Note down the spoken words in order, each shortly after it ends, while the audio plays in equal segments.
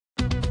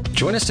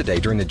Join us today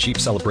during the Jeep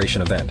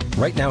Celebration event.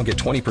 Right now, get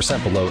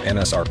 20% below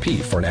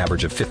MSRP for an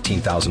average of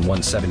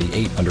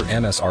 $15,178 under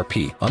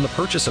MSRP on the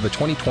purchase of a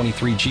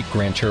 2023 Jeep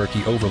Grand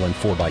Cherokee Overland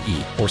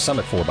 4xE or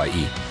Summit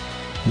 4xE.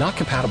 Not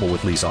compatible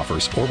with lease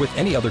offers or with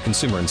any other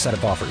consumer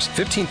incentive offers.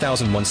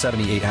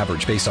 $15,178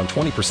 average based on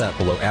 20%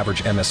 below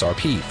average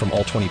MSRP from all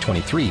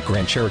 2023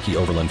 Grand Cherokee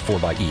Overland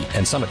 4xE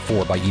and Summit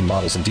 4xE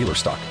models in dealer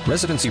stock.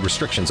 Residency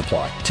restrictions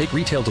apply. Take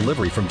retail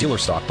delivery from dealer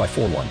stock by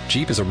 4/1.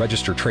 Jeep is a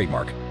registered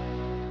trademark.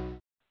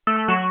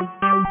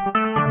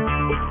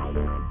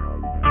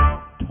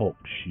 Talk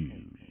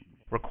shoes.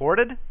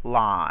 Recorded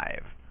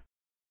live.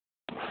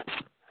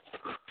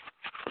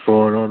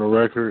 For it on the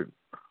record,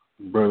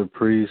 Brother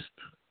Priest.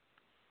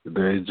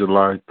 Today,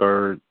 July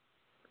 3rd,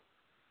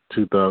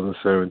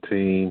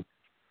 2017.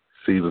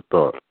 See the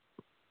thought.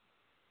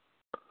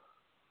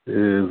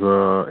 Is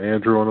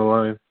Andrew on the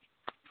line?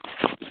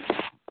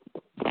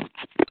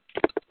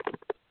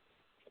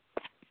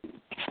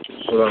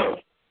 Shalom.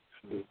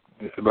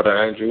 This is Brother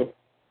Andrew.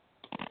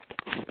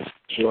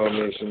 Shalom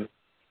Nation.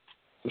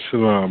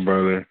 Shalom,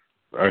 brother.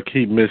 I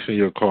keep missing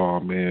your call,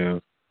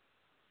 man.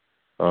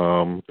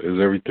 Is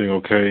everything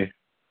okay?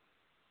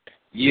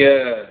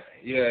 Yeah,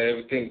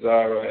 everything's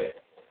all right.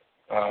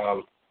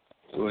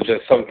 It was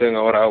just something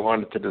what I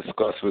wanted to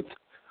discuss with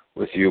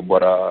you,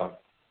 but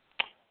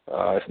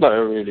it's not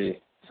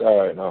really. It's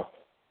all right now.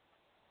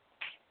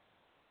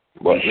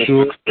 But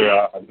sure.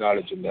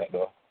 Acknowledging that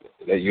though,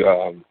 that you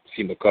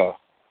seen the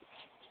call.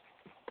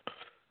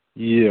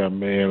 Yeah,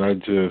 man. I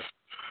just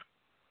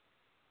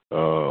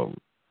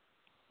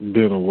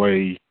been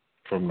away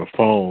from the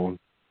phone,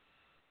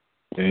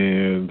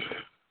 and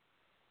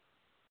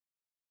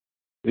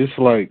it's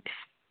like,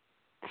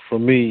 for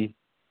me,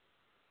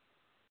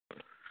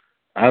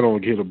 I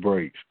don't get a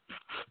break.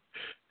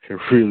 I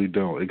really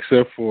don't,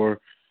 except for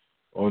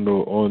on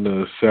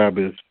the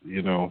Sabbath,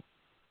 you know.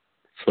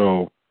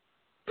 So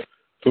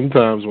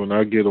sometimes when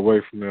I get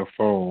away from that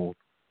phone,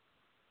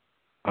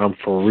 I'm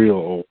for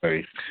real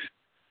away.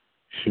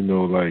 You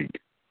know, like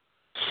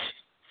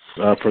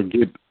I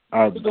forget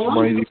I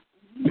might even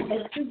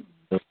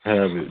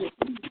have it.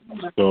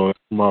 So it's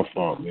my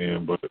fault,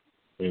 man. But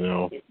you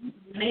know,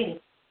 I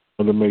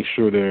want to make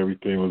sure that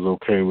everything was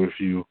okay with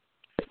you.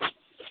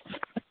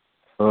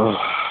 I'm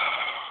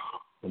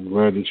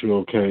glad that you're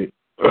okay.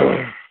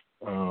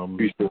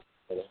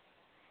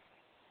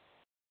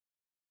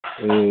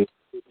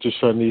 Is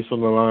Shanice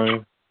on the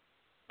line?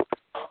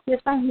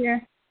 Yes, I'm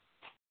here.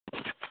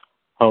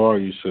 How are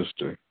you,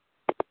 sister?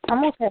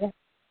 I'm okay.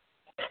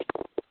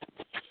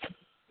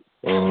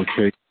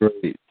 Okay,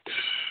 great.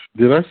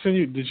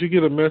 Did you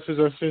get a message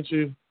I sent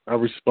you? I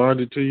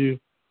responded to you?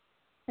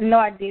 No,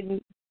 I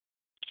didn't.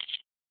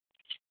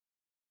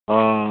 But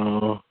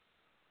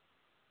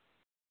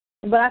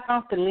I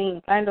found the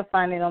link. I ended up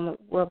finding it on the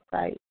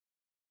website.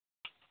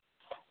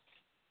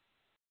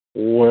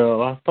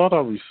 Well, I thought I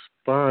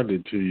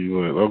responded to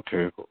you.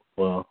 Okay,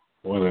 well,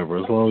 whatever.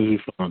 As long as you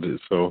found it,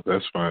 so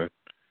that's fine.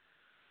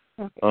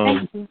 Okay,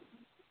 thank you.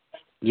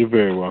 You're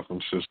very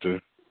welcome,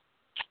 sister.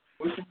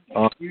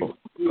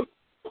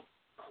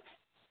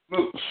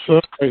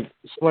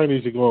 Somebody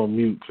needs to go on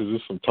mute because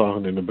there's some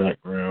talking in the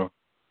background.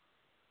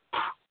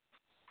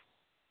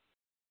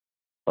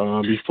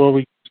 Before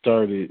we get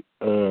started,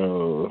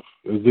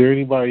 is there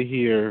anybody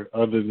here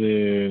other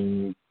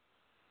than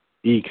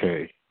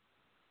EK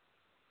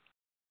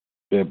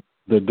that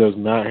does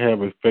not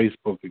have a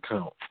Facebook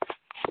account?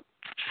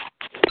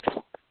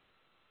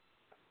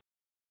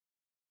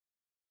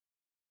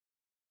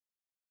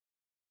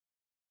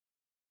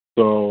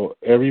 So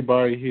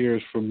everybody here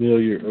is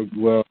familiar.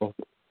 Well,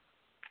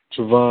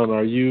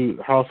 Siobhan,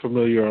 how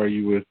familiar are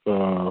you with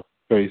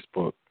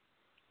Facebook?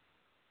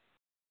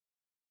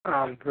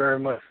 I'm very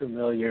much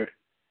familiar.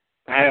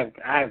 I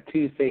have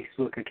 2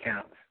 Facebook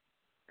accounts.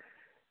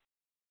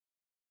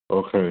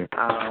 Okay.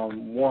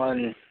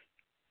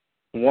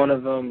 One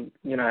of them,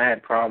 I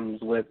had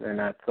problems with,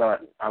 and I thought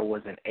I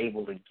wasn't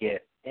able to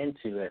get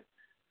into it,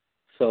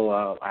 so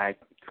I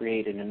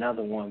created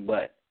another one.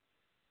 But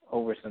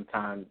over some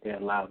time, they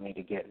allowed me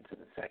to get into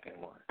the second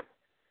one.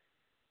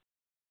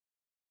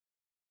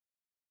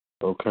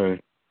 Okay.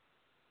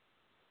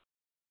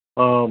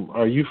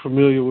 Are you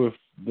familiar with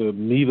the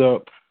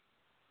meetup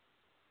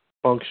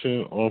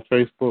function on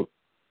Facebook?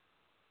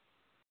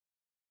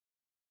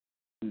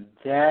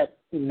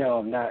 No,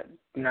 I'm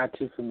not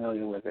too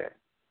familiar with it.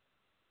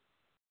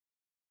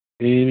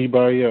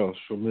 Anybody else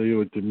familiar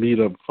with the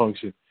meetup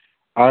function?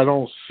 I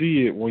don't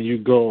see it when you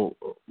go,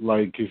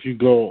 like if you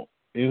go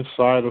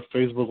inside of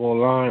Facebook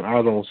online,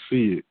 I don't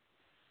see it.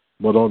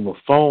 But on the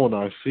phone,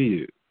 I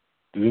see it.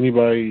 Is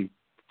anybody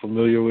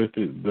familiar with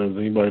it? Does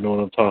anybody know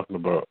what I'm talking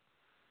about?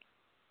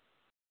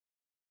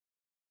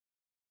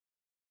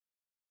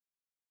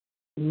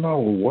 No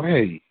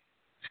way.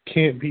 It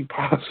can't be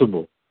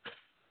possible.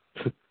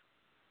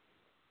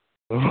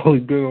 I've only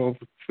been on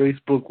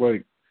Facebook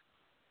like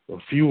a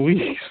few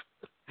weeks.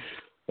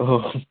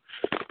 Hold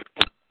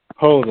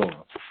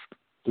on.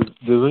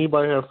 Does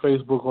anybody have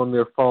Facebook on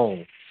their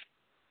phone?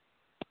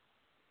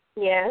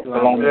 Yes.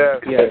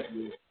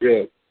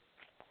 Yes.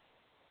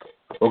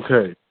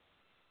 Okay.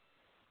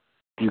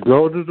 You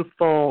go to the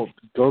phone,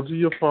 go to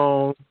your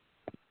phone,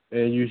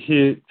 and you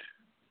hit,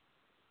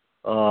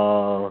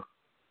 hold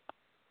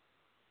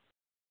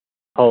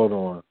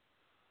on.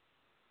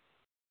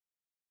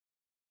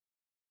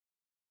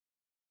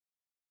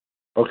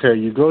 Okay,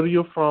 you go to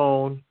your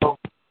phone,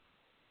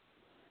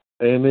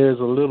 and there's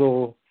a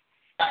little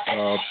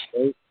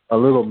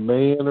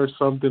man or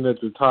something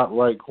at the top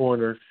right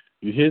corner.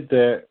 You hit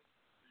that,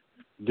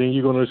 then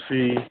you're going to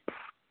see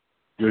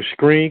your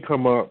screen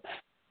come up.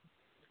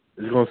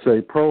 It's going to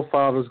say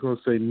profile. It's going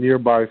to say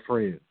nearby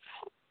friends.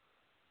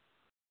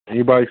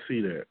 Anybody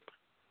see that?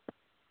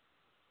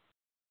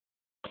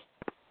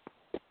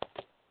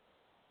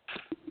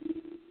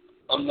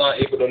 I'm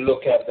not able to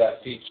look at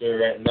that feature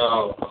right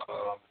now.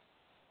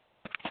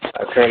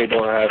 I currently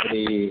don't have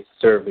any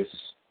service.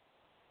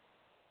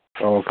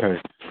 Okay.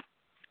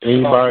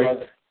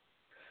 Anybody?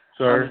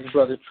 Sir?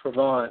 Brother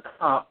Trevon.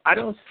 I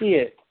don't see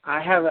it. I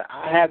have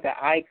the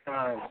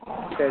icon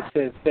that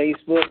says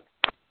Facebook,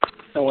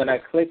 and when I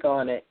click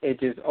on it, it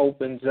just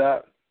opens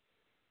up,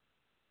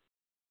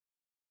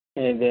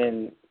 and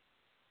then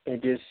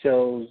it just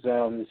shows.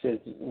 It says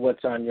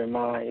what's on your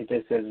mind. It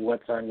just says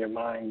what's on your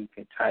mind. You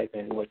can type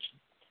in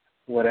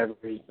whatever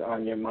is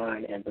on your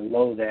mind, and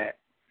below that,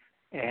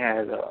 it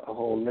has a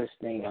whole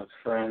listing of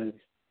friends,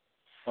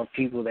 of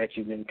people that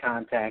you've been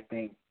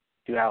contacting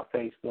throughout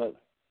Facebook.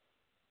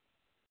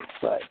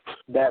 But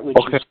that which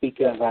you speak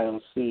of, I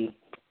don't see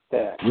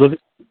that.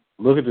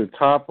 Look at the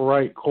top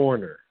right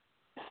corner.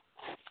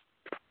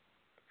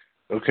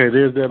 Okay,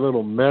 there's that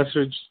little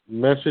message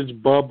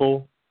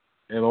bubble,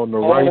 and on the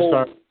right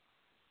side,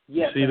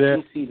 yes, see that?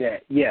 You see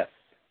that? Yes.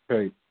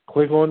 Okay,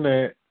 click on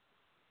that.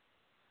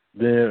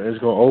 Then it's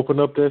going to open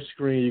up that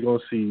screen. You're going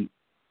to see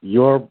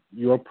your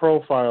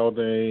profile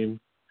name,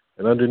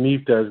 and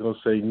underneath that it's going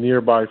to say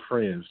nearby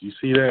friends. You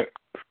see that?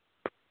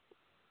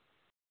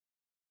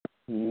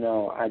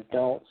 No, I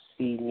don't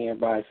see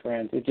nearby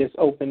friends. It just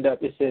opened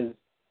up. It says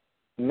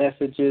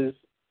messages,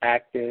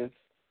 active,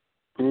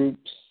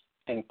 groups,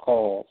 and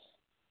calls.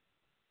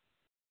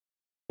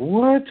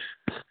 What?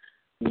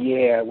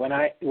 Yeah, when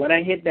I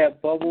hit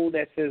that bubble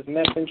that says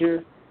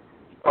messenger.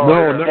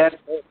 Not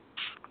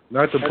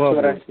the bubble. That's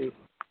what I see.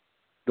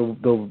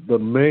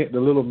 The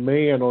little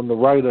man on the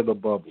right of the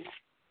bubble.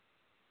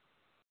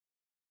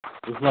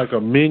 It's like a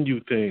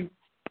menu thing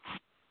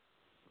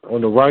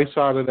on the right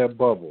side of that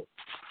bubble.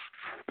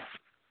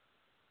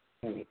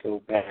 Let me go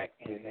back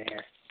in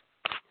there.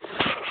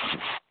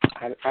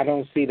 I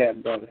don't see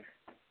that, brother.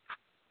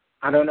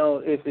 I don't know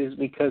if it's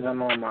because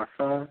I'm on my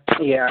phone.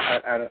 Yeah,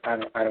 I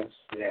don't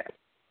see that.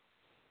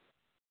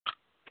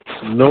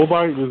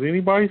 Nobody? Does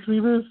anybody see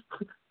this?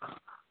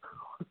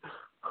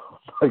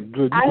 My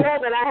goodness. I know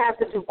that I have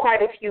to do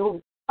quite a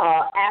few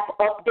app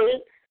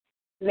updates.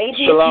 Maybe if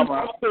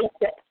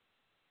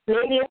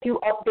you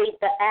update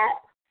the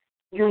app,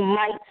 you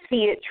might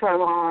see it,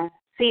 Trevon.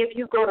 See if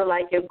you go to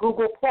like your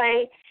Google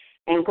Play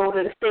and go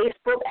to the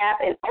Facebook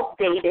app and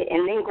update it,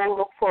 and then go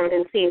look for it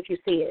and see if you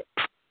see it.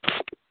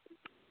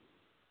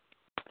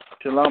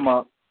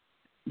 Shalom.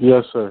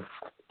 Yes, sir.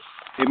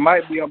 It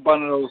might be up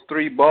under those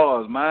 3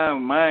 bars.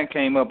 Mine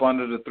came up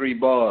under the 3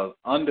 bars,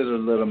 under the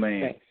little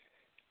man.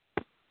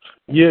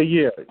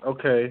 Yeah.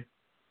 Okay.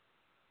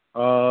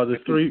 The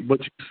 3, but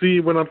you see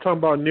when I'm talking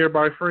about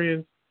nearby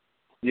friends?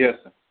 Yes,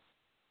 sir.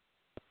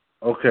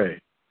 Okay.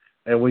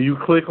 And when you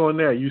click on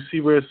that, you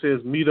see where it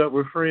says meet up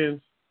with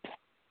friends?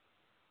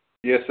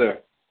 Yes, sir.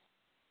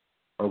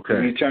 Okay.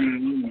 When you turn it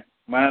on,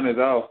 mine is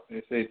off.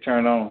 It says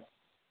turn on.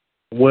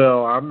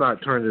 Well, I'm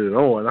not turning it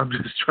on. I'm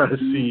just trying to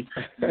see.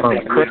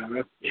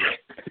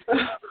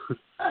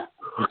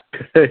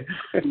 Okay.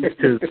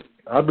 Because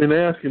I've been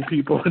asking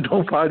people and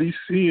nobody's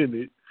seeing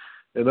it.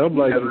 And I'm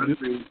like, is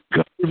this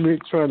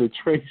government trying to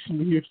trace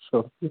me or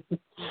something?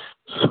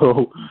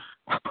 So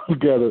I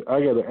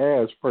gotta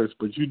ask first,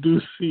 but you do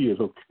see it,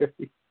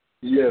 okay?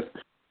 Yes.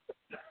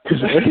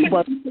 Because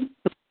everybody,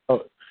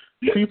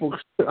 people,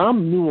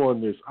 I'm new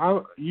on this.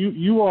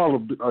 You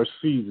all are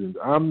seasoned.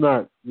 I'm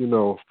not,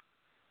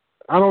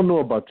 I don't know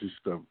about this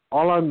stuff.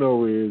 All I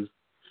know is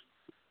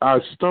I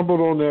stumbled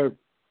on that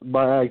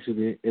by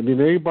accident, and then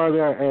everybody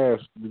I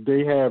asked, did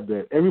they have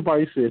that?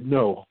 Everybody said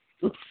no.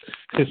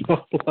 And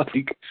I'm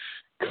like,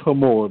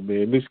 come on,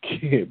 man, this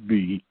can't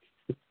be.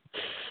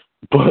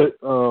 But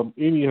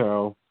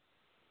anyhow,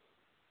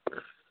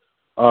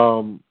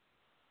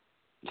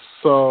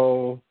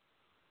 so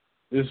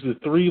it's the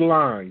 3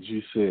 lines,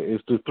 you said.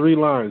 It's the 3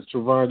 lines.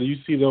 Trevon, do you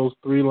see those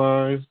 3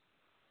 lines?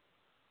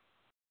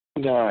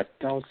 No, I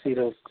don't see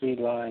those 3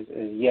 lines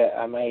yet.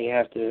 I may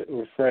have to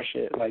refresh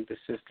it, like the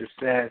sister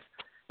says,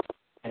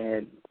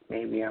 and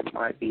maybe I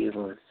might be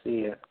able to see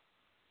it.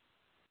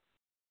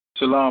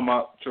 Shalom,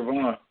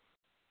 Trevon.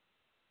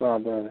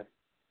 Shalom, brother.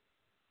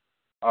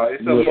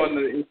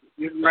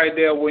 It's right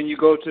there when you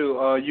go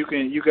to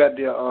you got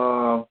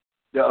the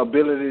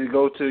ability to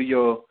go to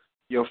your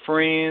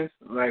friends,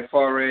 like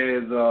far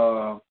as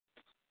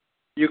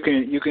you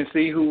can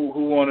see who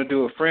want to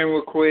do a friend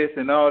request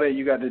and all that.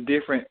 You got the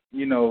different,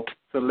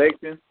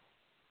 selections.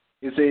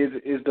 It says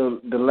is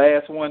the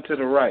last one to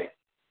the right.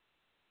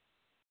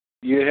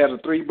 You have the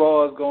 3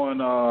 bars going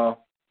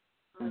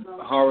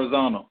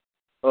horizontal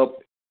up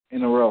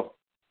in a row.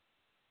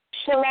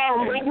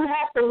 Shalom, when you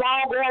have to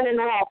log on and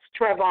off,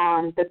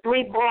 Trevon, the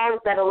 3 bars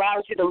that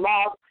allows you to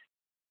log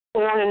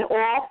on and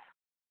off,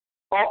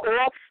 or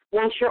off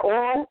once you're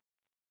on,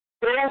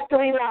 there's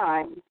 3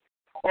 lines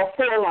or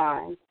 4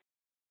 lines.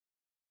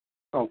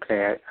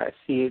 Okay, I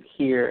see it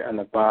here on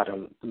the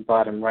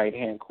bottom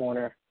right-hand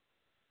corner.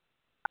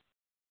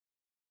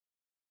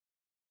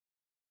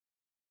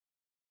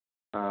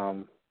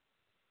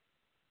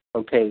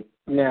 Okay,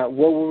 now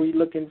what were we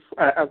looking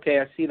for? Okay,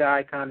 I see the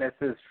icon that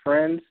says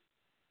friends.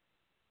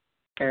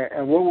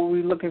 And what were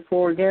we looking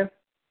for again?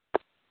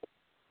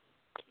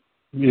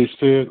 It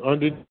said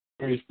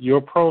underneath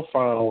your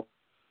profile,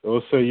 it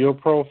will say your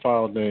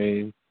profile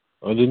name.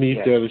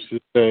 Underneath that, it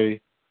should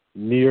say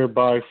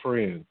nearby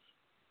friends.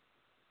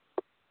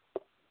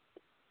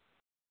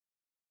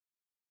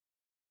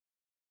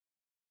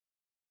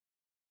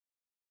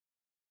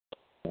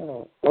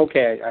 Oh,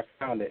 okay, I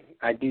found it.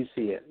 I do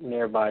see it.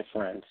 Nearby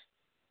friends.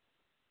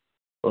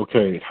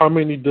 Okay, how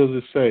many does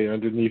it say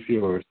underneath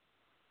yours?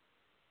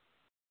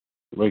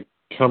 Like,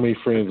 how many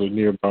friends are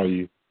nearby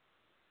you?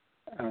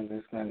 I'm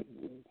just going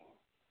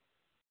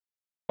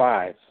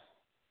 5.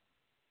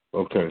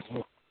 Okay.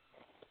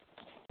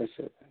 That's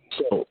it.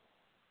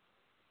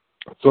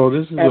 So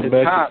this is At a the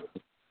message. top,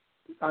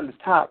 on the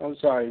top, I'm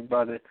sorry,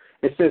 brother.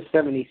 It says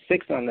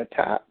 76 on the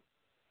top.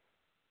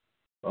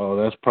 Oh,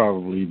 that's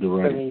probably the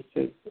right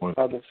 76 one.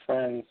 other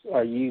friends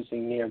are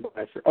using nearby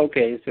friends.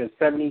 Okay, it says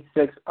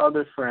 76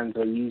 other friends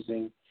are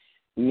using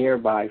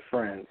nearby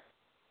friends.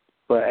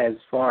 But as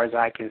far as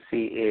I can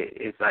see,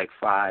 it's like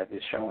 5.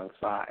 It's showing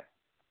 5.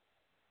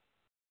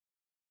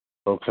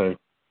 Okay.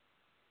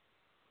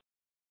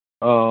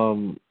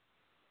 The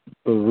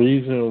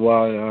reason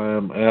why I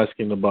am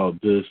asking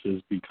about this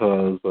is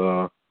because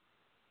we're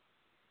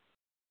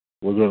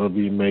going to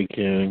be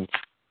making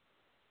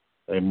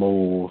a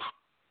move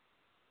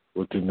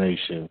with the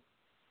nation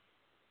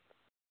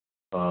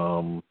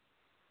for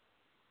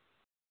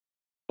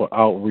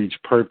outreach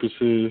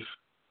purposes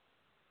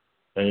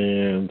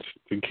and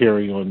to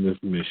carry on this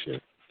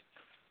mission.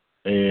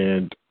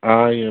 And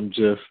I am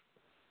just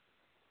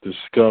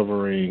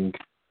discovering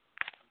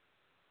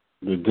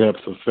the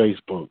depths of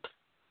Facebook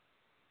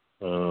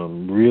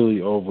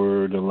really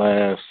over the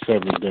last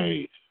 7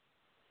 days.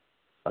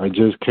 I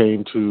just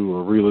came to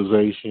a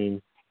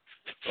realization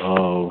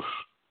of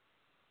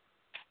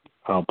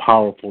how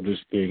powerful this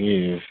thing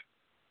is.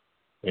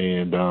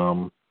 And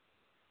I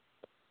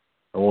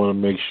want to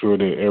make sure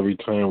that every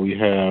time we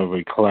have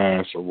a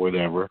class or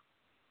whatever,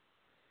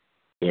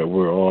 that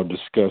we're all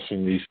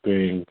discussing these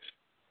things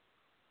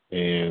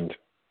and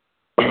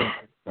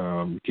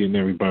getting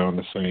everybody on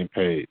the same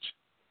page.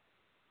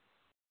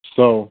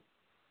 So,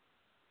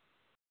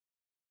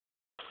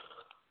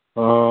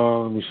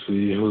 let me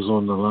see who's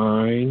on the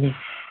line.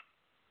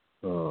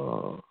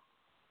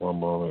 One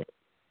moment.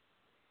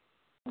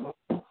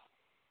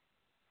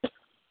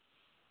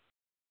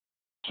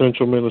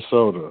 Central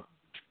Minnesota.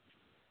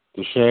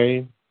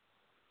 Deshane?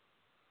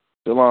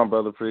 Shalom,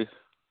 Brother Priest.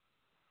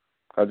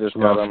 I just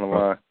got on the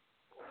line.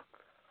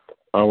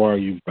 How are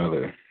you,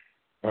 brother?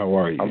 How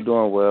are you? I'm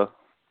doing well.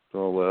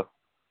 Doing well.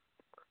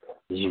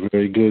 It's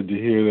very good to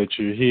hear that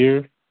you're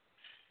here.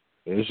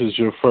 This is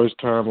your first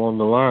time on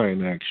the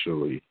line,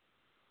 actually.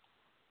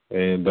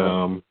 And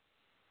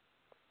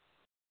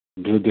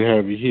good to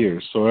have you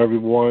here. So,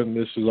 everyone,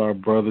 this is our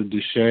brother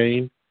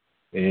Deshane.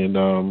 And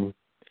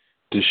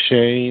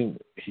Deshane,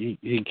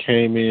 he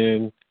came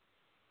in,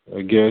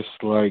 I guess,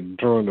 like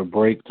during the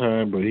break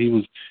time, but he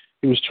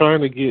was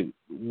trying to get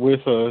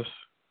with us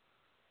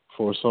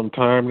for some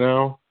time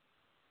now.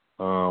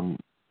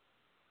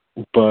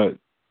 But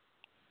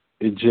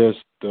it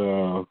just,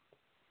 well,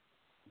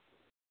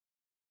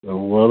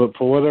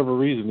 for whatever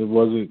reason, it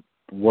wasn't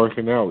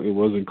working out. It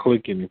wasn't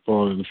clicking and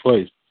falling into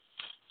place.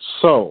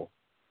 So,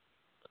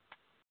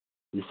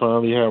 we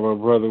finally have our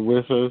brother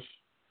with us.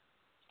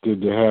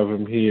 Good to have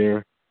him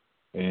here,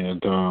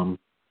 and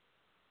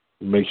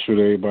make sure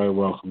that everybody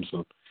welcomes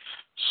him.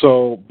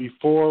 So,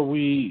 before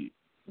we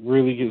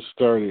really get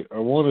started, I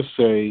want to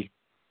say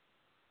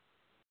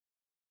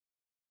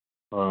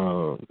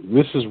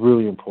this is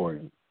really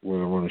important, what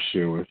I want to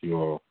share with you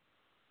all.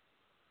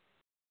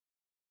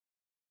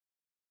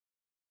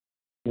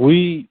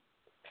 We,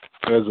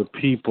 as a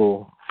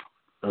people,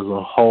 as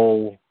a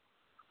whole,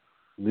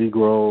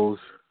 Negroes,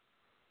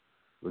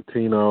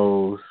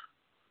 Latinos,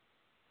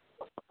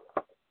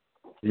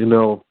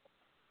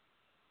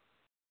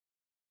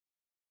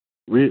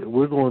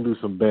 we're going through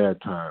some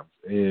bad times.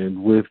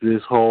 And with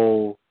this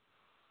whole,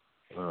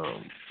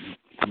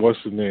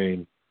 what's the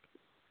name,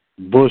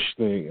 Bush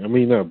thing,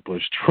 not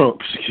Bush,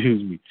 Trump,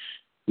 excuse me,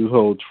 this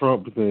whole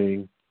Trump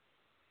thing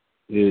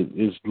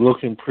is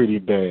looking pretty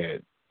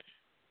bad.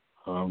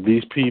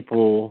 These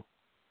people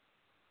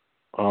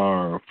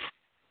are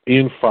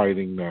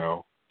infighting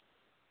now.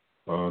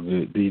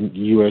 The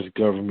U.S.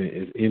 government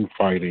is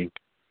infighting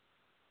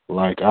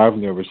like I've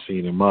never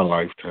seen in my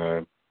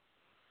lifetime.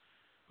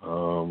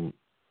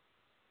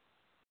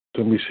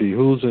 Let me see,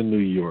 who's in New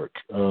York?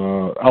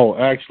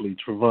 Actually,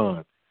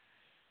 Trevon.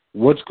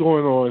 What's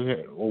going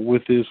on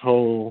with this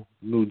whole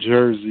New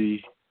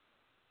Jersey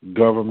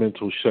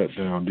governmental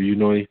shutdown? Do you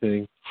know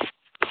anything?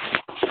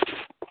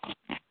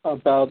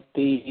 About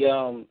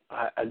the,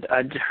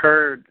 I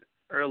heard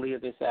earlier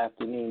this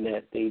afternoon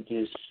that they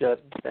just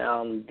shut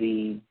down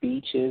the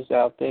beaches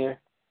out there,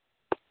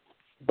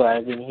 but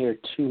I didn't hear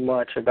too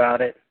much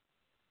about it.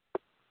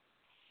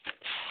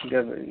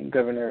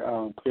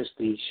 Governor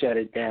Christie shut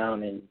it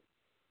down, and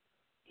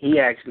he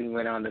actually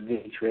went on the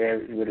beach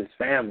with his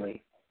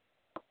family,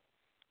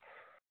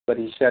 but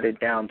he shut it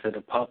down to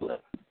the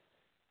public.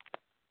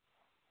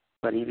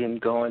 But he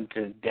didn't go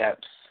into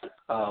depths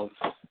of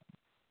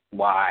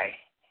why,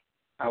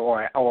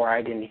 or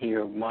I didn't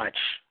hear much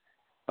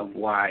of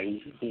why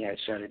he had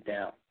shut it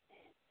down.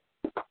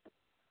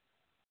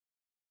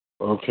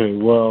 Okay,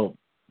 well,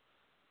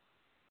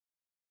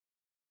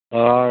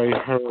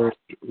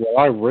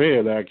 I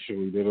read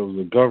actually that it was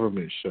a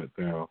government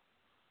shutdown.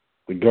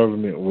 The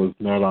government was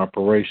not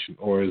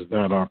is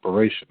not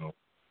operational.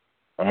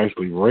 I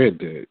actually read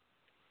that.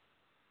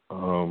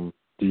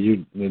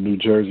 The New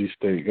Jersey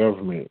state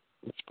government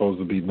is supposed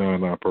to be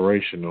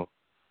non-operational,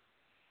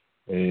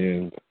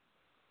 and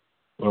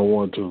I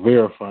want to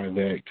verify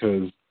that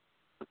because,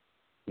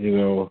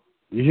 you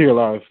hear a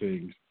lot of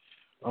things.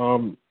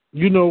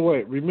 You know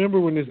what? Remember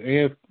when this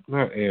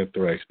not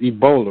anthrax,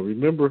 Ebola.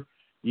 Remember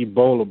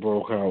Ebola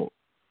broke out,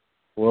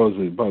 what was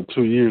it, about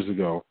 2 years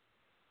ago,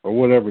 or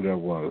whatever that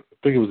was. I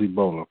think it was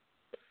Ebola.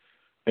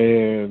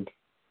 And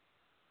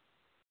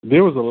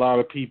there was a lot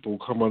of people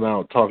coming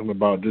out talking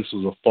about this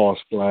was a false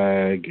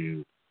flag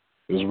and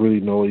there's really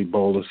no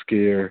Ebola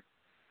scare.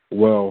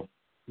 Well,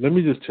 let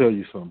me just tell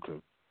you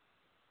something.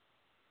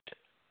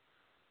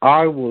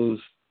 I was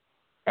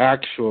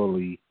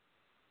actually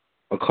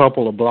a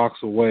couple of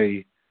blocks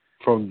away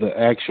from the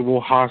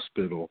actual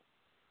hospital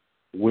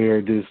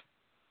where this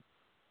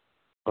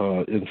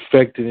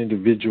infected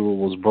individual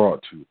was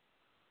brought to.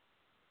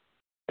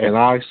 And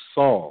I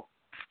saw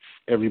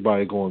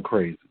everybody going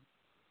crazy.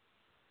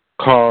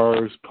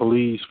 Cars,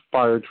 police,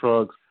 fire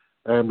trucks,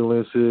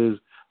 ambulances,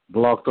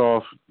 blocked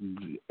off,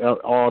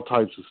 all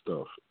types of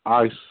stuff.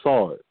 I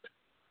saw it.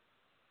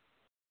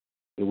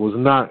 It was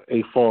not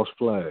a false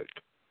flag.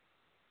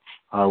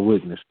 I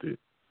witnessed it.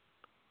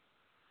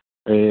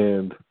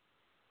 And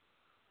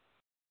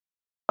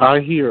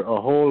I hear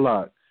a whole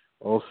lot,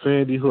 oh,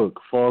 Sandy Hook,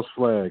 false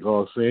flag,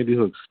 oh, Sandy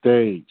Hook,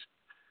 stage.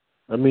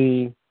 I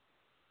mean,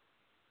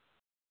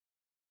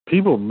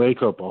 people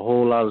make up a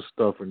whole lot of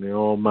stuff in their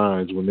own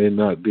minds when they're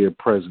not there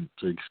present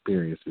to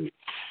experience it.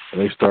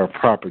 And they start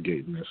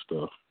propagating that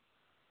stuff.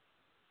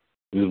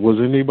 Was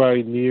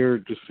anybody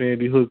near the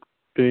Sandy Hook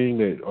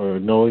thing or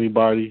know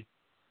anybody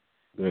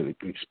that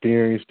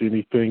experienced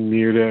anything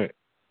near that?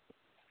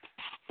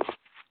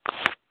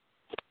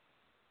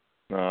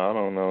 No, I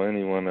don't know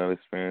anyone that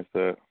experienced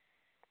that.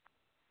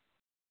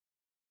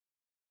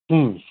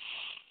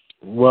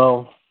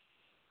 Well,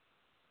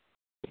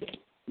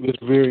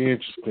 it's very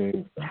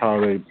interesting how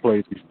they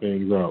play these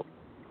things out.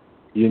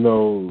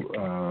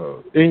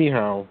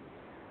 Anyhow,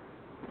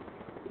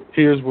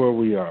 here's where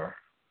we are.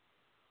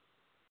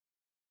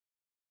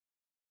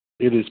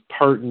 It is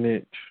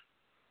pertinent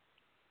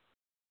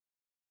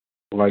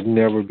like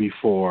never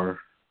before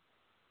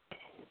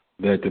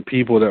that the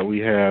people that we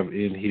have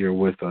in here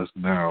with us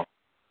now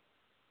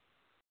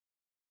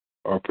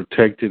are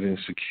protected and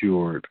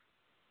secured,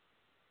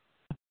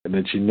 and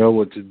that you know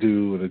what to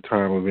do in a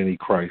time of any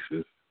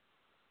crisis.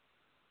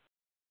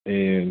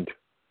 And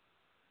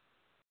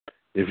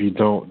if you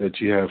don't, that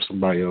you have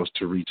somebody else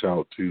to reach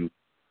out to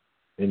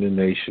in the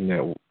nation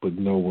that would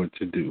know what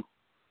to do.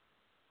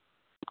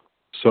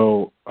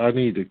 So I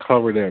need to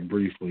cover that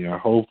briefly.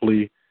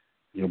 Hopefully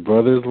your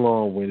brother is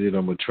long-winded.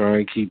 I'm going to try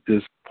and keep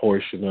this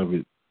portion of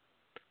it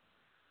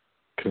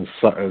as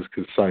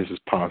concise as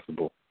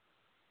possible.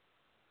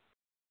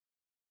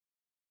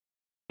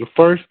 The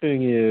first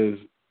thing is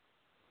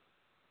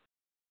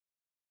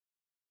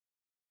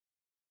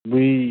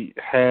we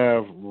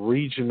have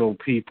regional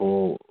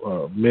people,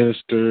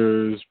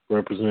 ministers,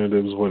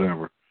 representatives,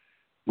 whatever.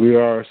 We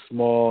are a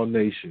small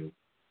nation.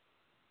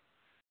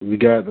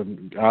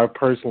 I've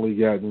personally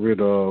gotten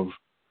rid of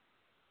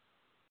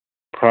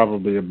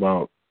probably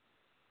about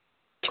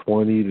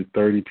 20 to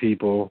 30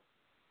 people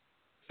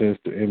since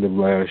the end of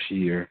last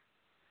year.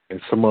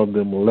 And some of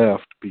them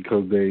left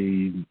because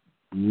they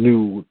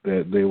knew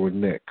that they were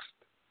next.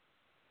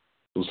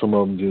 So some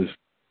of them just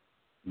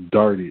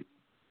darted.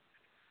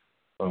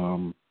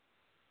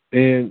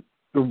 And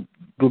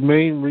the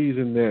main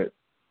reason that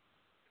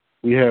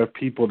we have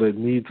people that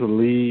need to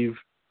leave,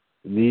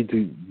 need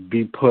to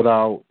be put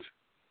out,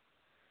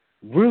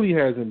 really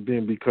hasn't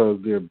been because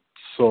there's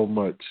so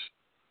much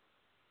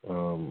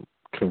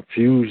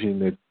confusion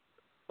that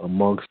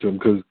amongst them.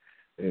 Because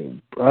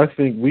And I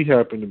think we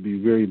happen to be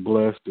very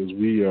blessed as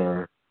we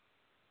are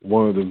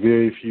one of the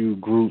very few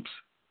groups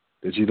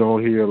that you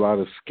don't hear a lot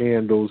of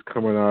scandals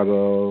coming out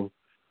of.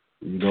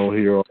 You don't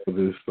hear all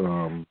this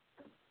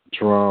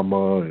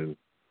drama, and,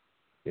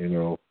 you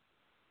know,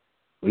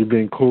 we've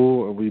been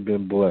cool and we've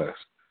been blessed.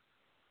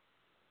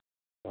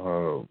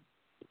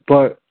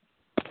 But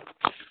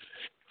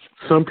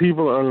some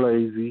people are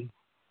lazy.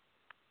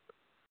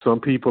 Some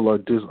people are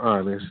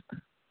dishonest.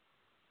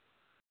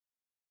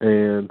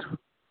 And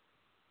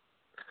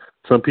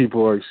some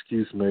people are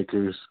excuse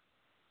makers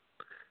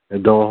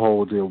and don't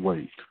hold their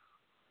weight.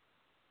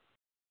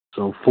 It's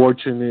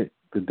unfortunate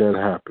that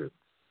happens,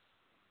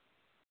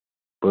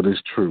 but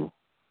it's true.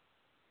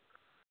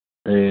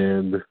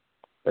 And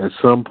at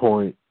some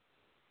point,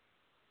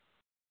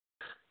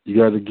 you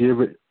got to give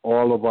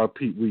all of our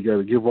people. We got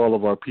to give all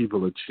of our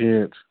people a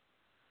chance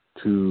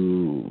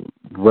to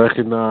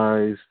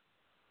recognize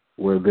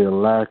where they're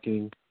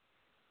lacking,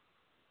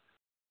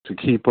 to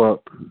keep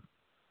up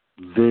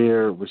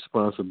their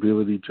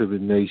responsibility to the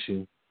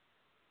nation.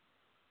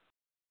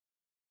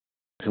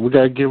 And we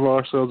got to give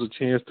ourselves a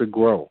chance to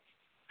grow,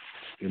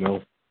 you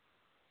know.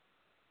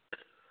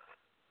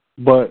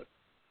 But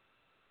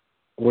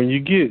when you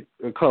get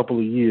a couple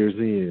of years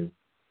in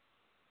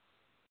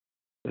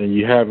and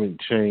you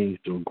haven't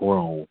changed or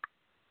grown,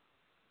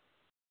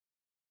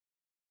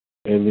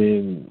 and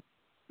then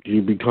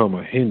you become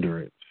a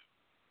hindrance,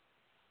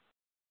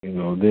 you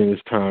know, then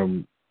it's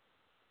time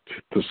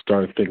to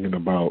start thinking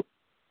about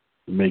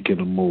making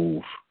a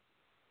move.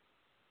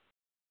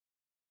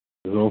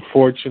 It's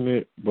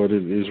unfortunate, but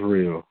it is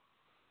real.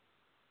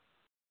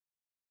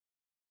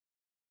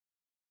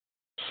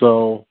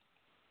 So,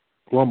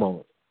 one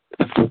moment.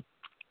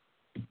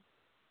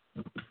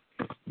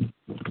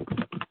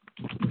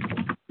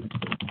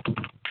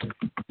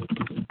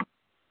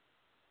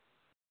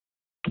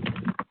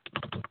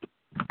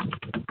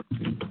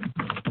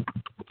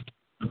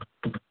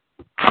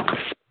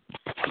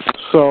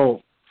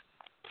 So,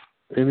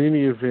 in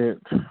any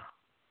event,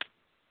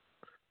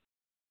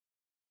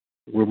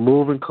 we're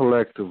moving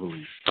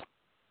collectively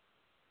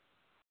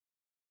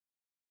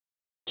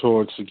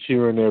towards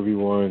securing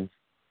everyone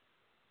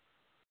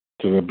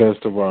to the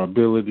best of our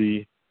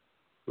ability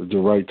with the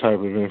right type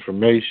of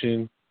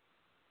information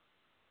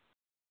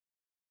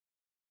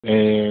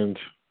and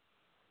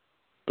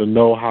the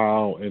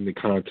know-how and the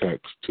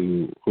context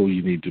to who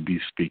you need to be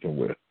speaking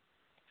with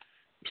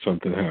if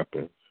something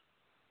happens.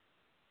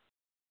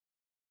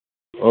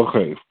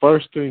 Okay,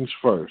 first things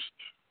first.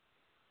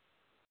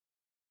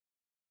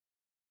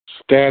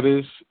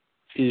 Status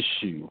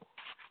issue.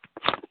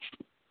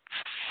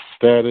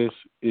 Status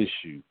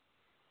issue.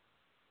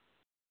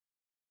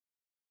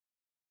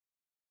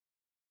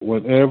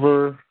 What's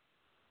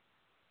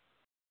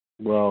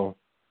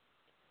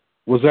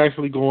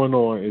actually going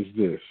on is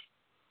this.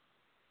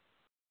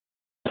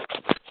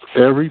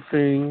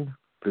 Everything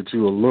that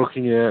you are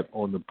looking at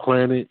on the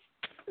planet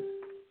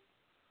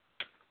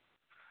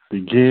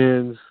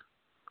begins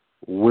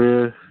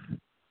with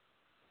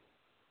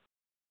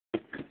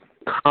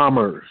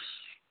commerce,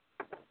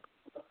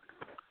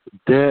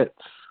 debts,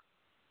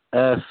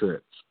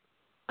 assets,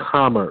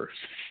 commerce.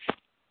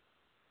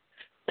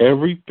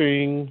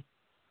 Everything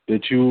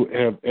that you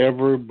have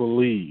ever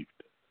believed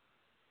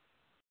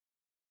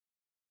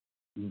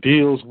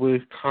deals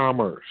with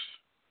commerce,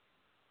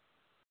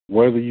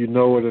 whether you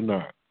know it or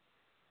not,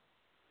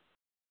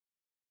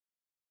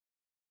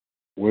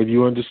 whether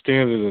you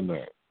understand it or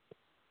not.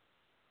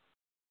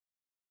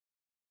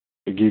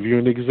 To give you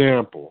an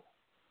example,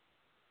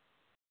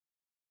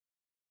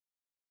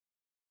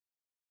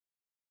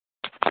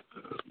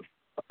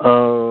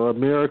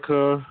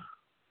 America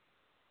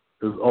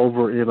is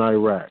over in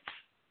Iraq.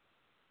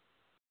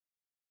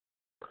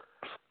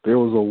 There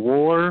was a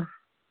war.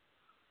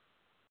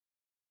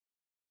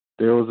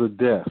 There was a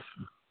death,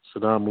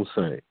 Saddam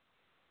Hussein.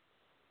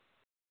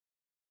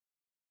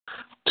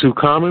 To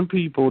common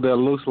people, that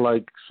looks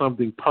like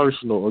something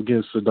personal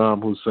against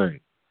Saddam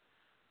Hussein.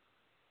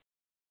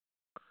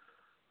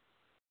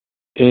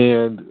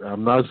 And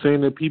I'm not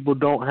saying that people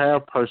don't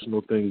have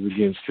personal things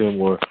against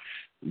him or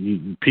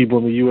people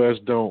in the U.S.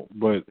 don't,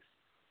 but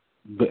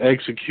the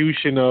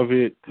execution of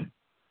it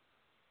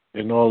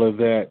and all of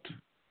that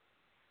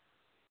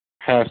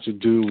has to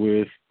do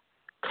with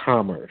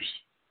commerce.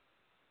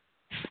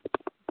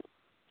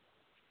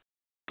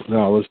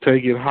 Now, let's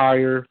take it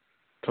higher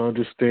to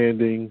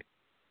understanding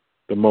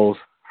the Most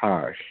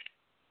High.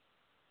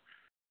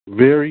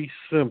 Very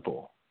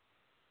simple.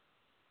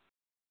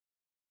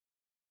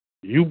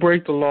 You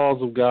break the laws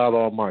of God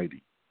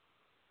Almighty.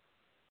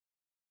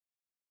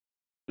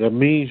 That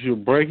means you're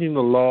breaking the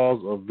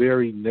laws of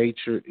very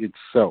nature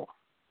itself.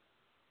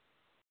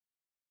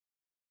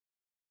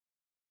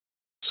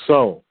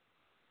 So,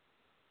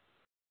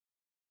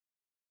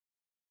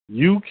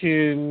 you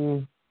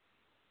can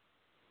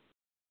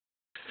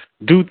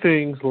do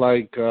things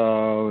like,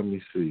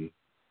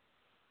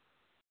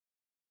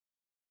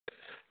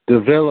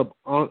 develop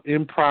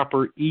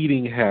improper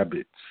eating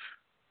habits.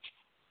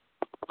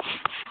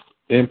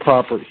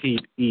 improper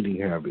eating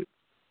habits.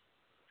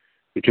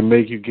 It can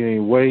make you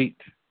gain weight.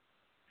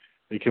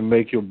 It can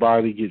make your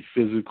body get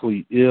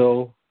physically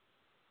ill.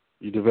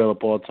 You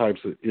develop all types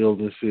of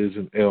illnesses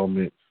and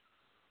ailments.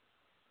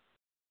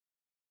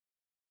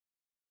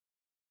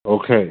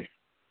 Okay.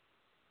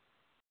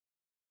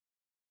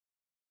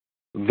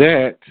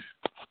 That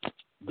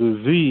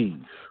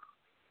disease,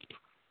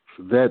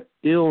 that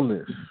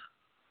illness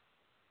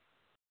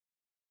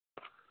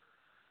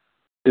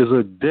is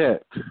a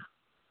debt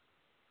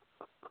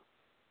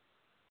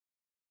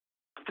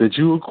that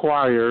you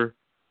acquire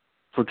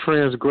for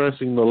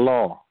transgressing the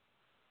law.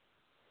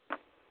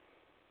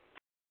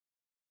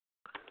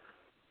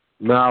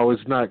 Now,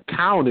 it's not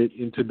counted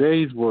in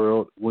today's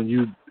world when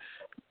you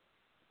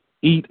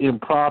eat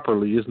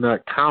improperly. It's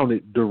not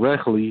counted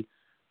directly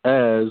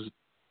as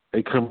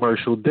a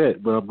commercial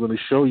debt, but I'm going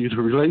to show you the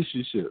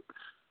relationship.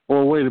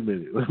 Oh, wait a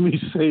minute. Let me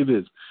say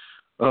this.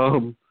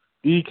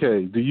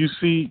 EK, do you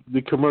see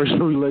the commercial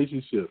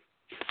relationship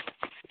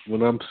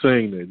when I'm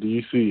saying that? Do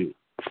you see it?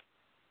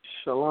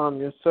 Shalom,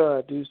 yes, sir.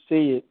 I do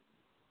see it.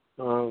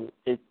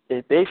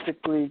 It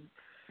basically,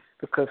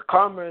 because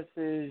commerce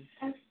is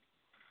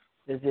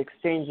the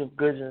exchange of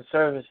goods and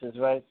services,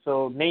 right?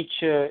 So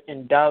nature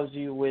endows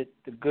you with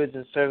the goods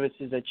and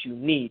services that you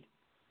need.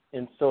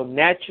 And so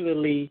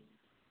naturally,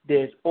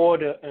 there's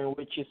order in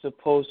which you're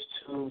supposed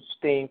to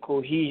stay in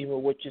cohesion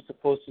with what you're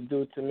supposed to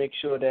do to make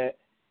sure that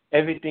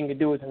everything you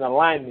do is in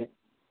alignment.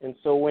 And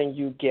so when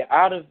you get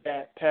out of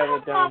that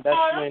paradigm,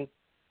 that's when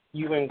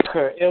you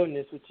incur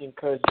illness, which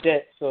incurs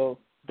debt. So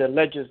the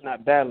ledger's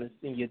not balanced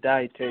in your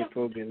dietary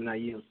program, and I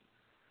yield.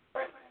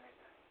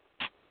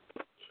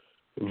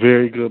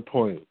 Very good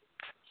point.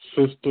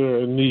 Sister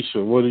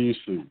Anisha, what do you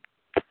see?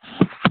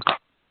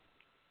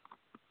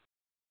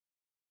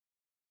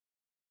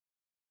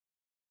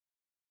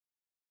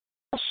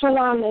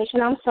 Shalom,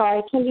 Nation. I'm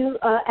sorry. Can you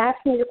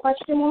ask me the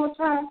question one more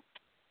time?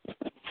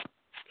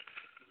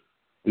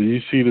 Do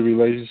you see the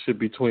relationship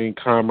between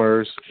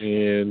commerce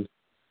and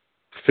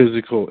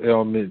physical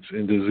ailments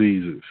and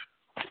diseases?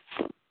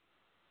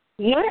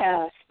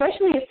 Yeah,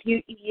 especially if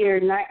you're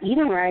not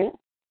eating right.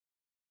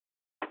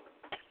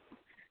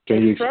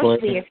 Can you explain?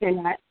 Especially if you're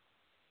not.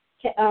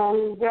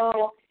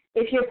 Well,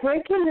 if you're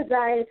breaking the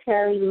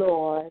dietary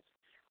laws,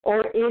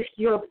 or if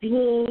you're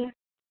being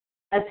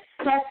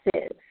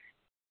excessive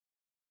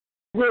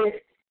with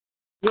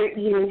your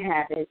eating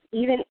habits,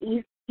 even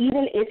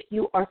if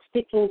you are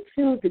sticking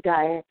to the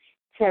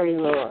dietary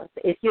laws,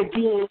 if you're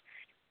being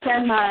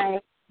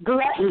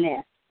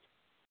semi-gluttonous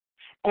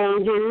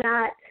and you're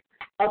not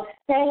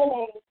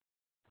abstaining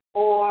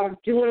or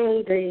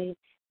doing the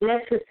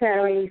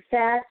necessary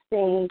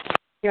fasting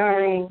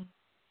during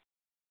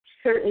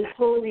certain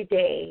holy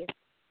days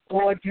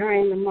or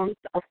during the month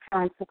of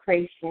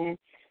consecration,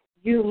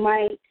 you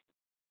might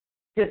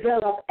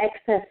develop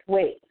excess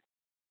weight.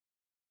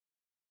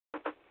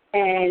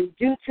 And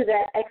due to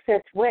that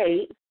excess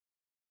weight,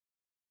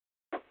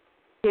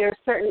 there are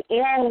certain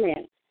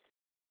ailments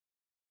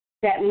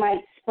that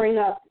might spring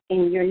up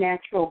in your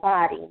natural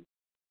body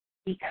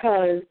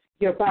because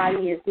your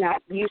body is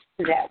not used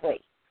to that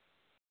weight.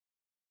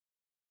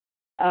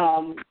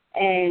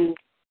 And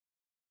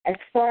as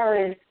far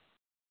as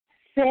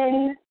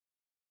sin,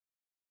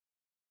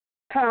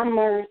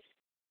 commerce,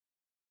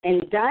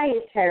 and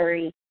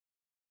dietary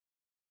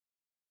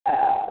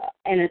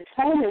and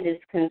atonement is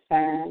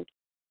concerned,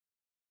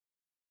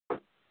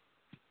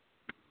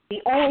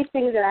 the only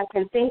thing that I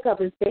can think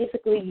of is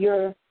basically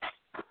you're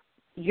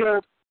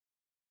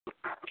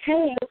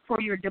paying for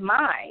your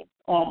demise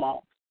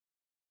almost,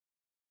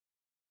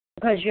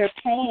 because you're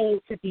paying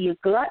to be a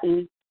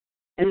glutton,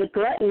 and the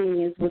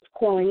gluttony is what's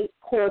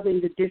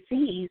causing the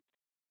disease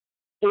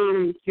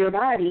in your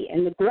body,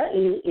 and the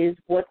gluttony is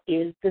what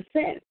is the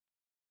sin.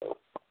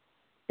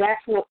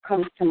 That's what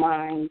comes to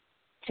mind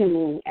to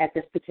me at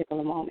this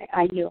particular moment.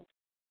 I yield.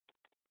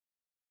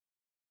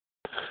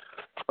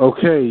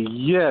 Okay,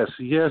 yes.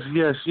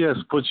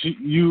 But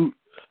you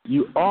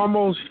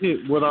almost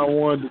hit what I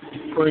wanted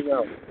to bring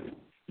out.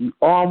 You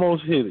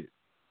almost hit it.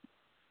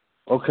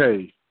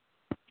 Okay.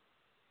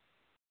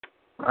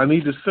 I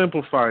need to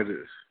simplify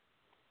this.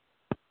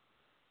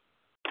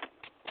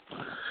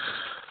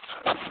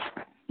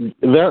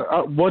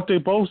 What they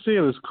both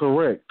said is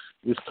correct.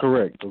 It's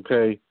correct,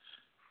 okay?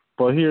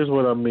 But here's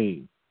what I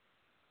mean.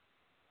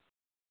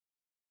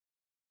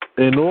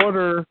 In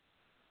order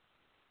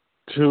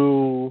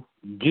to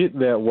get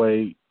that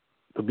way,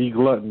 to be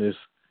gluttonous,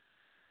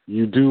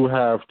 you do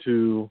have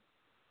to,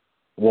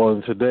 well,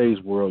 in today's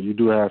world, you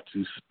do have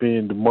to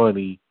spend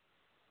money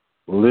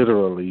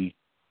literally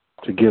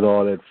to get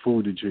all that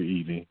food that you're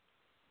eating.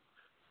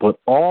 But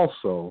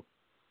also,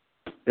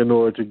 in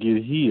order to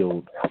get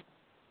healed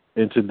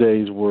in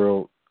today's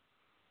world,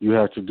 you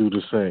have to do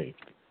the same.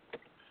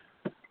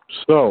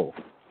 So,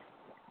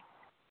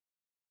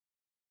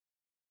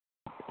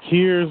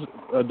 here's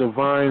a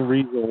divine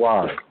reason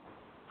why.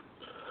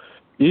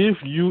 If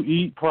you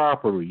eat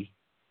properly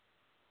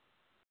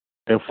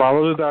and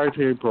follow the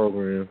dietary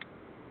program,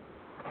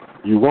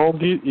 you won't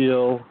get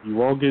ill, you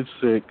won't get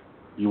sick,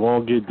 you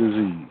won't get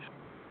disease.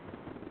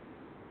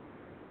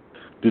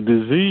 The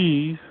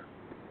disease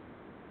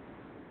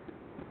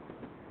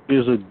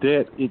is a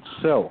debt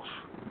itself.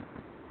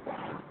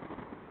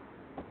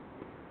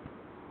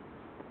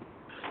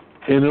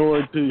 In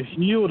order to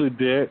heal the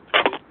debt,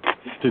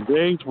 in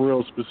today's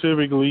world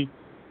specifically,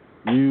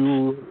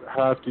 you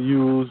have to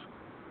use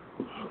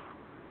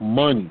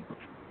money,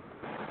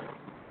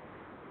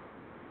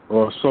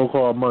 or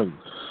so-called money.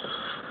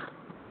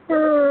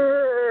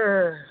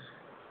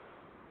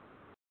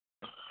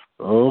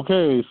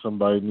 Okay,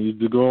 somebody needs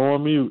to go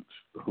on mute.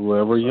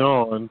 Whoever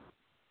yawned.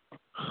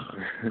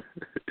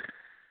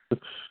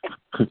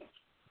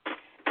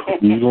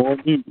 Please go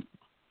on mute.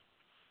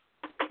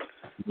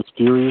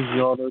 Mysterious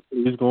yawner,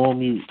 please go on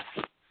mute.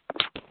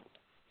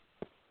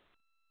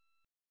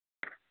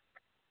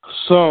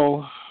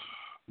 So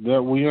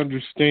that we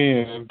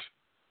understand,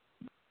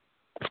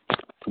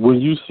 when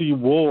you see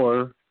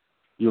war,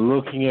 you're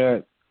looking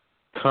at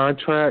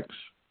contracts,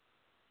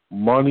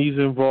 money's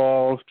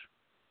involved,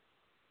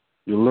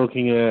 you're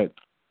looking at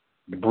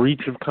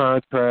breach of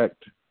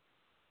contract,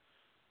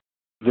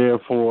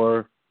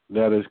 therefore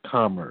that is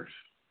commerce.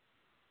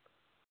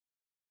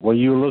 When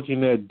you're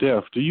looking at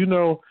death, do you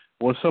know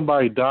when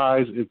somebody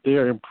dies, if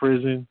they're in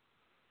prison,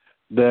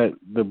 that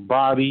the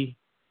body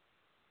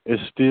is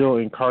still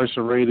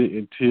incarcerated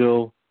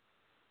until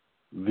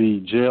the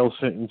jail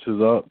sentence is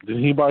up? Did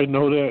anybody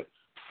know that?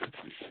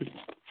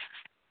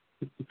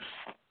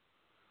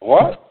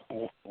 What?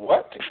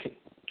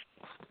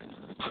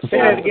 Say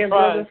that again,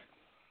 brother.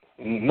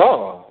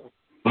 No.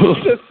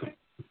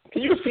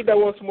 Can you repeat that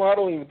once more? I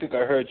don't even think I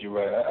heard you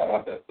right.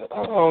 I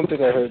don't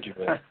think I heard you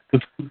right.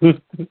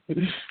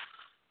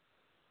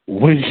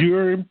 When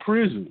you're in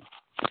prison,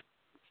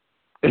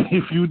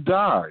 if you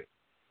die,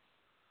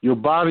 your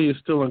body is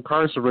still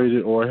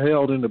incarcerated or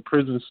held in the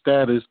prison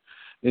status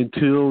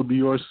until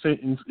your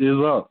sentence is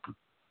up.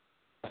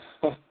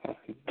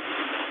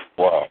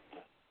 Wow.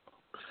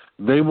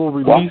 They will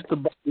release the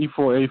body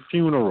for a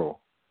funeral,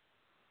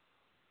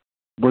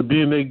 but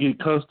then they get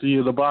custody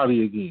of the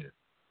body again.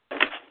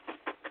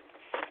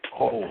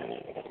 Oh,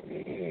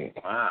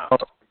 wow.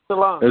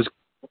 Salam.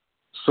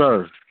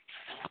 Sir.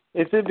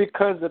 Is it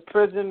because the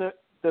prisoner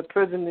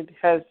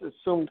has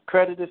assumed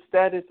creditor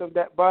status of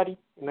that body,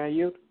 not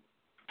you?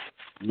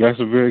 That's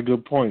a very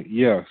good point.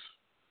 Yes,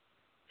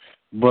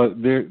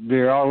 but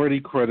they're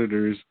already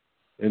creditors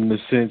in the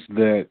sense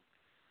that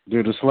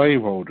they're the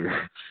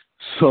slaveholder.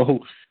 So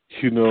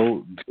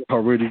they're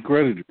already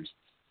creditors.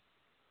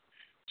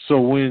 So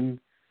when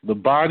the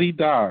body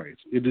dies,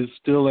 it is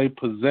still a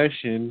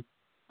possession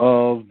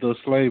of the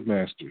slave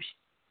masters.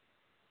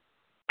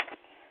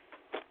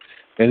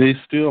 And it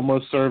still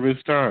must serve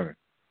its time.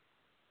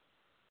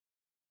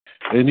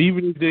 And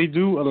even if they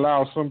do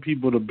allow some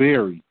people to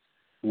bury,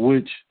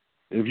 which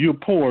if you're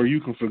poor,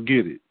 you can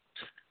forget it.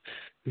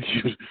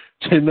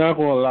 They're not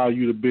going to allow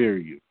you to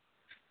bury you.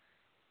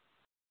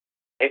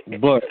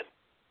 But,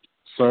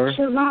 sir?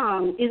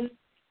 Shalom,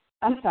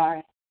 I'm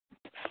sorry.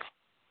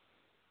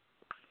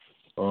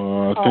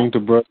 I think the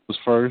brother was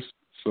first.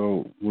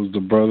 So was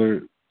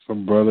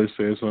some brother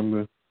said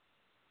something?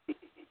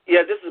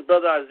 Yeah, this is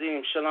Brother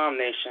Azim. Shalom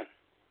Nation.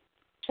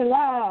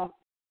 Shalom.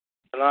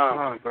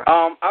 Shalom.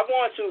 I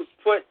want to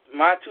put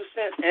my 2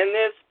 cents in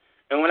this,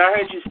 and when I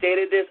heard you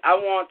stated this, I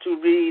want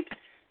to read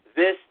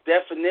this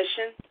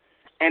definition,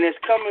 and it's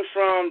coming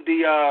from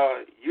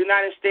the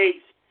United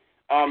States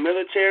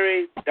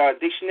Military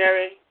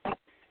Dictionary,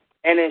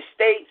 and it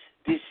states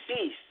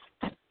deceased,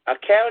 a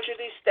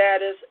casualty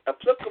status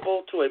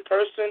applicable to a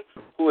person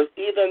who is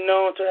either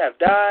known to have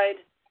died,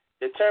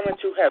 determined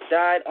to have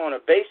died on a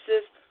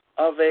basis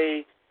of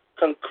a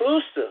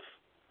conclusive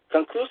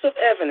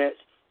evidence,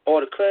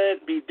 or declared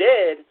to be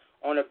dead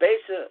on a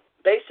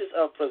basis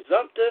of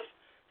presumptive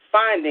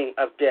finding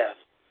of death.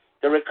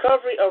 The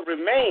recovery of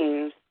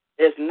remains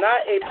is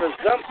not a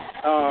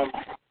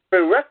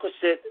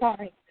prerequisite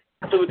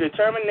to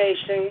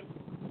determination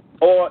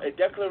or a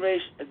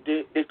declaration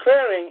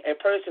declaring a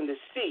person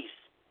deceased.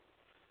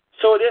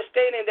 So they're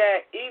stating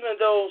that even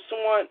though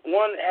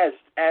one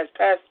has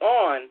passed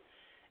on,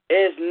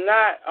 is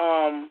not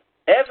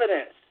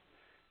evidence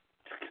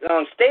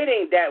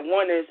stating that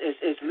one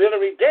is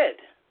literally dead.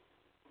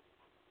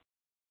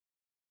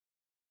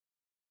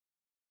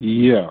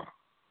 Yeah,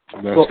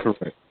 that's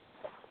correct.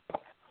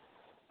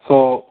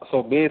 So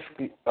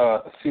basically,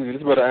 excuse me, this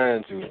is Brother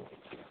Andrew.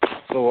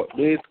 So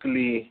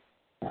basically,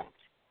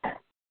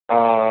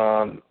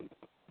 so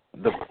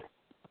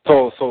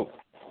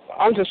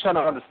I'm just trying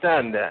to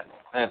understand that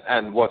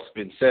and what's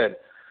been said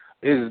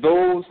is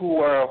those who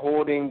are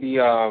holding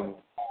the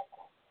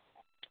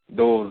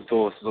those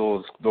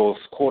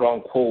quote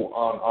unquote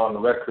on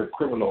record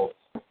criminals,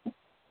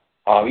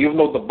 even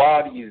though the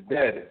body is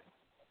dead,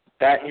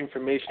 that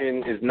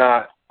information is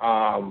not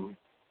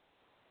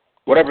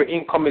whatever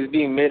income is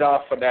being made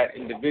off of that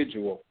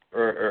individual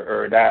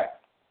or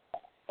that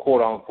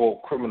quote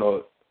unquote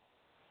criminal,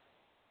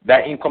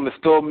 that income is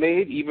still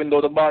made even though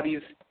the body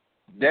is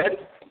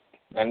dead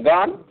and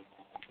gone?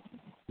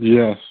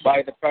 Yes.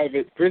 By the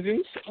private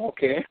prisons?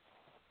 Okay.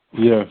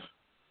 Yes.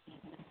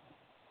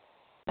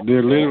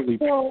 They're literally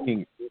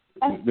paying.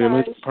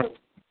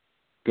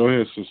 Go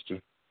ahead, sister.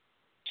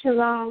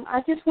 Shalom.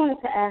 I just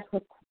wanted to ask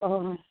a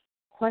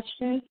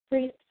question,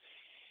 please.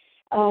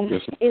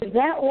 Yes. Is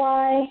that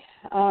why,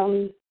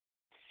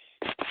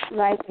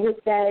 like with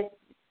that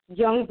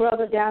young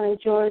brother down in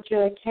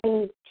Georgia,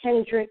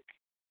 Kendrick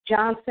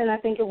Johnson, I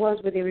think it was,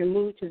 where they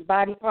removed his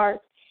body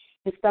parts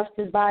and stuffed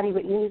his body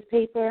with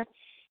newspaper?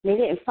 They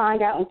didn't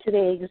find out until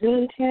they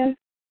exhumed him.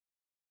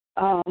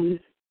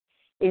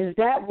 Is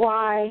that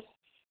why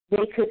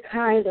they could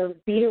kind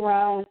of beat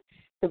around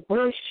the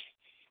bush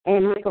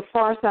and make a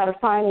farce out of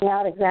finding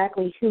out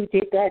exactly who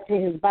did that to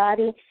his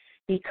body?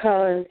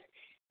 Because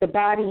the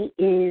body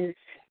is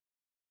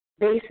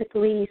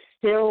basically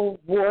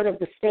still ward of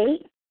the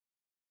state.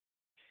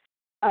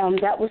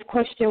 That was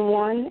question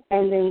one.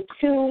 And then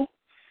two,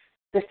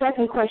 the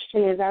second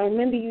question is, I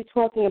remember you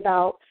talking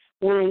about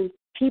when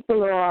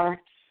people are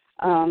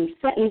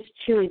sentenced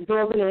to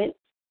exorbitant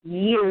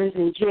years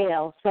in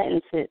jail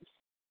sentences,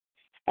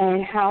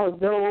 and how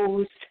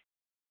those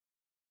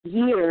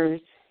years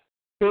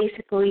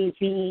basically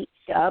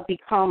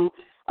become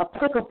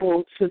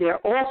applicable to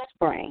their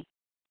offspring.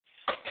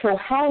 So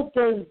how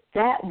does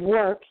that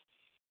work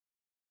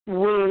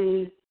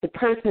when the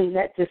person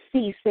that's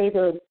deceased, say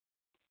the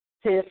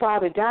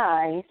father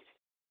dies,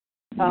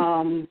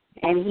 and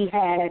he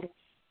had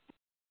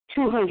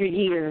 200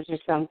 years or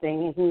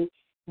something, and he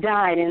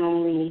died and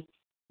only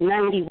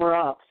 90 were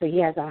up, so he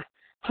has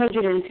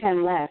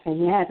 110 left,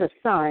 and he has a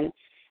son,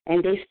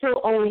 and they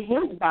still own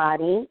his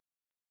body,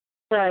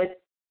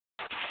 but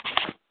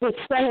his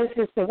son is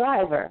his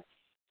survivor.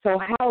 So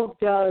how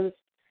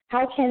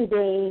can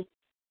they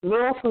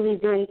lawfully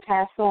then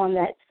pass on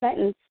that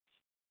sentence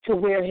to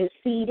where his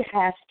seed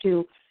has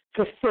to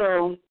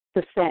fulfill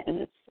the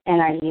sentence?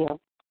 And I yield.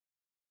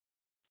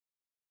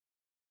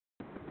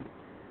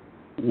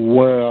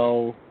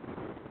 Well,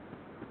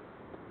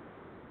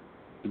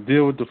 to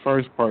deal with the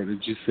first part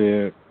that you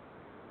said,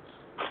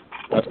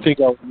 I think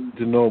I would need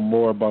to know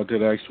more about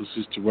that actual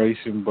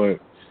situation, but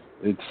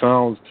it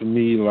sounds to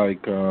me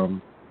like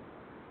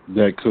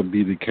that could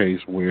be the case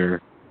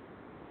where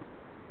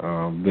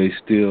they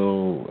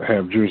still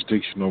have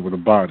jurisdiction over the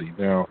body.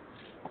 Now,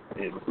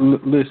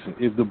 listen,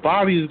 if the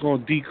body is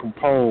going to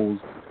decompose,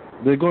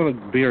 they're going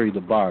to bury the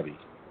body.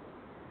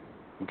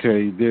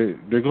 Okay,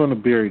 they're going to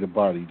bury the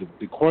body.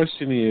 The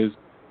question is,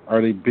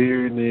 are they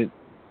burying it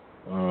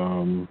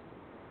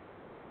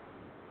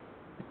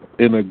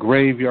in a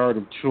graveyard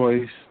of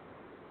choice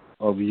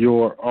of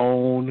your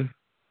own,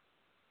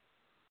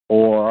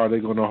 or are they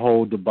going to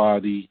hold the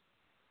body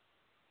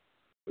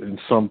in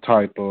some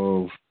type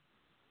of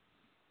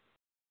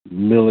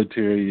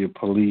military or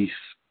police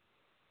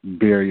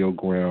burial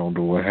ground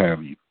or what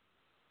have you?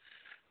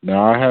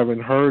 Now, I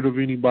haven't heard of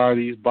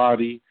anybody's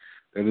body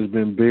that has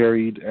been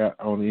buried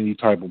on any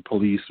type of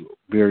police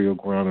burial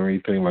ground or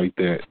anything like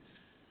that,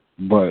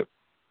 but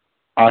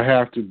I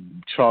have to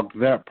chalk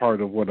that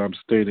part of what I'm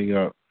stating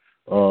up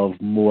of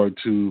more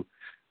to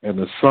an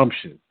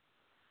assumption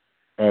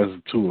as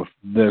to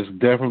that's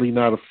definitely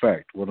not a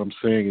fact. What I'm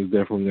saying is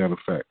definitely not a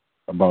fact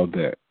about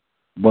that.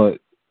 But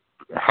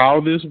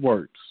how this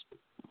works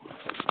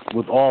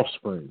with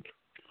offspring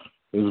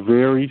is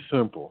very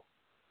simple.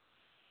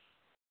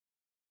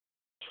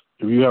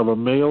 If you have a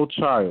male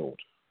child,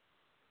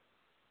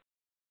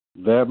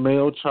 that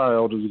male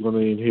child is going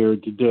to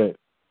inherit the debt.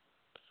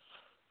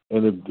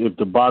 And if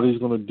the body is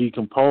going to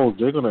decompose,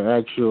 they're going to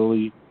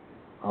actually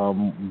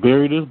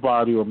bury this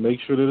body or make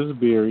sure that it's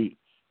buried,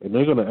 and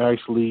they're going to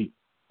actually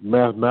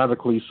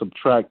mathematically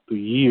subtract the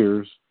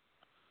years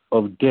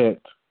of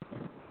debt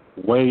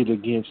weighed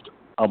against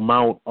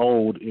amount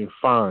owed in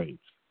fines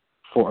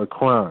for a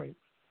crime.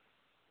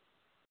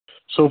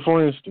 So,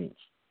 for instance,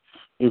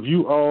 if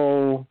you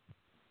owe,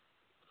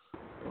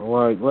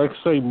 like, let's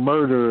say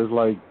murder is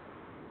like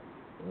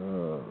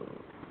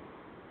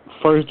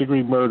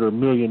first-degree murder, $1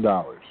 million,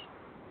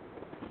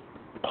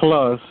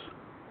 plus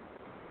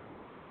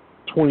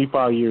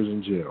 25 years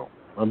in jail.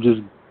 I'm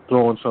just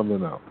throwing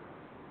something out.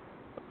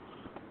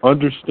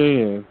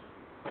 Understand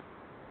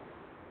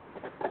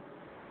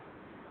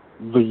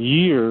the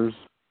years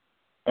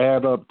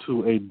add up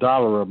to a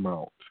dollar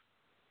amount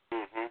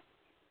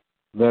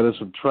that is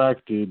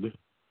subtracted.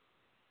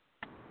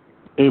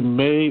 It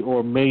may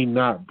or may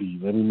not be.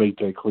 Let me make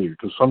that clear,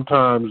 because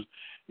sometimes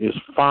it's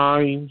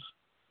fines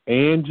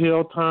and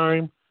jail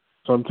time.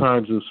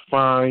 Sometimes it's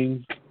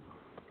fines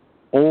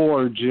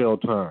or jail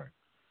time.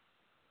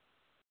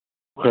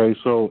 Okay,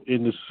 so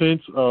in the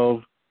sense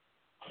of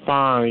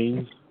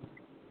fines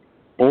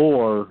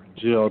or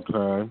jail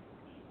time,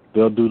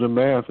 they'll do the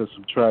math and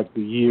subtract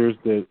the years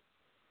that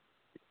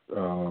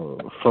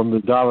from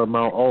the dollar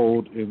amount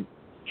owed and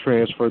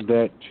transfer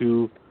that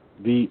to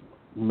the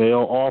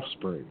male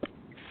offspring.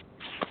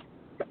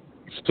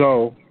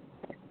 So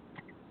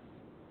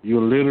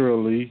you're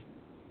literally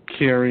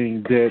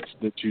carrying debts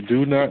that you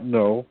do not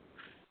know.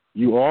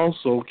 You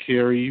also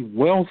carry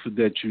wealth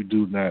that you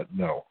do not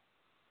know.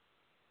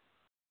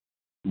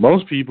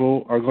 Most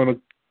people are going to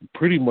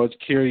pretty much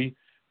carry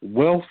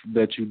wealth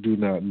that you do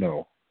not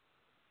know,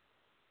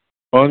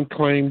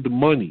 unclaimed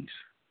monies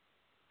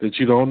that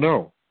you don't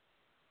know.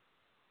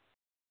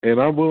 And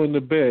I'm willing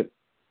to bet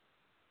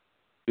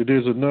that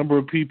there's a number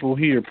of people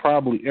here,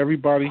 probably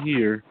everybody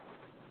here,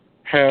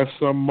 has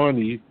some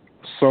money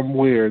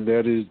somewhere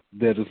that is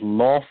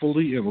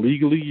lawfully and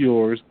legally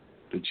yours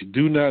that you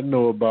do not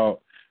know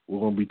about. We're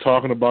going to be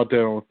talking about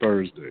that on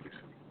Thursdays.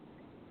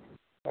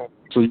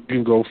 So you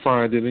can go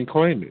find it and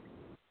claim it.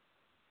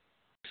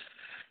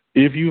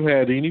 If you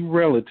had any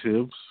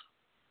relatives,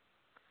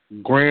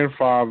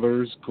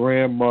 grandfathers,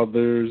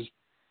 grandmothers,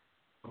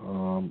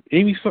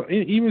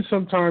 even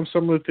sometimes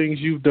some of the things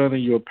you've done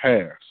in your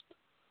past,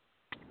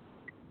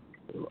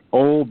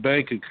 old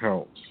bank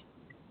accounts,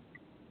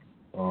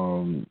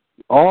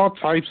 all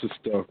types of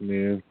stuff,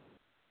 man,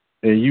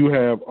 and you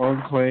have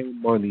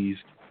unclaimed monies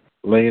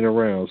laying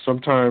around.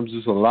 Sometimes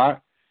it's a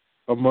lot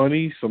of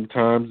money,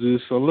 sometimes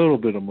it's a little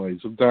bit of money.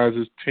 Sometimes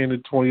it's $10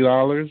 and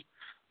 $20.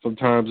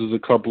 Sometimes it's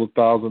a couple of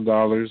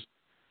 $1,000.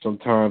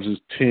 Sometimes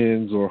it's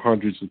tens or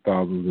hundreds of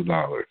thousands of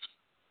dollars.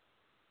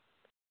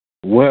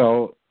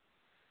 Well,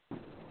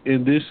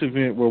 in this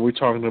event where we're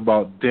talking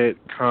about debt,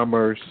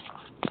 commerce,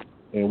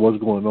 and what's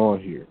going on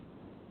here,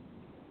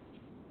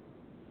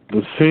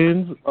 the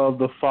sins of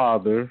the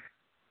father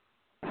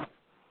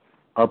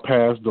are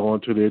passed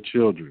on to their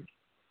children.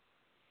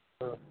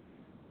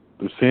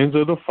 The sins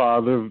of the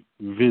father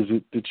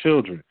visit the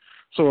children.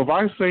 So if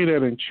I say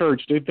that in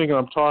church, they think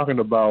I'm talking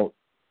about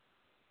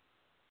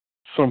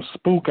some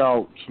spooked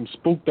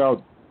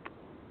out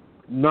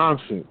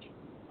nonsense.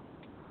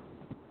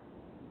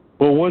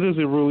 But what does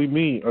it really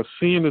mean? A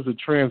sin is a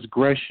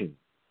transgression.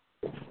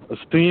 A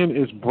sin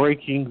is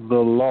breaking the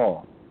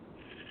law.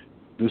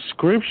 The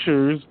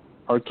scriptures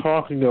are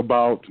talking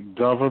about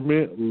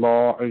government,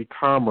 law, and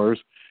commerce.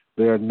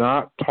 They are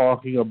not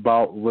talking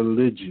about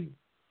religion.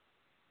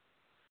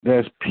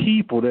 There's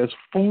people, there's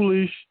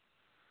foolish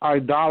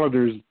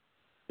idolaters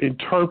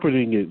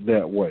interpreting it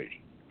that way.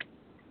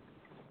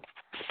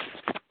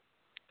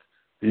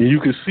 And you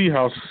can see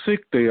how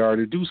sick they are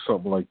to do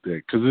something like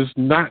that, because it's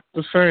not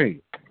the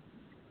same.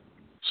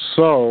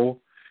 So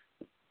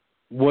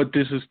what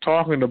this is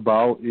talking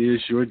about is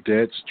your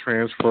debts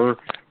transfer,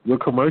 your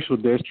commercial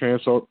debts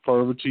transfer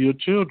over to your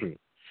children.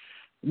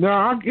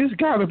 Now, it's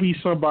got to be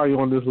somebody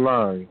on this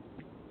line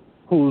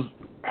who's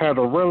had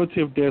a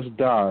relative that's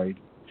died,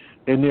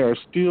 and there are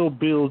still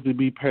bills to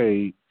be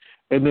paid,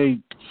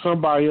 and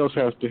somebody else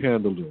has to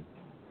handle them.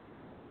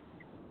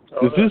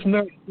 Is this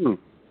not true?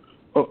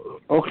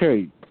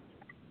 Okay.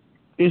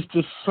 It's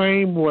the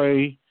same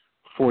way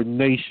for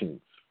nations.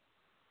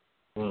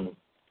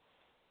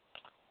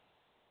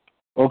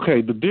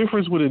 Okay, the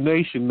difference with a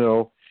nation,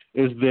 though,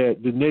 is that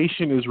the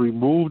nation is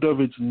removed of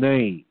its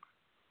name.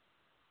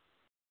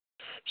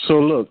 So,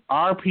 look,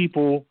 our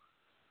people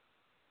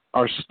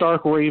are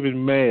stark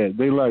raving mad.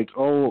 They like,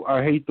 oh,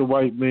 I hate the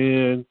white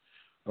man.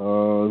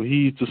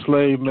 He's the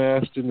slave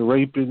master and the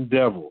raping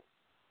devil.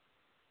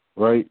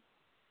 Right?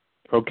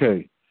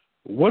 Okay.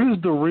 What is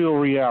the real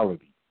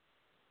reality?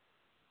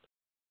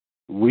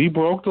 We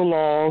broke the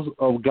laws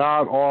of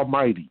God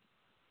Almighty,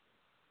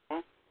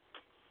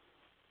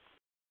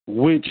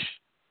 which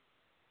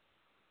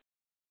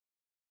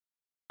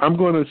I'm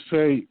going to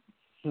say,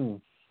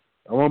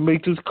 I want to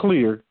make this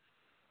clear.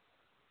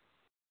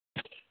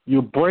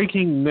 You're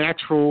breaking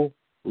natural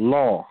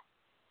law.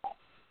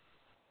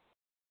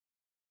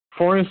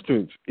 For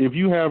instance, if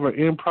you have an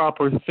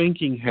improper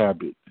thinking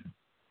habit,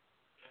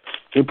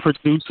 it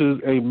produces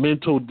a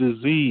mental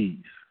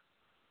disease.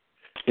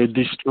 It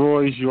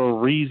destroys your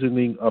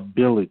reasoning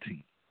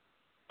ability.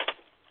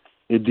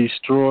 It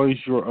destroys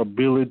your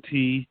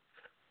ability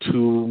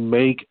to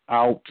make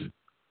out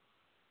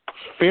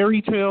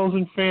fairy tales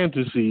and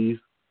fantasies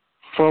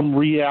from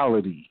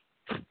reality.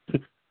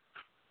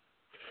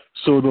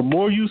 So the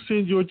more you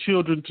send your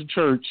children to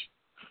church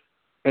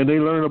and they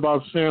learn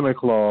about Santa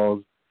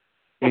Claus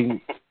and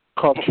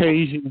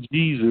Caucasian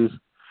Jesus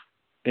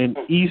and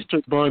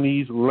Easter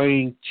bunnies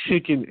laying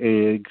chicken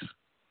eggs,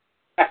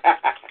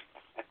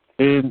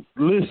 and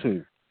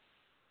listen,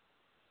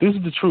 this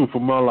is the truth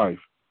of my life.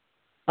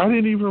 I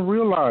didn't even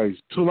realize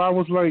till I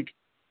was like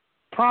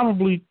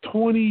probably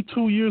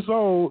 22 years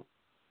old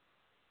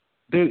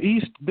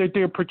that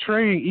they're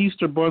portraying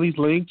Easter bunnies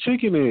laying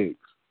chicken eggs.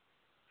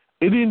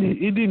 It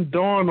didn't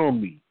dawn on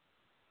me.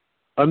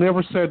 I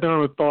never sat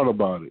down and thought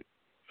about it.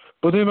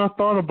 But then I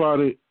thought about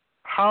it.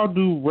 How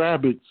do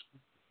rabbits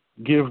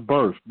give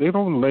birth? They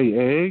don't lay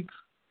eggs.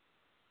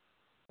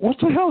 What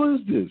the hell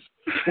is this?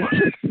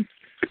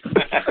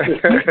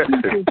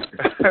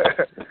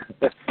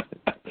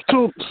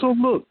 So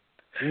look,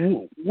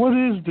 what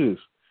is this?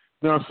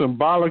 Now,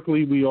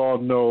 symbolically, we all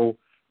know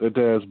that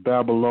there's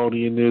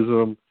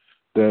Babylonianism,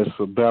 there's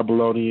a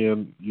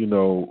Babylonian,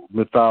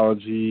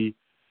 mythology,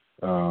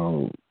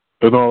 and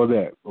all of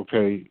that.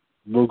 Okay,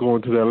 we'll go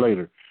into that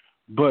later.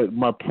 But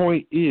my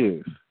point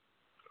is,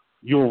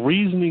 your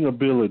reasoning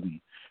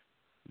ability.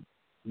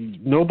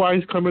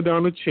 Nobody's coming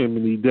down the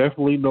chimney.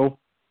 Definitely no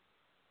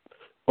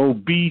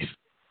obese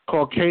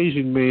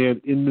Caucasian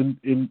man in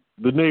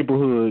the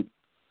neighborhood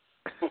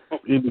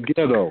in the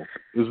ghetto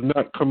is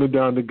not coming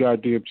down the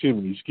goddamn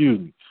chimney. Excuse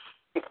me.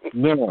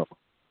 Now,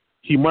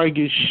 he might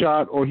get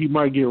shot or he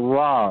might get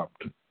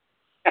robbed.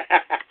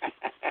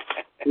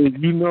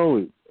 You know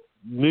it.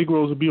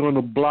 Negroes would be on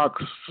the block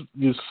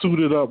just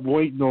suited up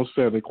waiting on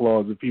Santa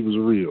Claus if he was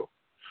real.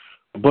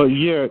 But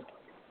yet,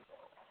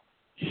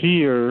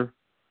 here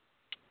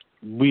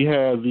we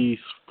have these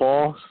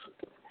false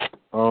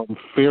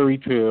fairy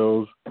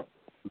tales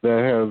that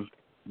have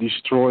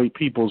destroyed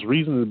people's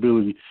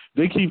reasonability.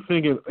 They keep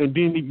thinking, and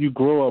then you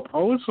grow up,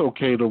 oh, it's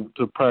okay to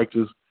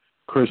practice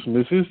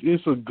Christmas.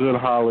 It's a good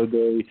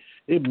holiday.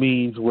 It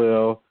means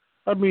well.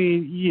 I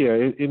mean, yeah,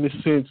 in a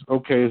sense,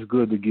 okay, it's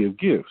good to give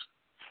gifts.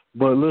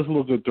 But let's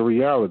look at the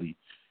reality.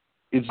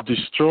 It's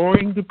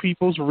destroying the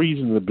people's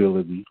reasoning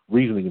ability.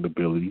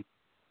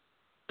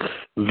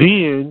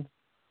 Then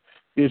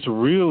it's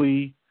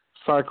really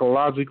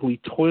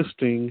psychologically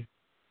twisting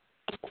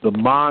the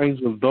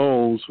minds of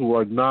those who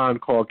are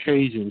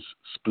non-Caucasians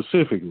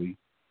specifically.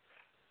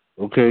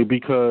 Okay,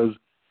 because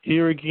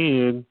here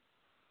again,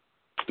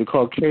 the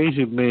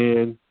Caucasian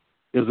man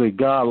is a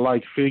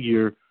godlike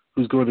figure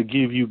who's going to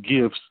give you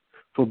gifts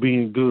for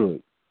being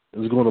good.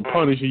 Is going to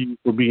punish you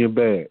for being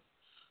bad.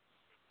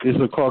 It's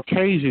a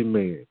Caucasian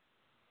man.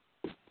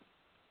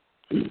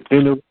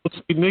 And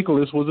St.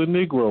 Nicholas was a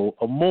Negro,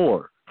 a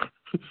Moor.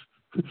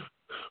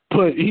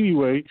 But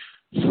anyway,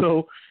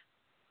 so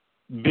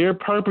they're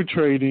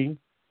perpetrating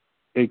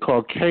a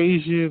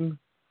Caucasian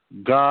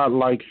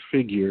godlike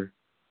figure.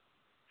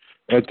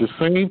 At the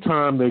same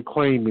time, they're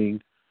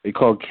claiming a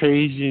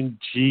Caucasian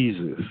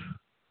Jesus.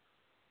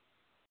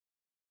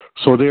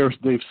 So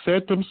they've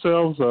set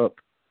themselves up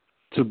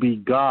to be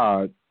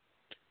God,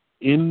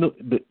 in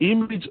the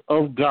image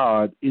of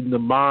God in the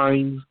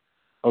minds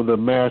of the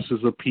masses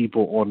of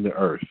people on the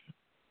earth.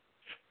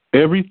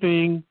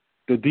 Everything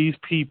that these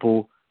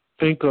people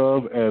think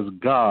of as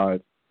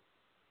God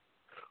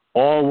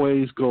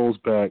always goes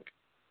back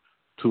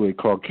to a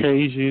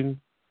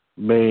Caucasian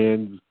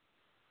man's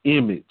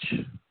image.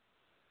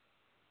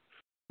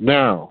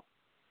 Now,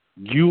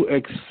 you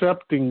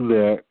accepting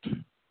that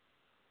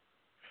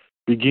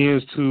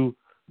begins to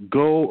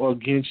go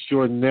against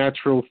your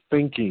natural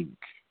thinking.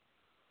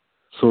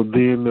 So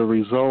then the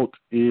result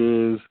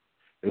is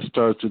it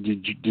starts to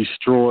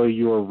destroy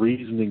your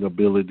reasoning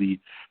ability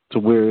to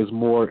where it's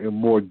more and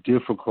more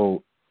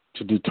difficult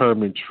to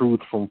determine truth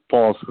from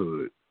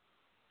falsehood.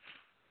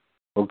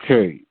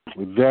 Okay,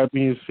 with that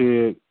being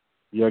said,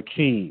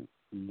 Yakin,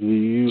 do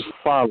you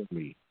follow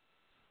me?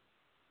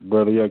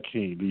 Brother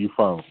Yakin, do you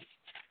follow me?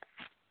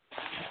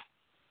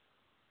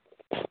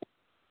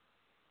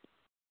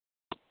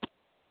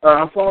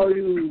 I follow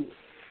you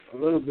a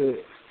little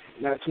bit,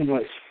 not too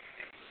much.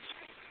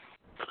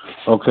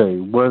 Okay,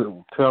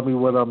 tell me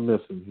what I'm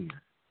missing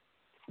here.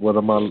 What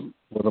am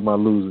I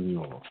losing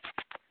you on?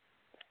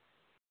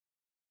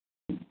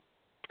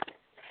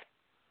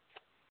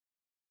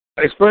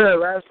 Explain that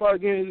last part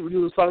again.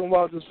 You was talking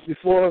about this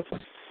before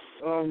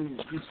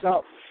you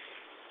stopped.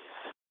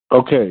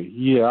 Okay,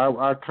 yeah,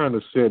 I kind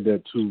of said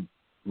that too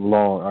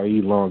long. I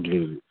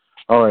elongated it.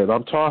 All right,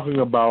 I'm talking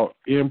about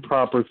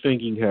improper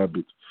thinking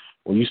habits.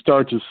 When you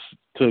start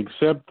to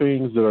accept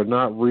things that are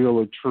not real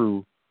or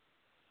true,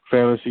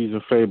 fantasies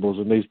and fables,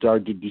 and they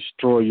start to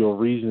destroy your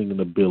reasoning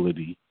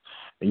ability,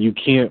 and you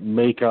can't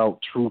make out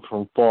truth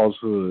from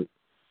falsehood,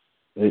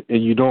 and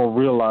you don't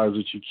realize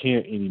that you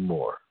can't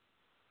anymore.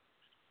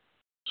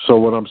 So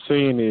what I'm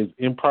saying is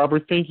improper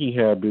thinking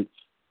habits,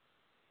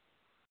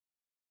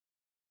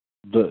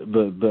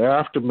 the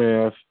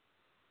aftermath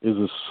is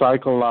a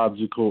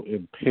psychological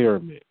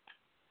impairment.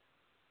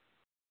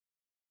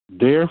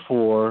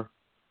 Therefore,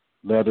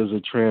 that is a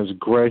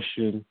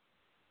transgression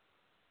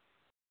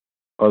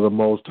of the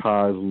Most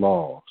High's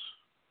laws.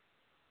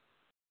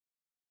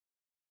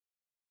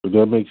 Does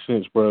that make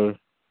sense, brother?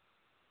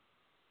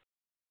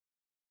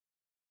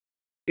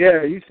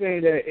 Yeah, you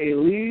saying that it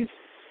leads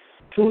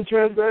to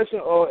transgression,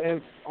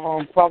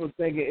 or proper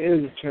thinking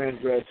is a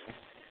transgression?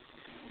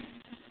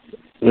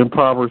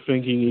 Improper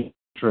thinking is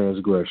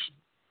transgression.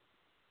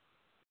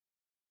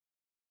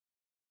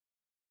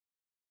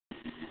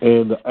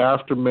 And the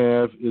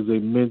aftermath is a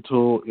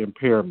mental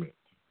impairment.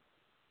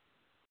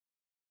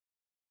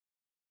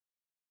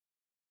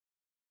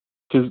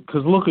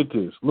 Because look at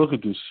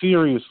this,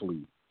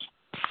 seriously.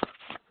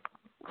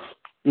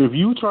 If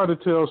you try to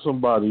tell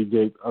somebody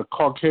that a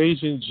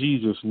Caucasian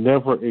Jesus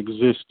never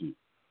existed,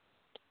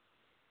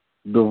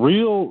 the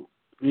real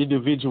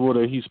individual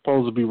that he's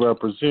supposed to be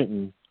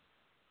representing,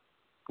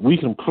 we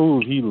can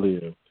prove he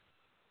lived.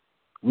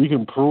 We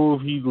can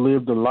prove he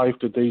lived the life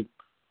that they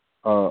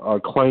are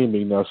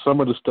claiming. Now,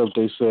 some of the stuff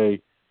they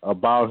say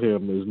about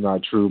him is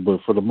not true, but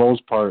for the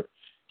most part,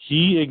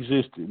 he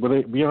existed,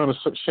 but beyond a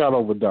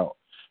shadow of a doubt.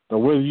 Now,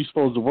 whether you're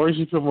supposed to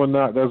worship him or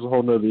not, that's a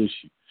whole other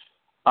issue.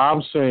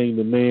 I'm saying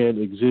the man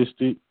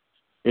existed.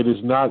 It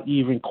is not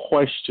even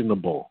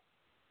questionable.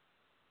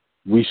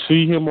 We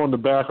see him on the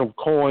back of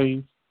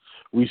coins.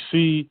 We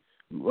see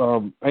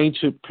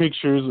ancient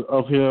pictures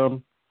of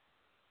him.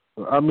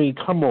 I mean,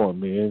 come on,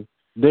 man.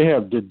 They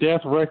have the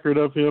death record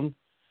of him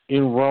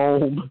in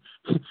Rome.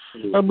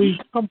 I mean,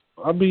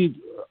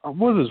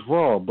 what is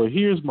wrong? But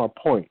here's my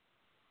point.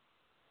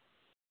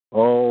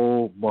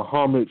 Oh,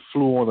 Muhammad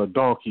flew on a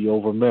donkey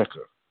over Mecca.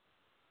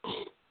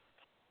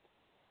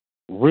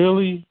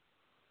 Really?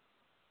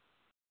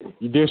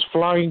 There's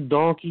flying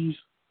donkeys?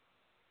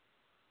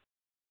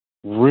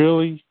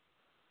 Really?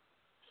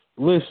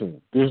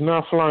 Listen, there's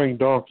not flying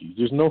donkeys.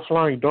 There's no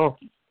flying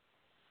donkeys.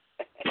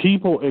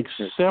 People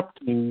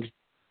accepting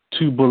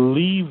to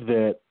believe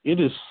that it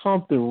is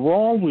something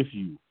wrong with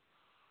you.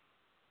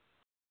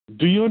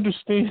 Do you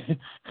understand?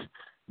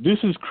 This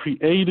is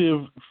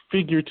creative,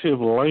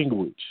 figurative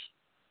language.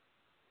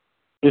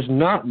 It's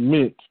not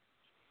meant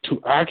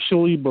to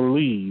actually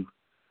believe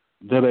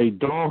that a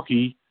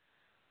donkey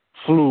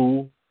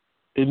flew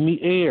in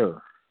the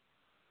air.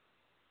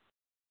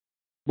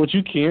 But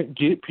you can't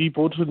get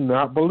people to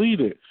not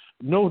believe it.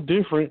 No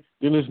different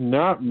than it's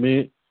not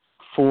meant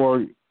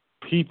for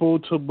people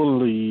to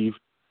believe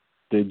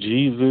that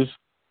Jesus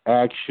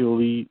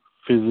actually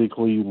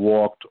physically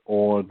walked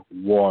on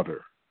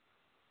water.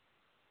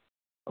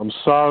 I'm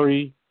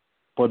sorry,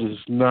 but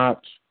it's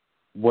not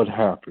what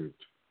happened.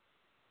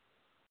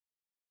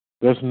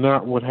 That's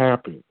not what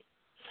happened.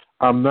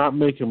 I'm not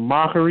making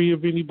mockery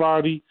of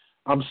anybody.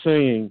 I'm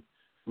saying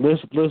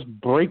let's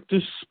break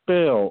this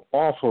spell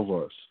off of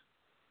us.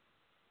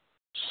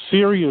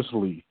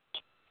 Seriously.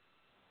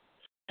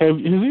 Has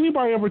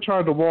anybody ever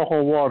tried to walk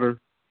on water?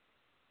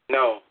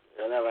 No,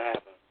 that never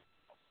happened.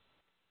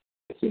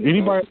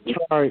 Anybody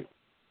tried?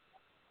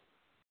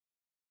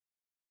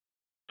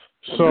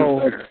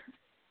 So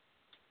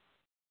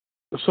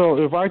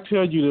if I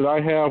tell you that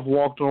I have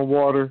walked on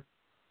water,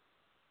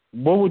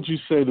 what would you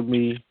say to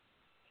me?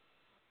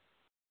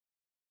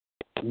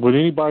 Would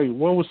anybody?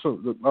 What was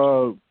some?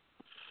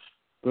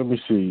 Let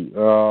me see.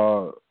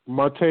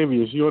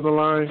 Martavius, you on the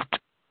line?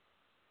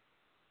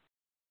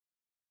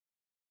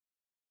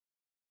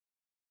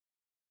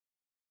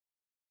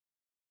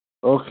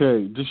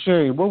 Okay,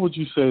 Deshane, what would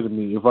you say to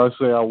me if I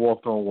say I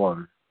walked on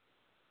water?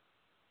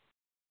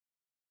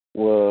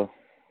 Well,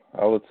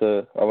 I would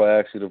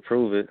ask you to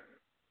prove it.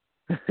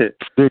 There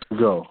you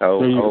go. I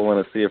would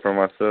want to see it for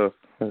myself.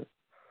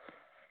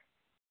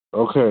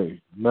 Okay,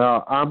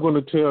 now I'm going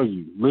to tell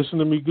you. Listen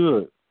to me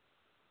good.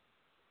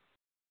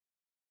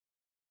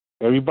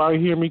 Everybody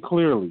hear me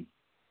clearly.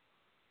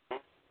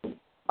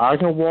 I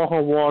can walk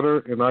on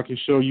water, and I can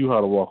show you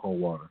how to walk on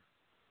water.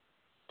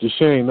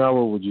 Deshane, now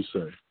what would you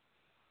say?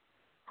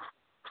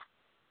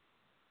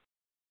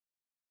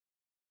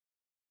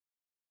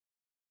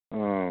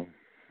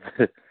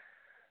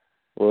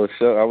 Well,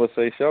 I would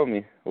say show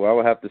me. Well, I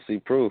would have to see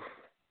proof.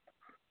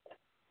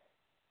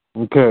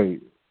 Okay,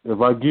 if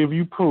I give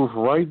you proof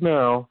right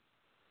now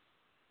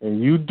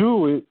and you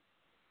do it,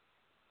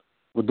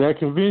 would that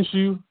convince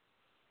you?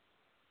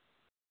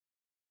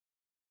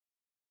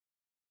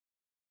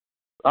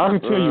 I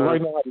can tell you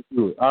right now how to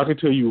do it. I can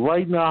tell you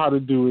right now how to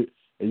do it,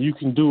 and you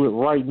can do it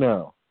right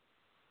now.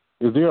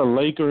 Is there a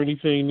lake or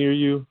anything near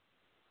you?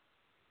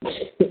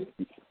 Yeah,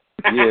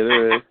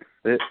 there is.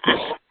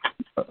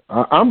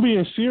 I'm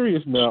being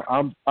serious now.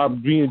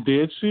 I'm being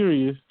dead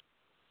serious.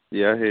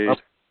 Yeah, I hear you.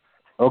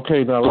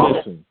 Okay, now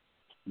listen.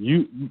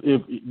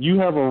 If you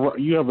have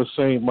a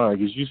sane mind,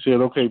 because you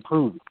said, okay,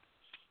 prove it.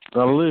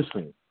 Now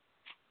listen.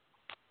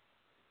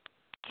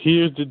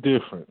 Here's the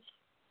difference.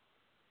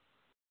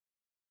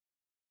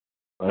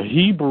 A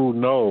Hebrew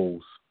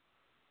knows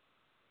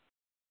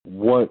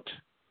what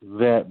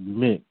that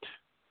meant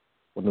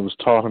when it was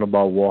talking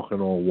about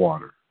walking on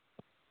water.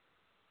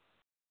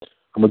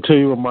 I'm going to tell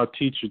you what my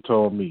teacher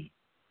told me.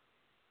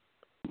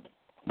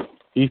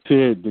 He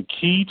said the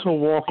key to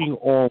walking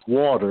on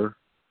water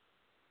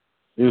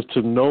is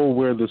to know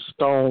where the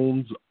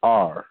stones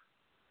are.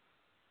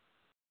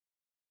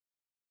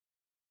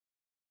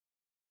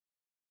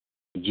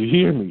 Did you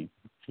hear me?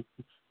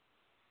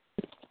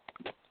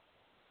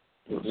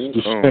 Did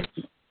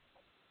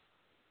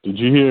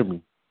you hear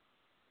me?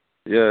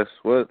 Yes.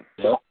 What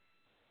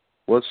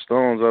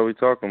stones are we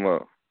talking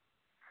about?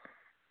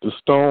 The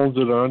stones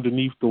that are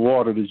underneath the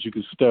water that you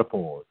can step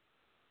on.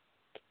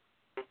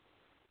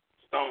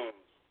 Stones.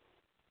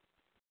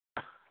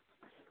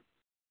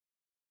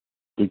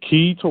 The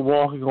key to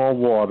walking on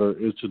water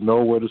is to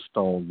know where the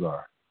stones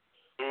are.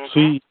 Mm-hmm.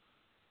 See,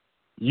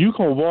 you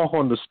can walk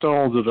on the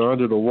stones that are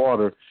under the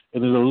water,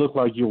 and it'll look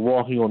like you're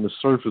walking on the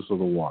surface of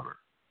the water.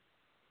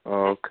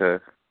 Oh,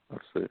 okay. I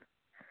see.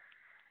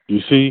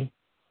 You see?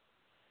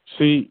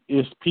 See,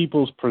 it's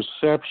people's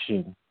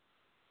perception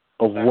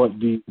of what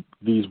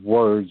these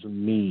words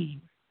mean.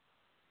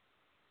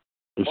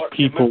 It's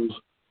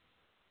people's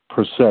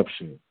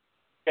perception.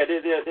 Yeah,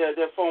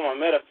 they're form of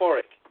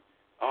metaphoric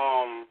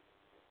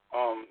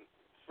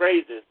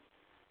phrases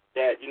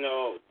that,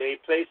 they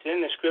place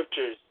in the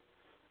scriptures,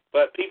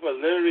 but people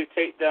literally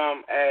take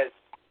them as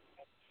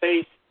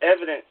face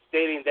evidence,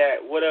 stating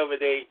that whatever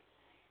they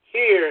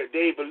hear,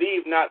 they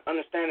believe, not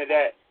understanding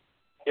that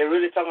they're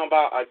really talking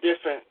about a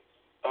different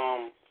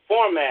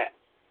format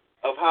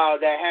of how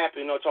that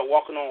happened, to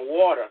walking on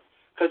water.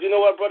 Because you know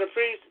what, Brother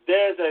Freeze?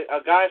 There's a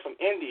guy from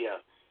India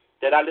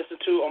that I listen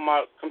to on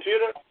my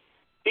computer.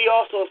 He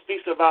also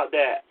speaks about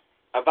that,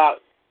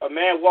 about a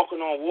man walking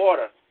on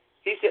water.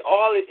 He said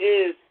all it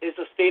is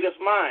a state of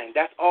mind.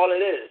 That's all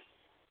it is.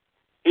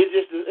 It's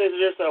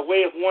just a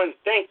way of one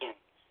thinking.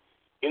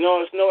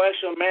 It's no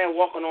actual man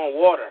walking on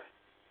water.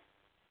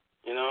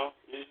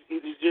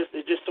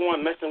 It's just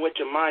someone messing with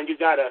your mind. You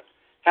gotta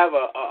have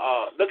a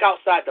look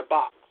outside the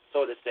box,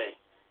 so to say.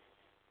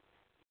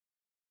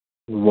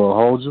 Well,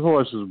 hold your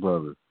horses,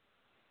 brother.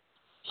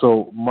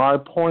 So my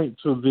point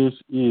to this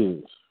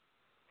is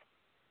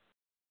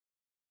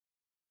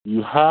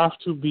you have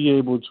to be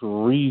able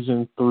to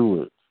reason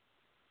through it.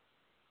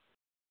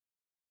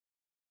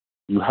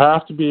 You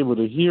have to be able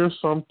to hear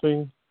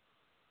something,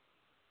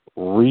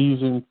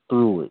 reason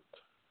through it,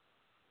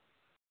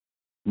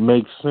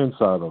 make sense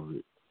out of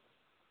it.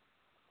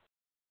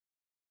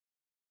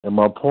 And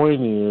my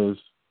point is,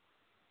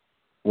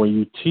 when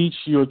you teach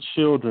your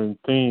children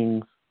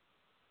things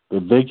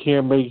that they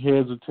can't make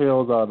heads or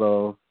tails out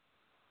of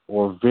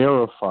or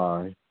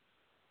verify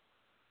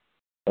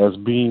as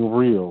being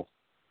real,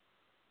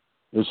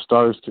 it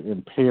starts to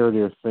impair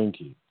their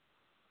thinking.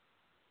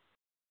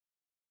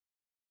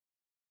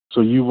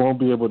 So you won't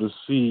be able to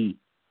see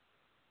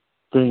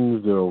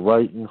things that are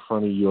right in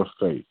front of your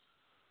face.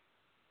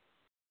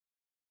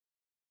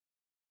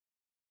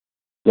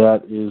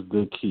 That is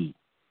the key.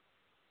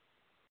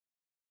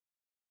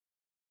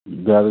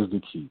 That is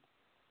the key.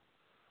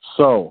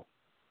 So,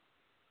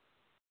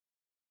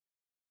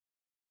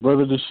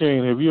 Brother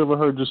Deshane, have you ever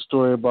heard this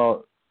story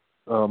about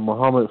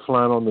Muhammad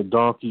flying on the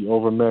donkey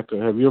over Mecca?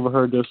 Have you ever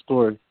heard that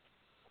story?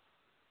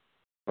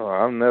 Oh,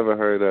 I've never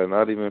heard that.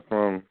 Not even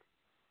from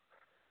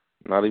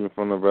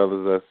the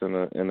brothers that's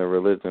in the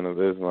religion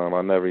of Islam.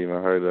 I never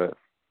even heard that.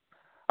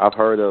 I've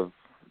heard of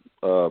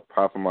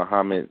Prophet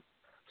Muhammad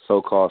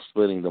so-called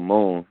splitting the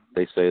moon.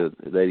 They say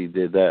that he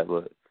did that,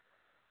 but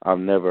I've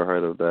never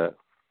heard of that.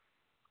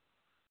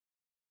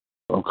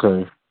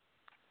 Okay.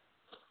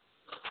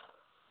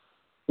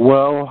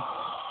 Well,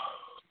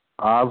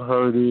 I've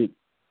heard it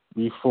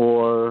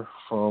before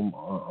from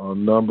a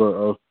number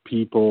of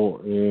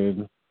people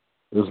in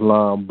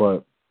Islam,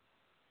 but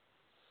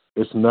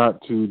it's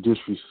not to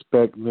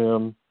disrespect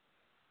them.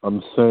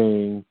 I'm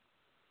saying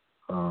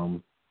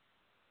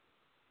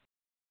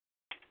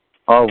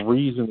our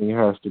reasoning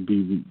has to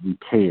be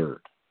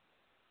repaired.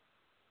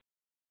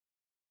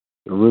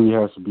 It really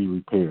has to be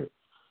repaired.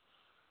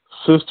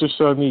 Sister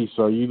Shanice,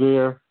 are you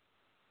there?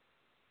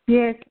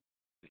 Yes.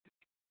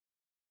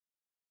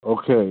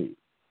 Okay.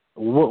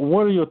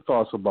 What are your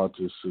thoughts about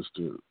this,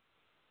 sister?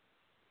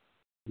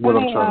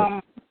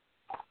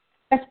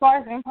 As far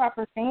as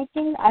improper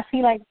thinking, I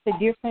feel like the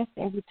difference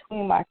in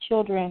between my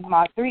children,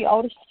 my 3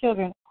 oldest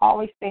children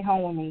always stay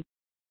home with me.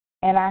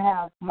 And I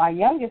have my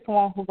youngest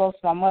one who goes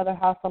to my mother's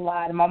house a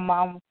lot, and my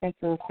mom was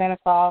into Santa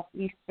Claus,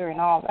 Easter, and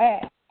all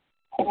that.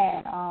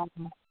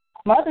 And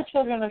my other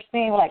children are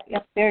saying, like,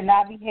 if they're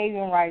not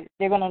behaving right,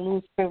 they're going to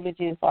lose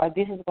privileges, or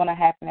this is going to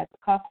happen as a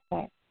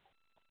consequence.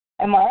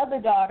 And my other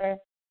daughter,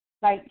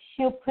 like,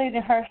 she'll put it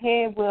in her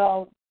head,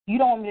 well, you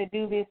don't want me to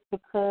do this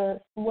because,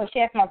 well, she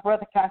asked my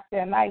brother, can I stay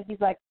at night? He's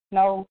like,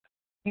 no,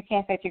 you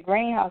can't stay at your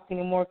greenhouse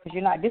anymore because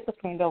you're not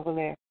disciplined over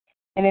there.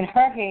 And in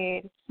her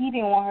head, he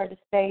didn't want her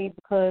to stay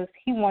because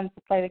he wanted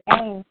to play the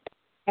game.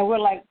 And we're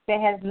like, that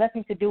has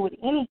nothing to do with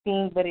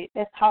anything, but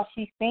that's how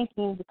she's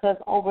thinking, because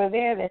over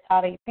there, that's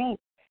how they think.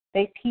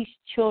 They teach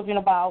children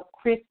about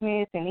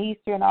Christmas and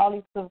Easter and all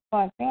these sort of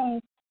fun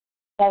things.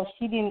 So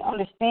she didn't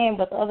understand,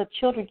 but the other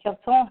children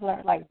kept telling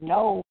her, like,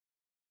 no,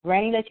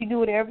 Granny let you do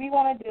whatever you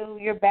want to do.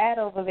 You're bad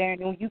over there,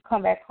 and when you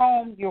come back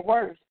home, you're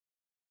worse.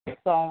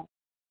 So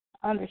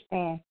I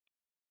understand.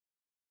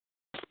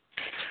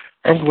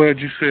 I'm glad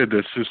you said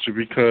that, sister,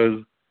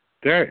 because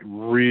that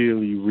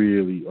really,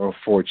 really,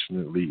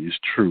 unfortunately, is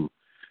true.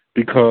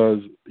 Because,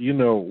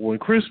 when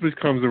Christmas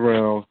comes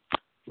around,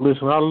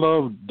 listen, I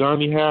love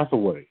Donny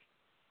Hathaway.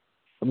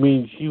 I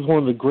mean, he's one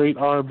of the great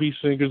R&B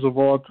singers of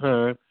all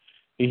time,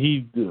 and he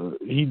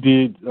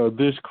did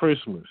This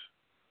Christmas,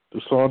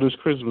 the song This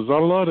Christmas. I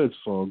love that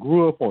song.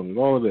 Grew up on it,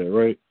 all of that,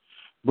 right?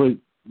 But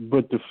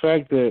the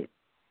fact that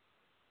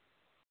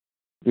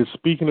it's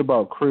speaking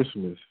about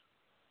Christmas,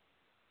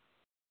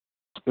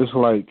 it's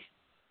like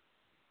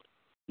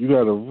you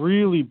got to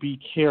really be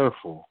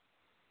careful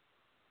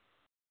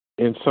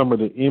in some of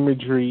the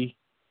imagery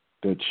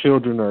that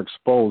children are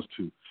exposed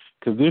to.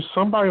 Because there's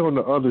somebody on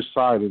the other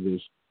side of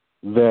this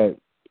that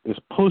is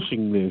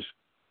pushing this,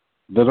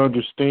 that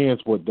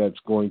understands what that's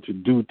going to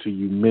do to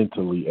you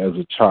mentally as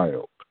a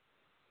child.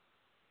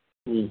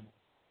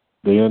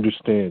 They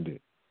understand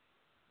it.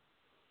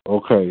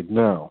 Okay,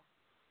 now,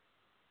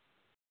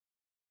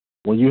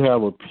 when you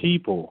have a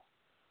people,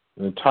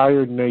 an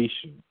entire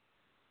nation,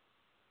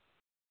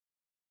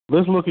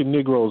 let's look at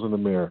Negroes in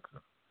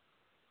America.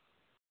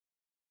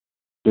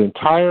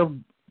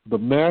 The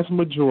mass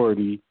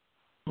majority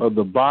of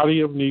the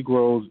body of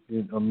Negroes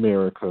in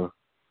America,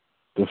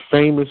 the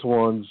famous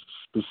ones,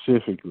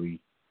 specifically,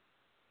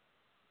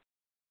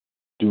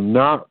 do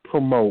not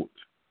promote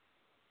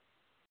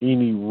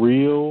any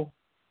real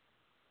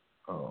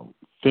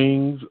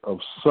things of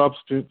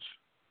substance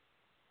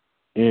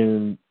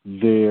in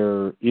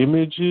their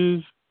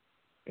images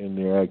and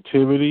their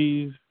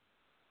activities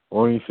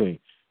or anything.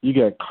 You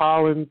got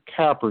Colin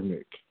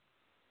Kaepernick.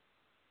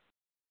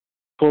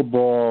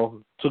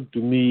 Football took the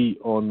knee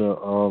on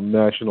the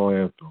national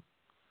anthem.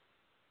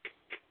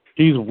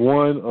 He's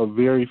one of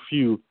very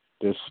few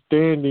that's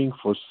standing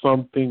for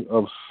something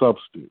of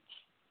substance.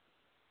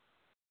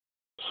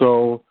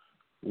 So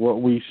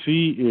what we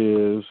see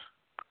is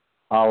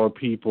our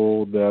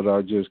people that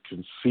are just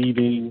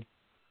conceding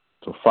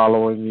to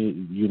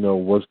following,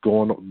 what's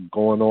going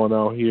on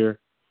out here.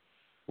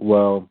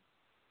 Well,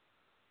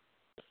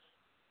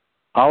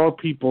 our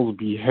people's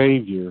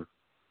behavior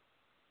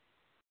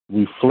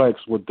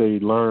reflects what they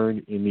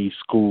learn in these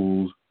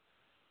schools,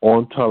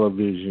 on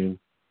television,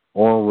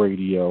 on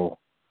radio.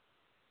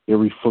 It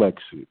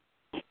reflects it.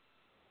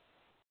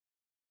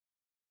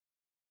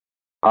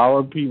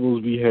 Our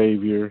people's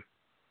behavior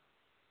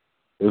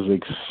is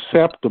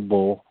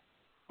acceptable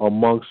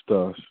amongst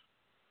us.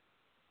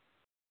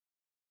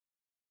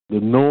 The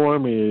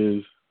norm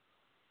is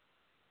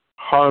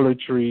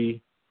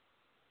harlotry,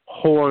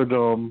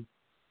 whoredom,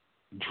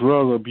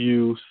 drug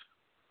abuse,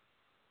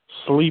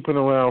 sleeping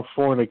around,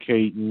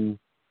 fornicating,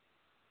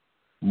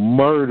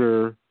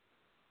 murder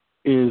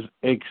is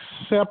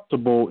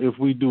acceptable if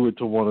we do it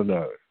to one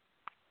another.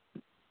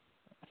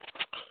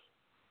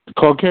 The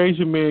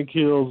Caucasian man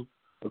kills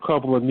a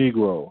couple of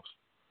Negroes.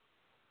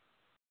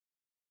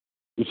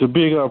 It's a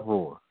big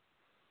uproar.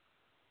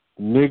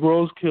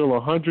 Negroes kill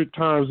 100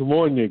 times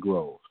more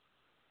Negroes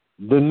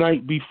the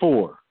night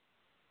before.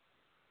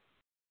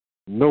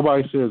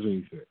 Nobody says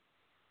anything.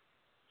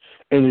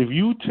 And if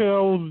you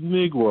tell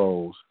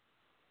Negroes,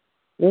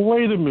 well,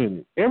 wait a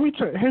minute. Every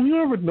time, have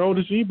you ever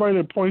noticed anybody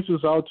that points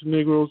this out to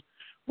Negroes?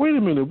 Wait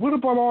a minute. What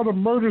about all the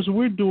murders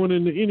we're doing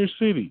in the inner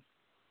city?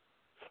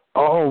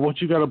 Oh,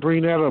 what you got to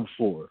bring that up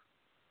for?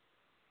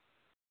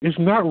 It's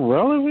not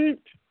relevant?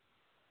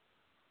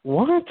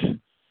 What?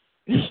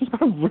 It's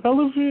not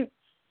relevant?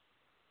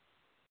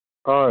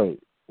 All right.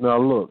 Now,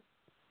 look.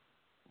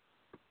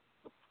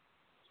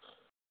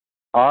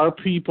 Our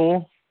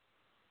people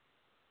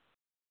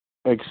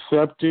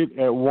accepted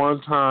at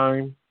one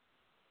time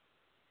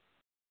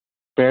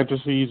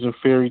fantasies and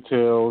fairy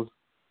tales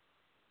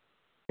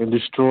and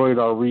destroyed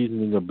our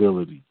reasoning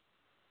ability.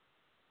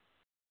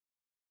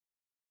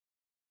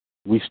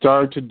 We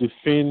started to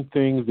defend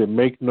things that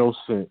make no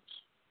sense.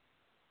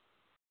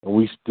 And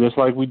we, just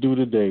like we do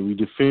today, we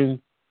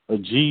defend a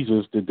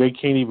Jesus that they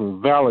can't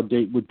even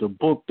validate with the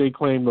book they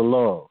claim to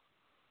love.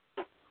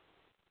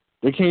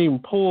 They can't even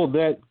pull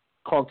that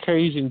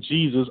Caucasian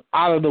Jesus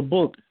out of the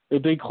book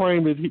that they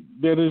claim that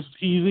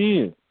he's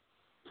in.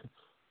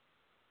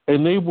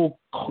 And they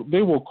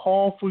will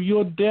call for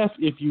your death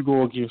if you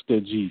go against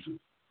that Jesus.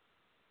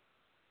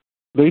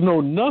 They know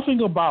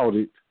nothing about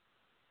it,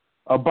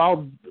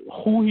 about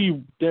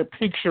who that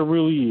picture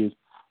really is.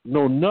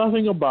 Know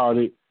nothing about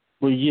it,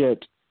 but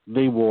yet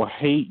they will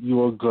hate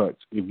your guts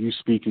if you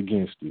speak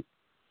against it.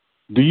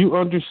 Do you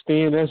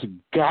understand that's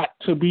got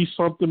to be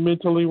something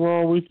mentally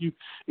wrong with you?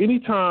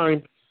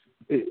 Anytime,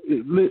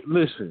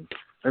 listen,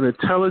 an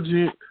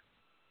intelligent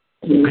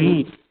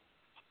being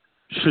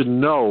should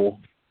know,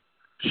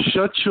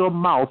 shut your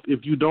mouth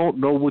if you don't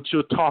know what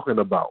you're talking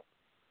about.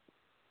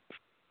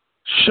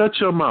 Shut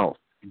your mouth.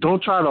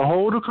 Don't try to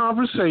hold a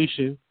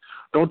conversation.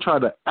 Don't try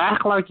to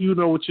act like you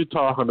know what you're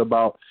talking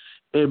about.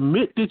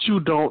 Admit that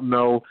you don't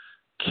know.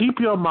 Keep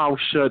your mouth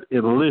shut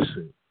and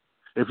listen.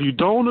 If you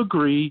don't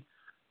agree,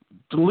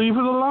 leave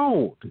it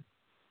alone.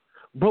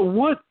 But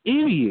what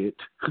idiot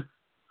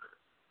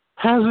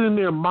has in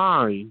their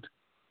mind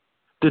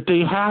that they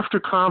have to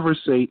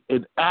conversate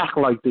and act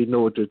like they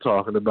know what they're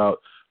talking about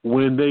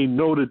when they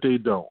know that they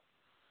don't?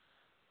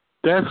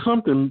 That's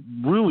something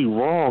really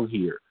wrong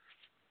here.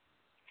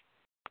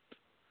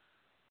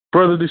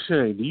 Brother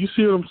Deshane, do you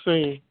see what I'm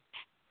saying?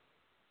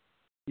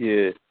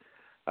 Yeah.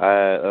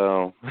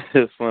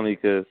 It's funny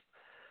because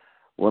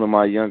one of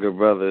my younger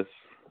brothers,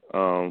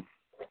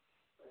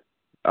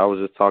 I was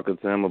just talking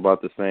to him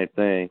about the same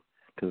thing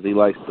because he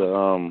likes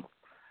to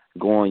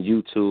go on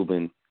YouTube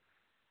and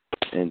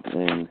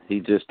he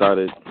just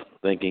started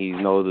thinking he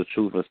knows the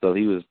truth and stuff.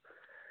 He was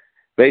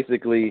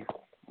basically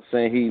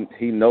saying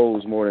he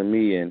knows more than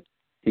me, and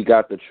he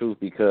got the truth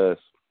because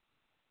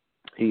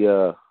he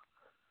will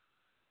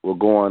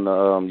go on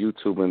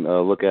YouTube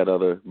and look at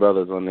other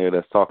brothers on there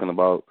that's talking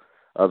about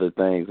other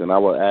things, and I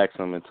will ask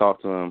him and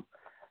talk to him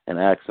and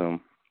ask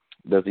him,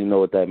 does he know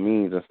what that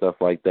means and stuff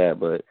like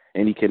that,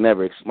 and he can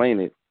never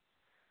explain it.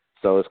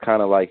 So it's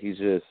kind of like he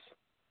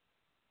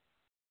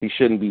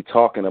shouldn't be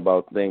talking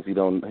about things he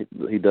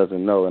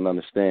doesn't know and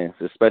understand,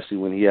 especially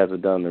when he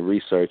hasn't done the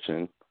research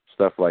and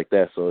stuff like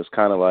that. So it's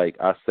kind of like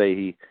I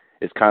say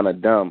it's kind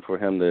of dumb for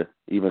him to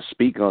even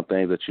speak on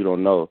things that you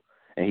don't know,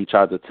 and he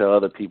tried to tell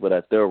other people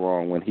that they're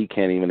wrong when he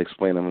can't even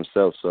explain them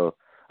himself. So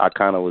I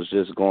kind of was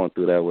just going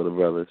through that with a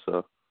brother.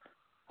 So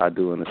I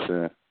do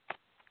understand.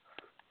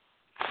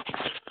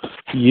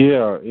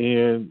 Yeah,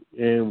 and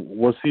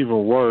what's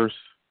even worse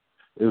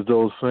is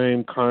those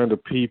same kind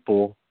of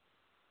people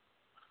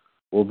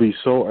will be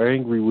so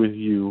angry with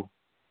you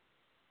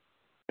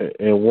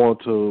and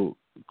want to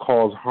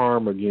cause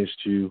harm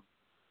against you,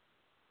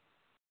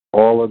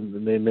 all in the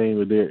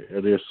name of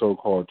their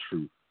so-called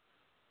truth.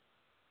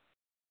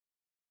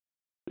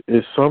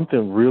 Is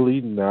something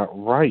really not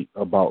right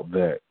about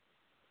that?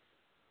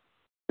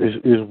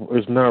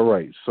 It's not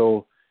right.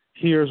 So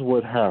here's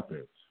what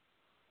happens.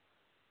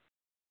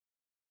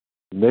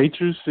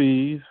 Nature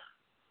sees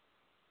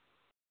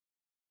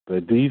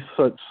that these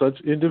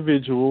such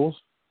individuals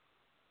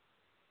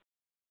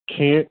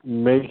can't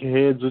make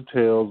heads or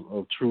tails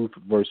of truth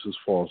versus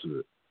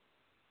falsehood.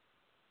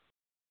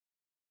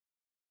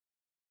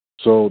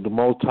 So the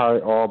Most High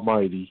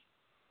Almighty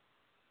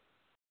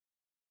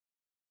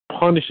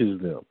punishes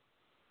them.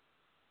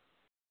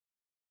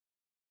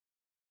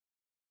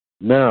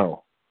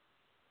 Now,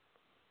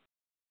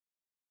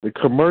 the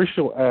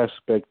commercial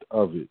aspect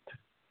of it.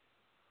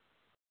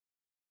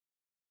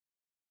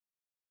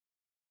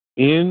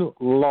 In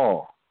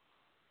law,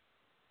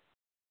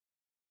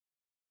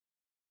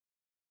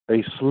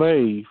 a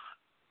slave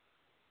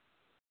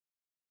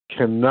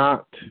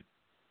cannot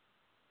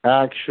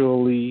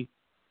actually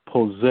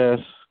possess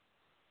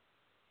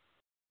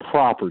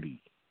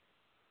property.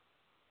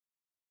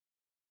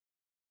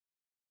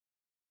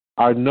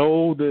 I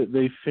know that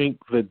they think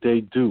that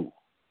they do.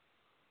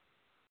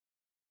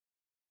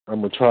 I'm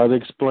going to try to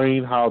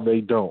explain how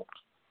they don't.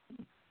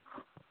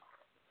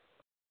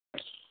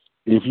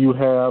 If you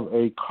have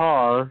a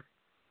car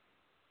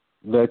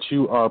that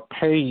you are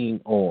paying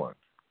on,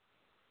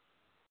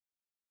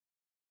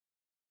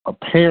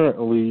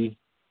 apparently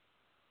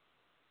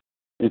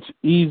it's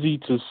easy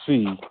to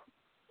see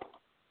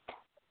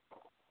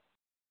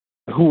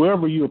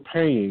whoever you're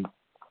paying,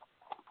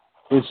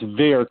 it's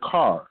their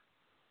car.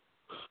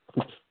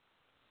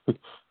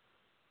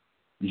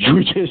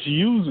 You're just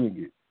using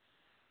it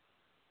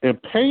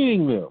and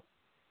paying them.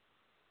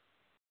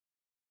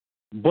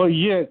 But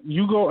yet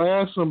you go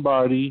ask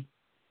somebody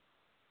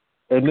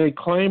and they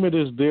claim it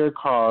is their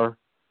car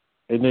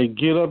and they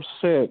get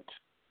upset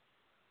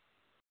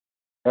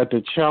at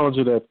the challenge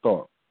of that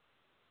thought.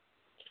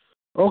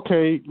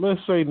 Okay, let's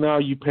say now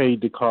you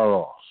paid the car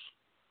off.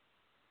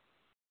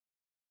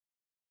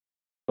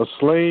 A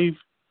slave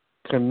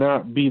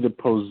cannot be the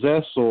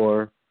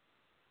possessor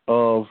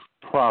of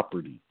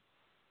property.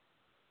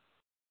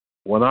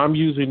 When I'm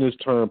using this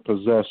term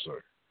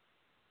possessor,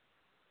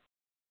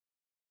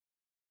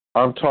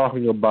 I'm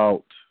talking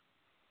about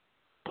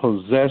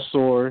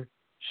possessorship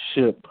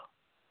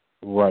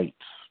rights.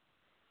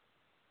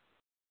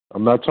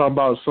 I'm not talking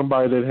about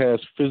somebody that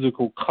has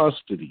physical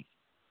custody.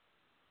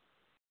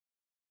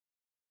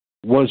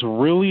 What's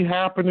really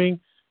happening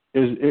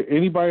is,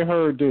 anybody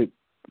heard that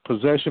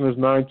possession is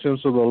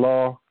 9/10 of the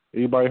law?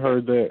 Anybody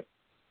heard that?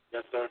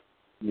 Yes, sir.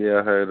 Yeah,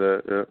 I heard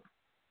that. Yeah.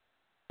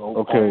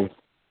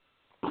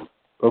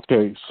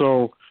 Okay,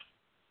 so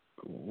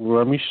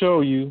let me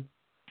show you.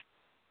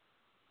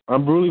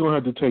 I'm really going to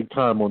have to take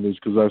time on this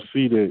because I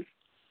see that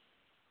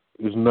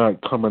it's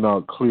not coming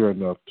out clear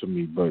enough to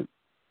me. But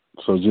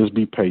so just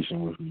be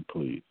patient with me,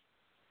 please.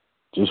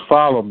 Just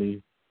follow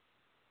me.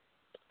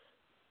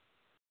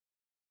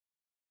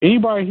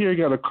 Anybody here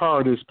got a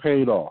car that's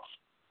paid off?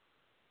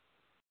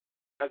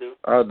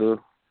 I do.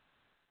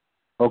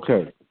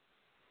 Okay.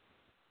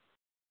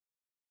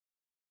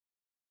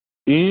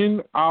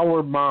 In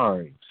our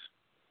minds,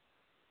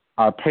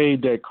 I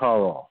paid that car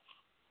off.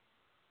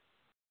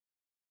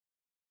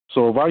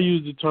 So if I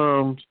use the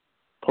term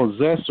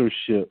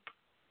possessorship,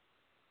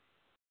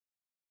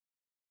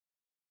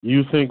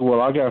 you think, well,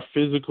 I got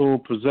physical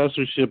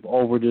possessorship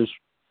over this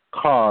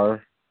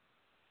car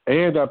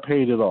and I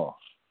paid it off.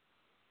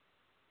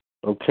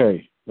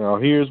 Okay, now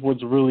here's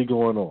what's really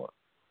going on.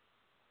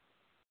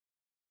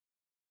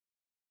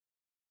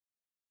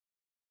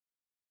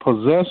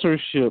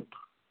 Possessorship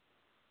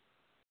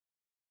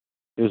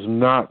is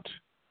not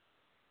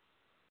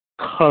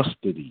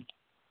custody.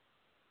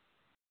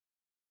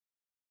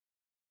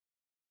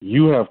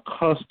 You have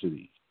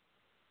custody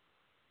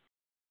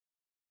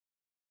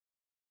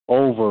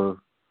over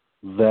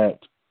that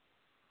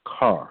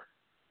car.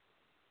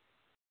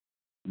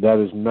 That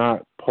is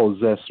not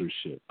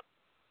possessorship.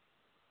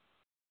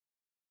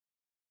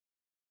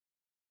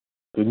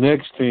 The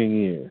next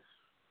thing is,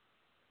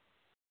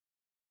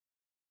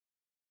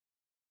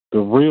 the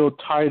real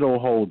title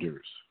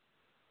holders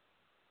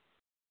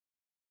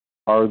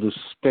are the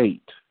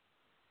state.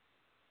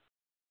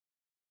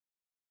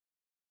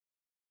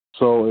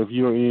 So if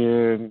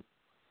you're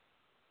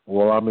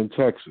I'm in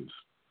Texas.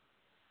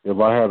 If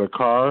I had a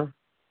car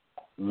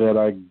that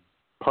I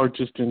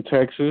purchased in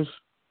Texas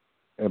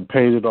and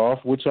paid it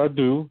off, which I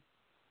do,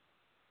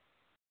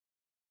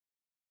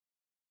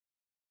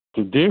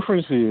 the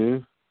difference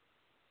is,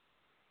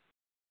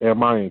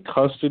 am I in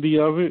custody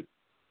of it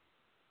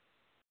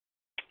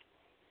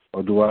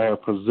or do I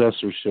have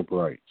possessorship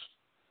rights?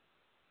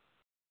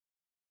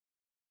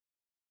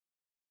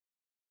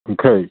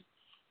 Okay.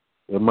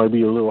 It might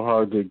be a little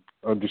hard to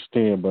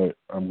understand, but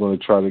I'm going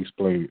to try to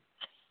explain it.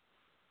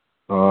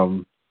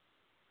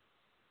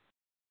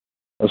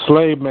 A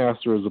slave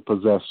master is a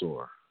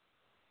possessor.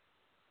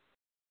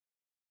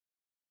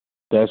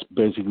 That's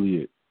basically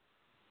it.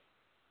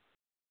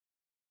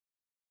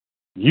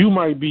 You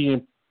might be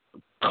in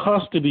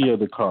custody of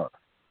the car,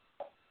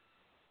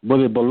 but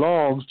it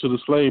belongs to the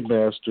slave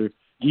master,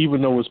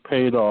 even though it's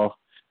paid off.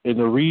 And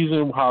the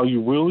reason how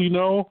you really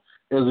know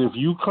is if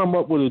you come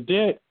up with a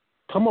debt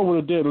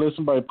and let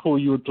somebody pull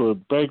you into a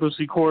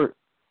bankruptcy court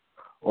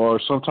or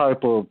some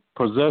type of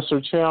possessor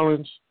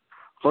challenge.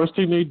 First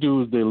thing they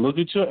do is they look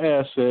at your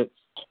assets,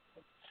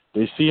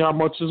 they see how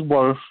much it's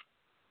worth,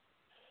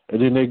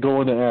 and then they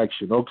go into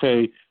action.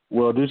 Okay,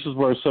 well, this is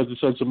worth such and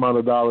such amount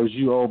of dollars.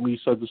 You owe me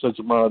such and such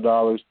amount of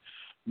dollars.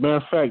 Matter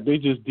of fact, they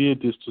just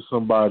did this to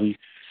somebody.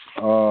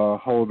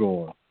 Hold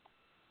on.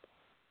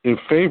 In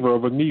favor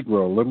of a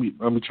Negro. Let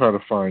me try to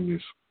find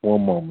this.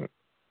 One moment.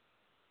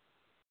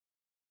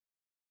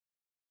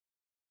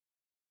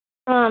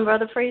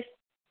 Brother Priest.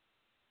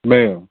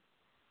 Ma'am.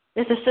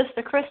 This is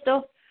Sister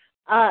Crystal.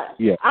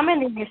 Yeah. I'm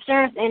in the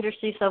insurance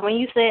industry, so when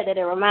you said that,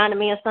 it reminded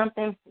me of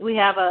something. We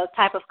have a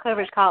type of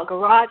coverage called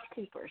garage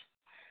keepers,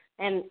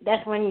 and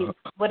that's when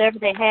whatever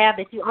they have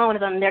that you own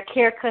is under their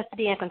care,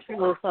 custody, and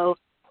control. So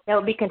that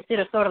would be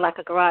considered sort of like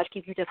a garage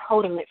keeper. You're just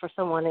holding it for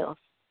someone else.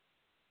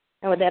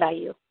 And with that, I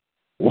yield.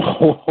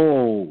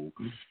 Whoa!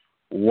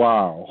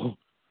 Wow,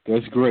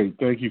 that's great.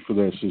 Thank you for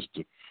that,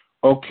 sister.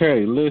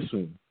 Okay,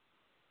 listen.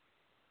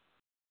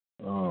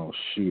 Oh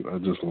shoot, I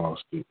just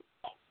lost it.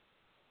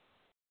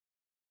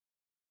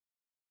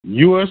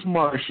 U.S.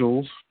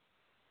 Marshals,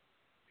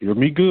 hear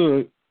me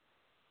good,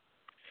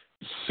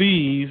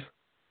 seize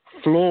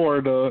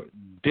Florida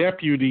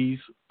deputy's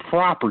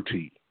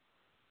property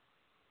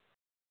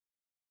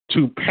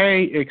to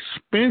pay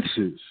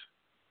expenses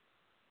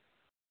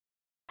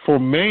for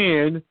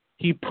man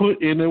he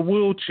put in a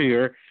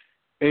wheelchair,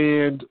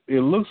 and it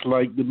looks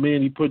like the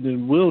man he put in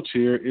a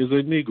wheelchair is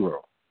a Negro.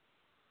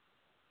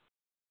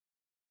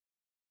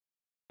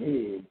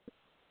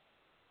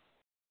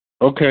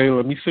 Okay,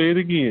 let me say it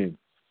again.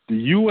 The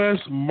U.S.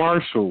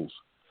 Marshals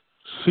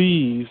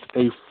seized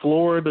a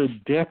Florida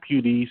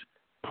deputy's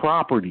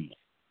property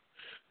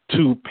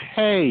to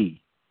pay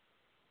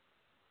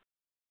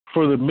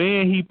for the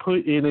man he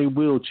put in a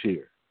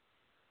wheelchair.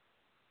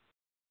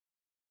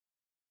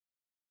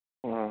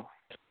 Wow.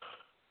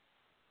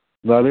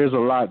 Now, there's a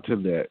lot to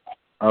that.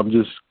 I'm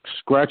just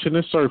scratching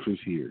the surface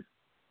here.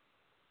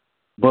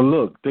 But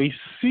look, they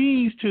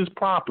seized his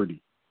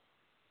property.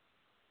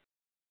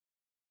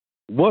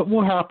 What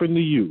will happen to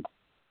you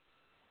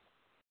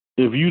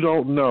if you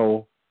don't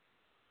know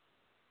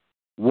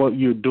what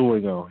you're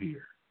doing out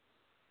here?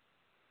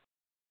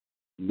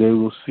 They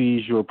will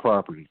seize your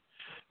property.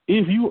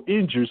 If you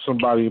injure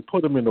somebody and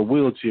put them in a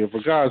wheelchair,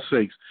 for God's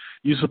sakes,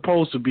 you're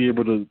supposed to be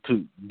able to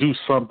do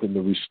something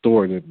to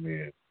restore them,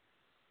 man.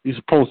 You're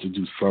supposed to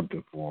do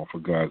something for them, for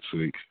God's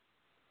sakes.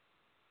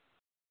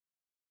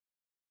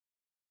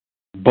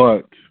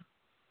 But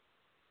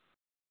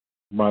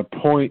my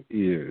point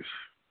is,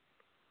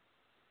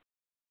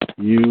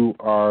 you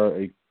are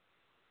a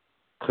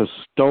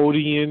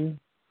custodian.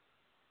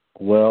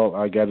 Well,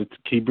 I got to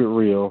keep it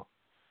real.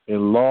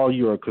 In law,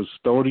 you're a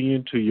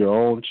custodian to your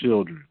own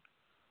children.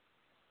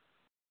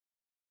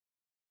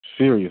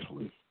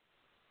 Seriously.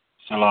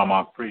 Shalom,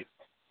 our priest.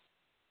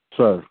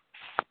 Sir.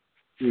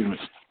 Excuse me.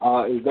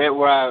 Is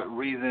that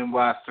reason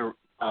why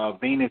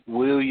Venus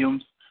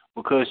Williams,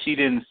 because she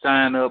didn't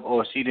sign up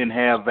or she didn't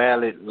have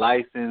valid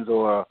license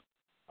or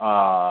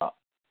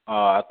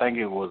I think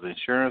it was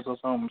insurance or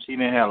something. She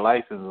didn't have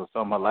license or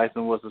something. Her license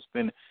was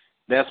suspended.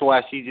 That's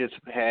why she just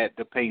had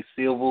to pay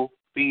civil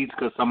fees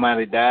because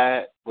somebody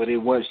died. But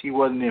she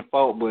wasn't in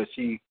fault, but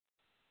she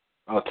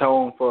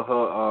atoned for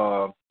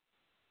her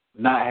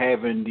not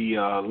having the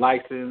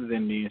license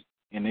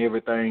and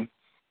everything.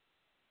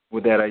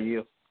 With that, I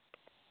yield.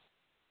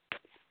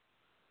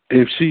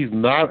 If she's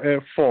not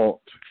at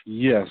fault,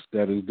 yes,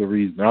 that is the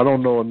reason. I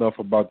don't know enough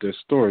about that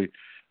story,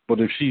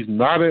 but if she's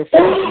not at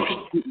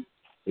fault,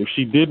 if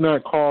she did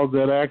not cause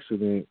that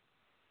accident,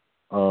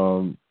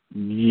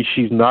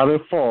 she's not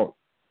at fault.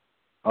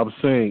 I'm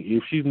saying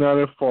if she's not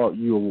at fault,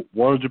 you're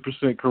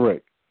 100%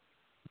 correct.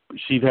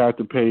 She'd have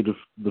to pay the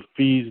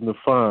fees and the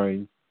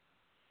fine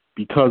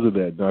because of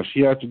that. Now,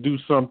 she has to do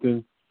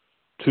something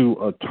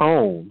to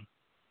atone,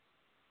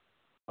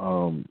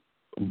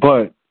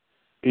 but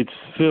it's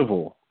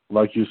civil,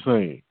 like you're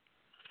saying.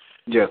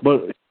 Yeah.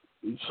 But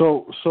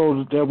so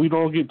that we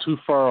don't get too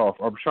far off,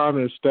 I'm trying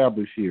to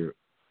establish here.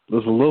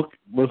 Let's look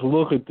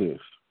at this.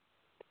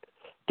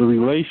 The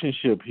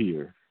relationship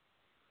here.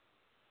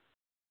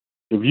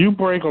 If you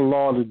break a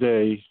law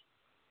today,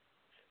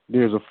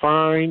 there's a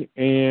fine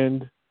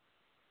and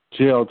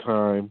jail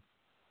time,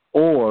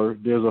 or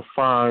there's a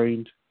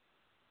fine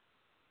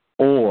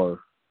or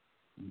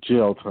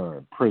jail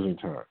time, prison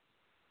time.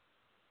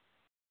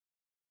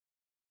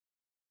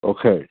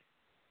 Okay.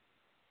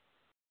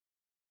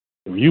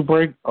 If you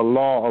break a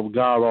law of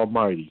God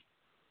Almighty,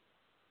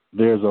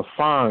 there's a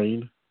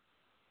fine,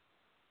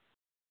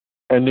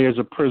 and there's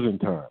a prison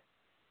time.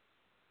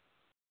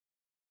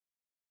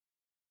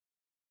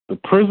 The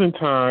prison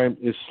time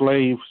is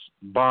slave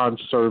bond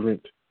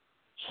servant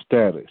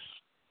status.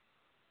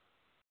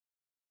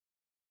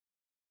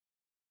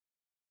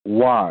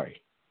 Why?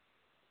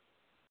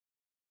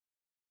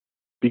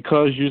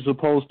 Because you're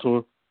supposed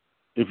to,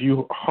 if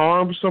you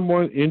harm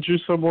someone, injure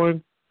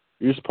someone,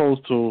 you're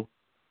supposed to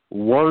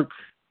work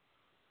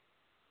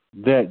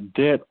that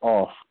debt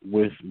off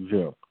with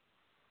them.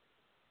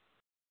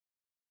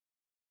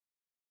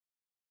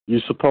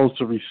 You're supposed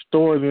to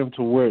restore them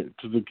to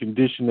the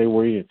condition they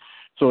were in.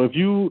 So if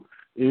you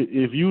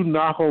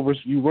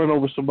run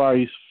over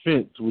somebody's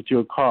fence with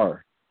your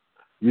car,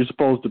 you're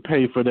supposed to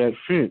pay for that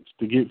fence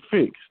to get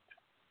fixed.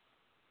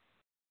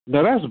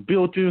 Now that's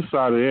built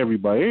inside of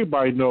everybody.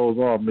 Everybody knows,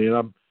 oh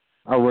man,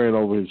 I ran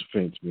over his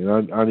fence,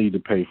 man. I need to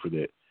pay for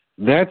that.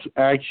 That's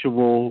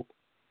actual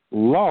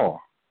law.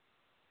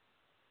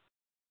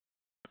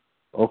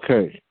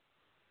 Okay.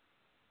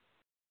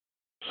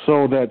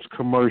 So that's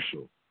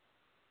commercial.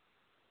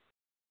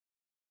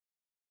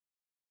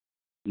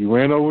 You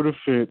ran over the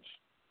fence.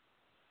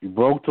 You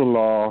broke the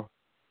law.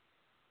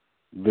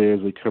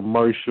 There's a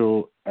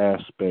commercial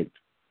aspect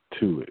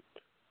to it.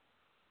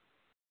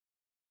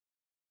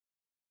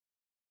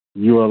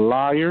 You're a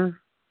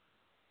liar.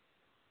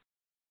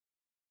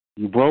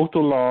 You broke the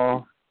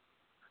law.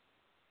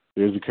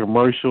 There's a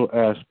commercial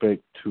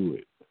aspect to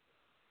it.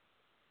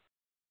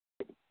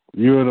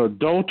 You're an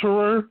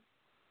adulterer,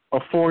 a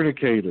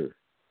fornicator.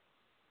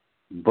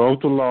 You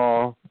broke the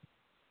law.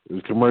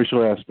 There's a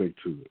commercial aspect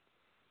to it.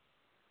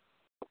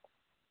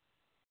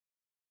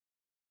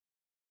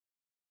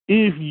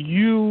 If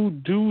you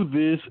do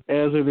this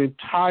as an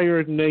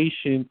entire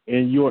nation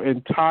and your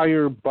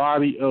entire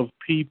body of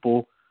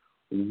people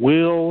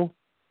will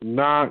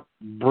not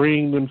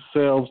bring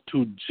themselves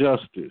to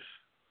justice,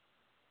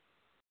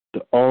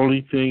 the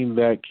only thing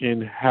that can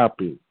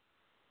happen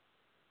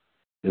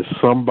is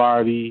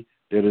somebody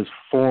that is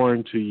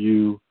foreign to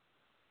you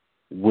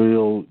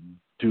will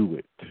do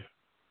it.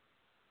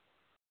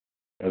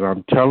 And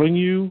I'm telling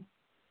you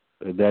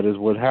that is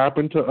what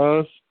happened to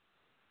us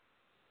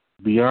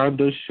beyond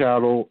a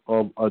shadow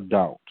of a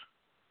doubt.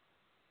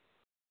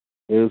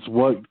 It's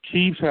what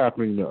keeps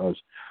happening to us.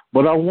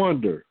 But I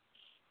wonder,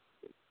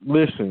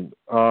 listen,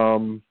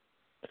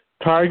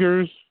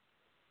 tigers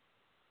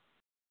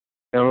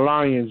and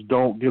lions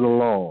don't get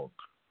along.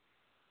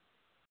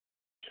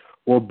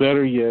 Or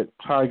better yet,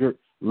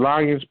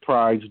 lions'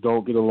 prides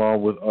don't get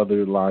along with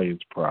other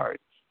lions' prides.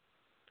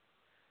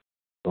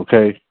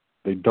 Okay?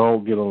 They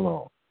don't get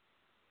along.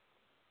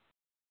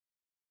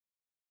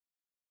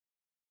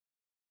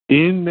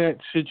 In that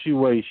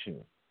situation,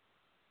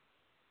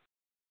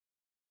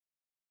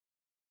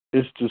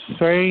 it's the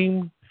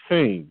same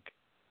thing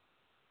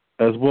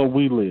as what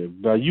we live.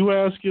 Now, you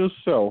ask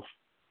yourself,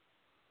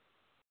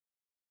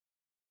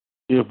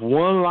 if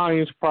one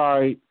lion's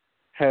pride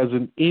has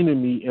an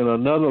enemy in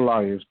another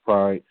lion's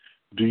pride,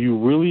 do you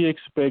really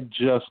expect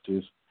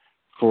justice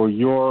for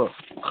your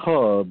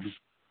cubs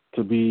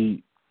to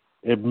be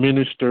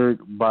administered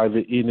by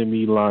the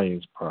enemy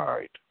lion's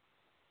pride?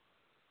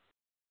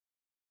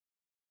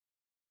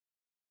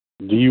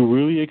 Do you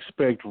really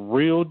expect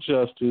real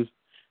justice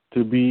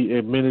to be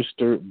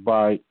administered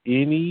by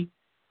any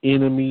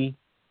enemy,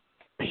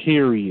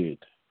 period?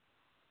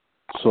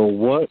 So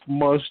what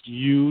must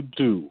you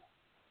do?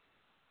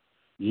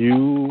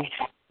 You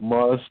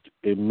must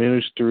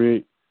administer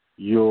it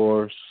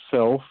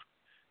yourself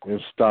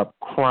and stop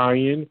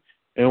crying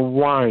and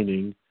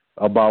whining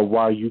about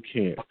why you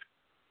can't.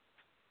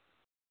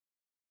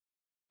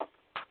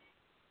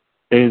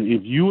 And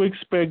if you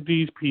expect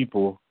these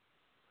people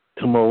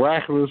to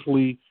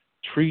miraculously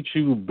treat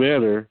you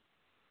better,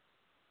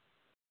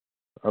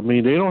 I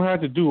mean, they don't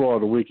have to do all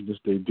the wickedness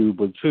they do,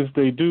 but since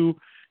they do,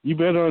 you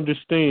better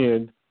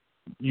understand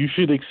you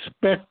should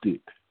expect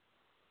it.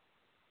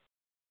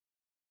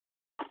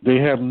 They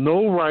have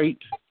no right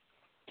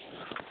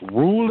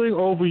ruling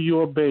over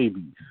your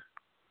babies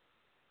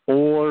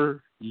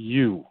or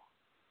you.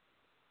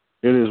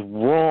 It is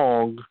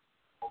wrong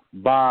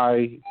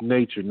by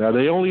nature. Now,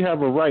 they only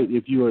have a right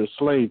if you are a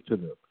slave to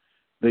them.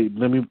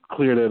 Let me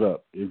clear that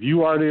up. If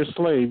you are their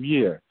slave,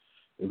 yeah.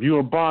 If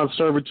you're a bond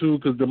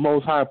servitude because the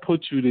Most High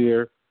put you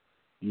there,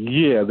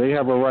 yeah, they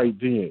have a right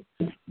then.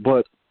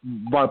 But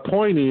my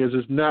point is,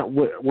 it's not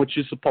what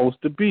you're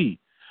supposed to be.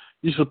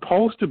 You're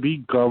supposed to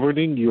be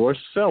governing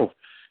yourself.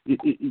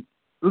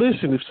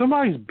 Listen, if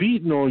somebody's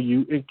beating on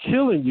you and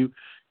killing you,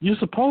 you're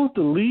supposed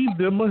to leave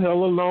them the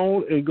hell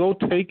alone and go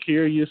take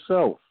care of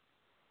yourself.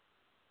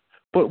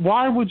 But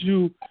why would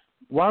you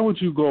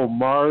go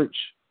march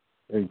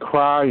and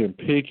cry and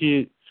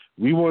picket?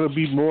 We want to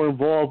be more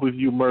involved with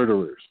you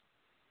murderers.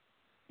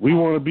 We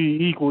want to be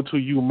equal to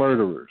you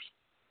murderers.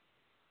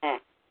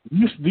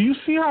 Do you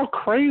see how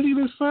crazy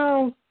this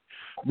sounds?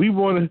 We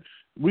want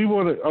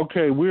to,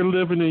 okay, we're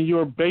living in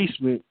your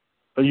basement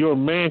or your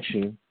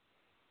mansion,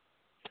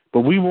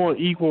 But we want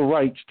equal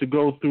rights to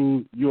go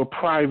through your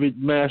private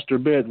master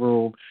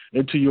bedroom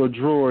into your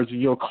drawers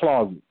and your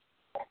closet.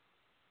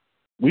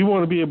 We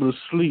want to be able to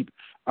sleep.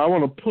 I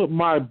want to put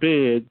my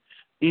bed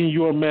in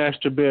your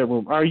master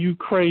bedroom. Are you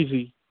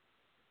crazy?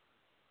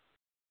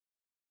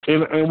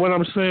 And what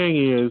I'm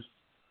saying is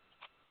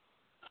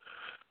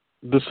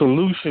the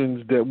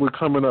solutions that we're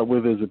coming up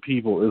with as a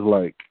people is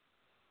like,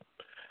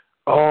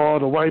 oh,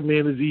 the white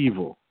man is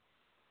evil.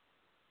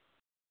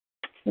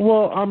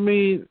 Well, I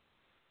mean,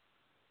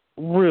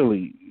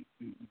 really,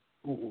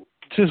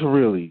 just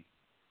really,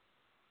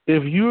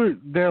 if you're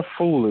that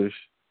foolish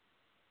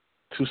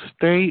to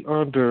stay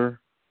under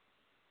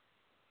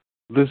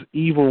this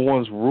evil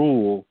one's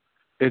rule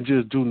and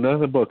just do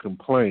nothing but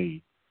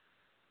complain,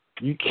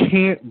 you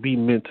can't be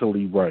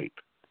mentally right.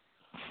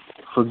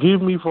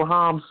 Forgive me for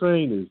how I'm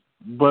saying this,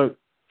 but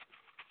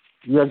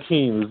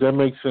Yakin, does that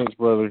make sense,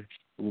 brother?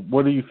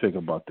 What do you think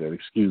about that?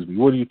 Excuse me.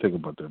 What do you think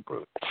about that,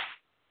 brother?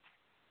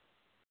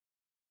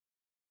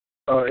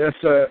 Yes,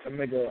 sir. It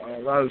makes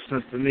a lot of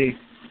sense to me.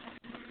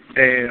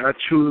 And I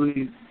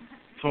truly,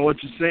 from what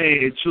you're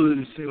saying, it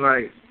truly seems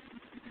like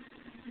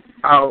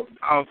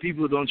our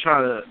people don't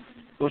try to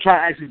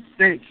actually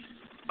think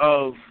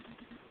of,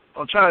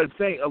 or try to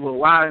think of a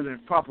wise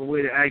and proper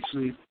way to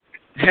actually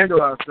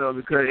handle ourselves,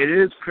 because it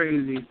is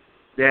crazy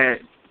that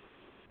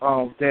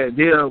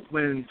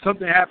when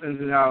something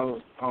happens in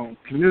our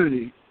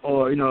community,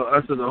 or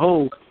us as a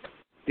whole,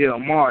 they'll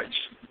march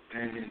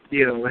and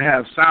they'll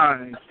have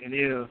signs and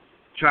they'll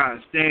try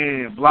to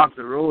stand and block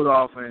the road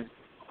off and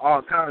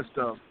all kind of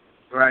stuff,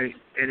 right?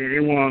 And then they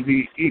want to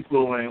be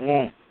equal and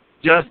want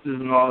justice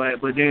and all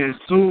that. But then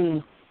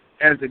soon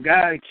as the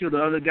guy killed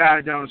the other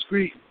guy down the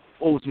street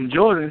over some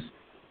Jordans,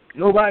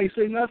 nobody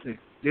say nothing.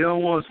 They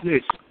don't want to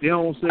snitch. They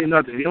don't say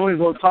nothing. They don't even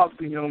go talk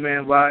to the young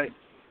man about it.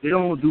 They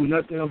don't do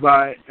nothing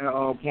about it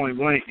at point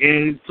blank.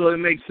 And so it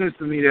makes sense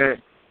to me that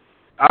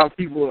our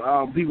people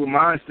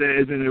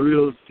mindset is in a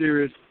real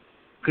serious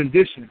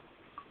condition.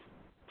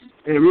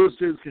 In a real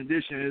serious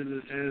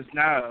condition, and it's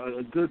not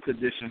a good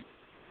condition.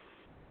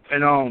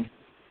 And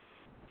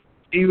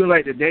even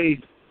like today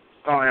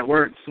at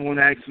work, someone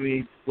asked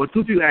me, well,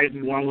 two people asked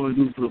me what I'm going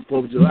to do for the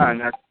 4th of July,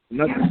 and I said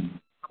nothing.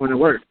 When it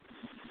work.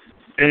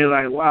 And they're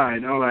like, why?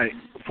 And I'm like,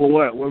 for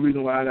what? What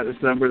reason why I got to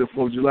celebrate the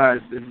 4th of July?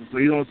 So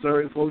you don't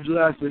celebrate the 4th of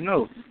July? I said,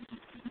 no.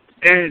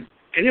 And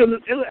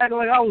it'll act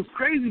like I was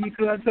crazy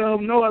because I tell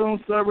them, no, I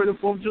don't celebrate the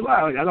 4th of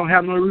July. Like, I don't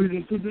have no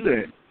reason to do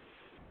that.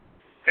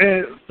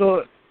 And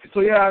so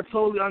yeah, I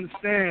totally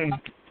understand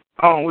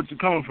what you're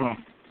coming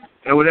from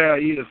and what that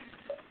is.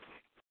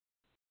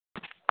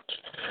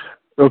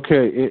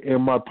 Okay,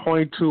 and my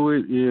point to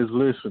it is,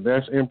 listen,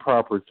 that's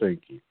improper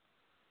thinking.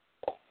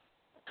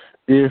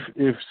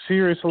 If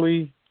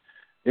seriously,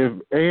 if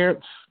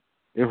ants,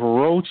 if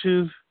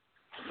roaches,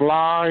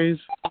 flies,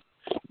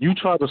 you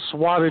try to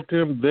swat at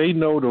them, they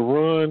know to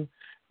run,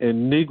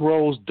 and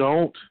Negroes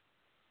don't.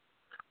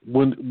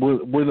 When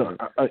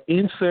an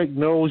insect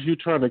knows you're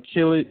trying to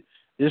kill it,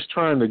 it's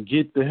trying to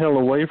get the hell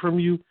away from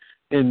you,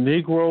 and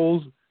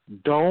Negroes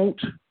don't.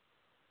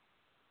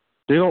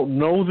 They don't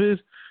know this.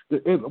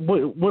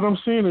 What I'm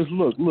saying is,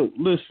 look,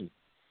 listen.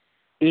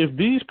 If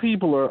these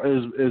people are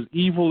as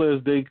evil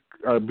as they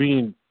are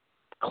being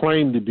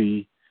claimed to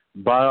be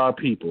by our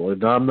people,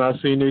 and I'm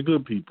not saying they're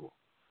good people,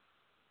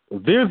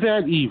 if they're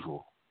that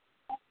evil,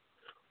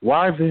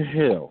 why the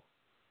hell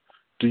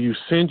do you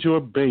send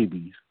your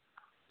babies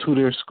to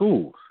their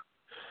schools?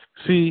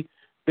 See,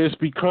 it's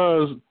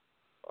because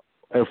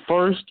at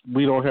first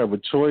we don't have a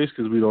choice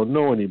because we don't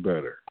know any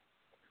better.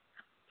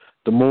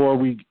 The more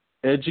we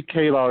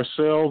educate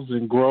ourselves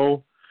and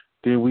grow,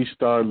 then we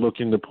start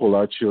looking to pull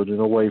our children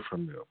away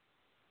from them,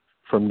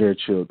 from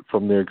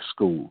their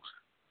schools.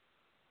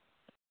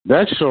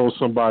 That shows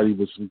somebody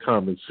with some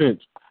common sense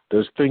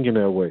that's thinking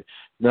that way.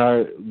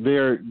 Now,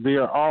 there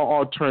are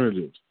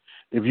alternatives.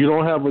 If you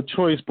don't have a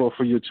choice but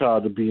for your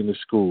child to be in the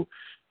school,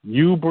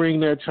 you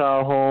bring that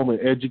child home and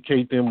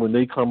educate them when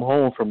they come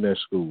home from that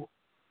school.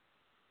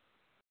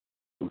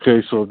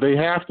 Okay, so if they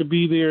have to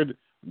be there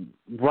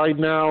right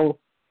now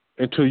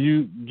until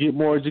you get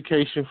more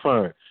education,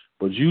 fine.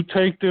 But you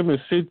take them and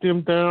sit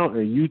them down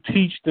and you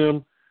teach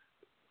them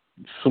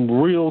some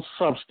real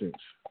substance.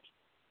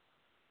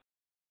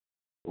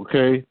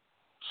 Okay?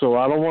 So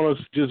I don't want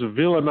to just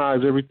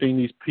villainize everything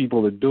these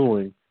people are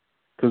doing,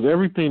 because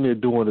everything they're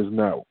doing is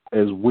not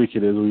as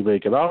wicked as we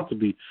make it out to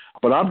be.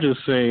 But I'm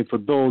just saying, for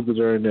those that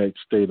are in that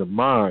state of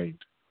mind,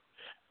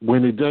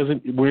 where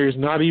it's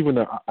not even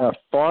a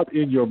thought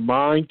in your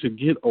mind to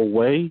get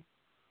away,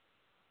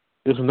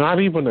 it's not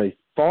even a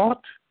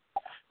thought.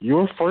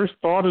 Your first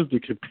thought is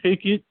to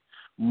picket,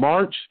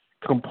 march,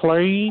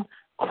 complain,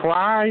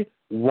 cry,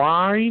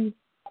 whine.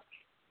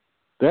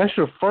 That's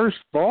your first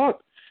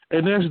thought,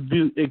 and that's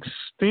the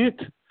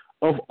extent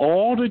of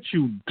all that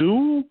you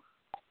do.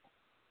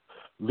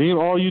 Then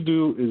all you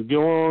do is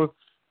go on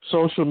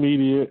social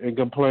media and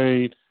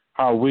complain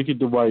how wicked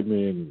the white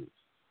man is.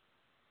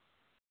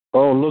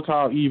 Oh, look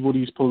how evil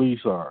these police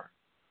are.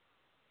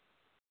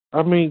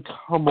 I mean,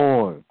 come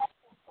on.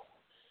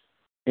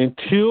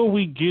 until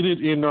we get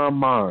it in our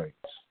minds,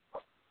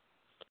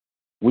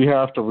 we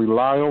have to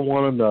rely on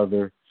one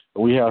another,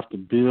 and we have to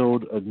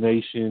build a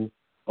nation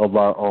of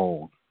our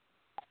own.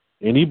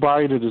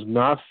 Anybody that is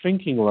not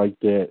thinking like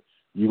that,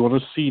 you're going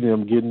to see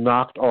them get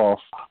knocked off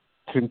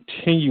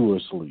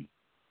continuously.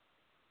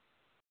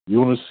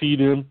 You're going to see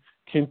them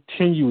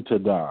continue to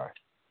die.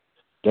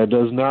 That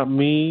does not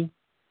mean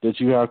that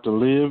you have to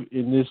live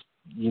in this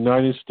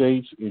United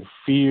States in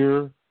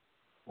fear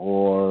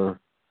or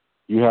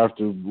you have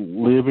to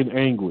live in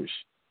anguish.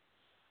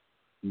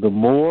 The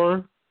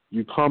more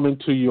you come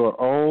into your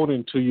own,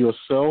 into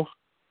yourself,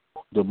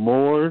 the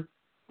more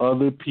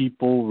other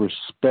people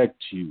respect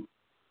you.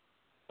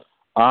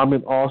 I'm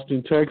in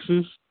Austin,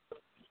 Texas.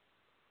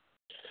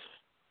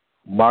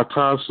 My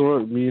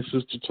consort, me and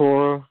Sister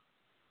Torah,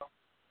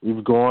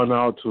 we've gone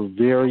out to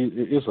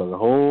it's a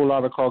whole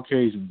lot of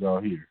Caucasians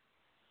out here.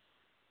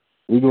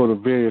 We go to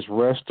various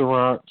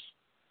restaurants.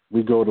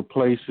 We go to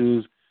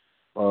places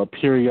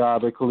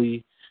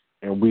periodically,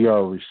 and we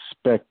are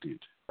respected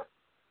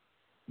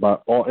by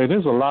all. And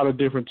there's a lot of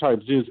different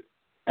types. There's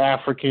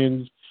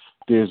Africans,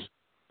 there's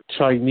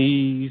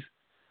Chinese,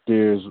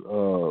 there's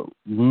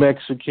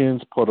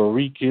Mexicans, Puerto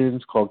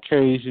Ricans,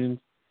 Caucasians,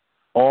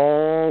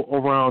 all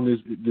around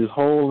this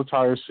whole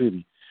entire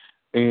city.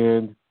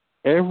 And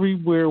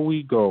everywhere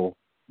we go,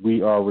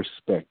 we are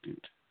respected.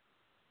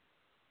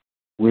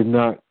 We're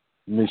not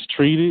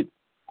mistreated.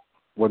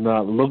 We're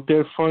not looked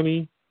at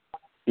funny.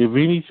 If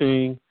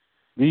anything,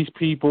 these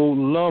people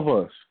love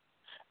us,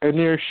 and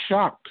they're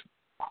shocked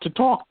to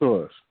talk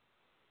to us.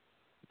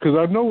 Because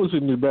I know it's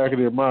in the back of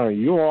their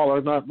mind. You all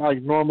are not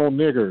like normal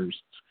niggers.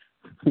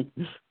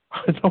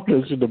 I know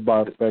that's in the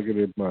back of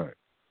their mind.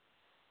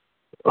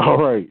 All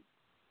right.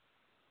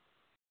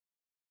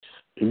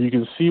 If you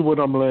can see what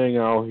I'm laying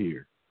out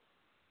here,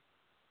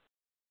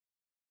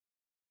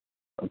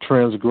 a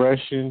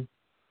transgression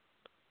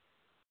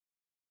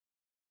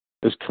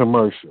is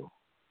commercial.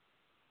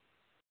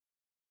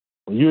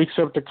 When you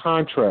accept a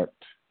contract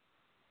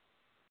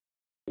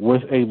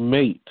with a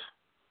mate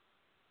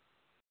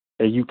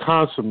and you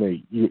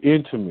consummate, you're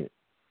intimate,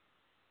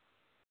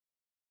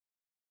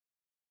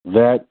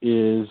 that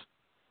is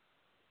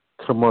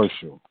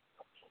commercial.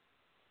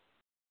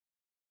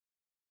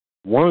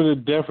 One of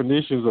the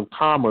definitions of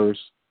commerce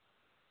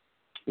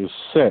is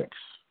sex.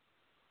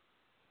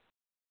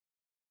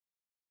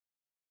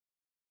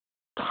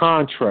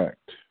 Contract.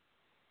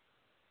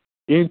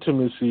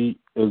 Intimacy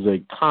is a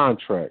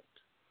contract,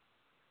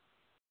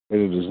 and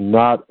it is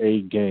not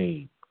a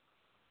game.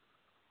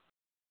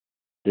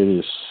 It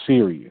is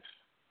serious.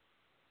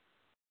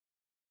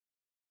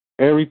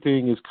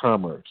 Everything is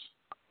commerce.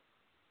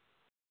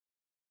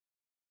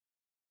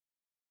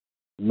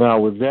 Now,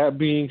 with that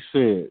being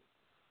said,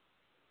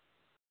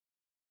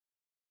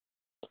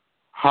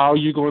 how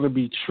you're going to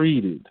be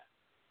treated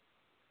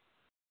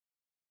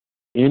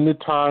in the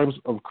times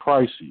of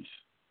crisis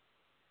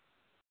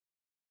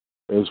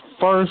is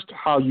first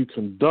how you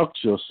conduct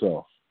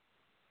yourself,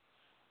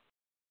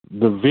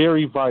 the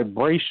very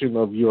vibration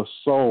of your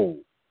soul.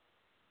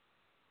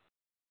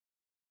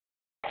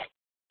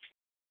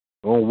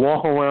 Don't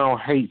walk around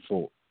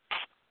hateful.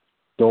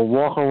 Don't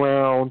walk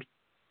around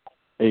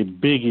a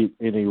bigot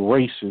and a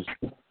racist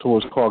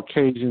towards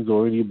Caucasians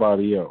or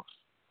anybody else.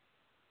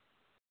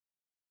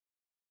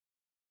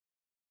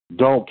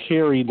 Don't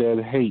carry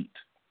that hate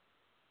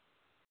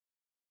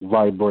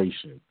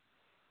vibration.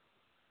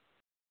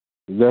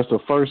 That's the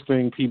first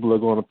thing people are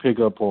going to pick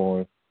up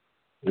on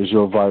is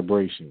your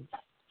vibration.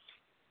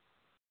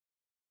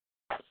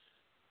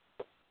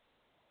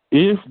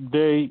 If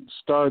they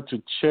start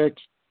to check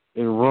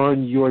and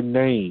run your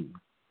name,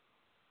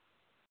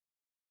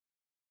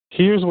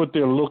 here's what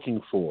they're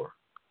looking for.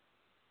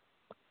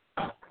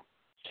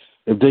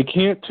 If they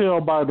can't tell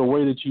by the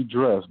way that you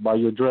dress, by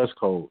your dress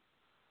code,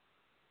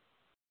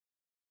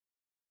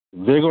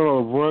 they're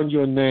going to run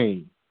your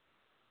name.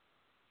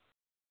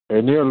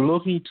 And they're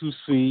looking to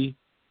see,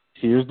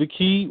 here's the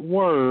key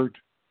word,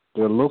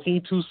 they're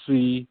looking to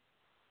see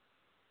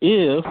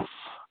if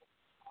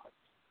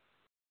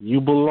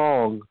you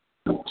belong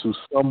to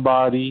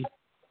somebody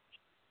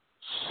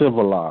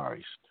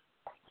civilized.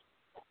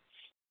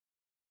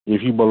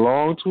 If you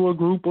belong to a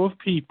group of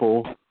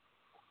people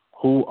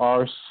who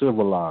are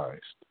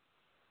civilized.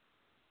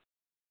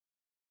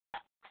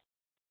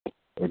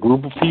 A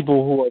group of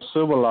people who are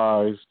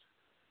civilized,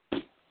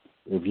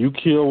 if you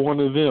kill one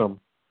of them,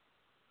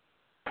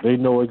 they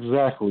know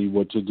exactly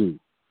what to do.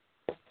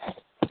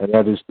 And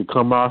that is to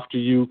come after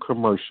you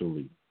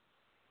commercially.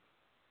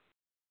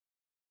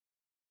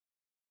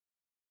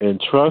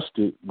 And trust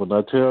it when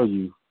I tell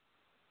you,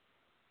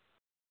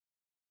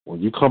 when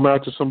you come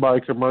after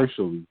somebody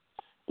commercially,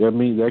 that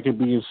means that could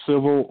be in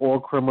civil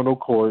or criminal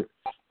court.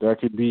 That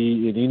could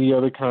be in any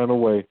other kind of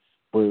way.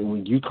 But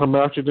when you come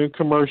after them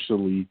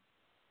commercially,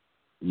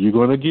 you're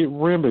going to get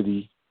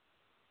remedy.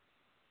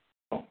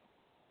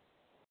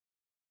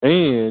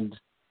 And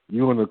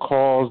you're going to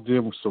cause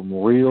them some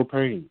real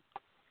pain.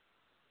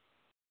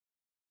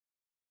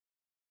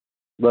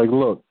 Like,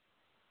 look,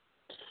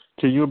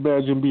 Can you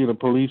imagine being a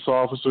police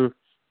officer,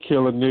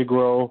 kill a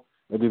Negro,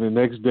 and then the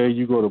next day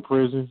you go to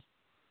prison?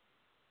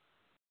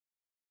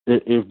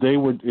 If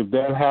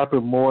that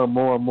happened more and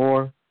more and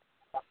more,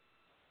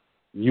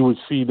 you would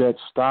see that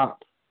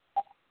stop.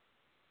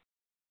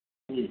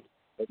 A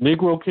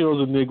Negro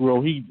kills a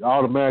Negro, he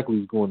automatically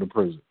is going to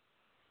prison.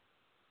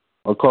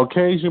 A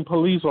Caucasian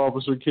police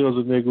officer kills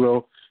a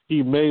Negro,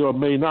 he may or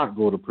may not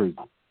go to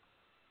prison.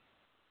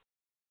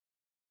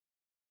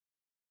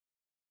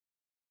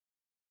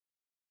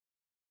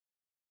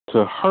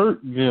 To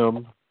hurt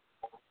them,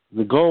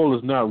 the goal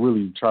is not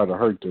really to try to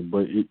hurt them,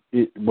 but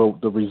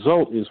the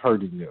result is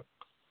hurting them.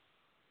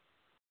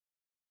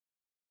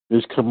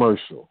 It's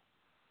commercial.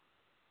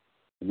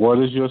 What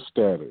is your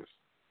status?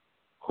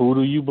 Who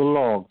do you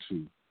belong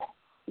to?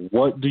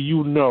 What do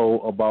you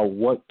know about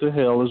what the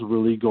hell is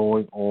really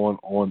going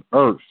on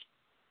Earth?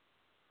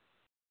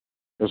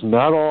 It's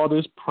not all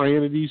this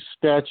praying to these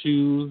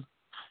statues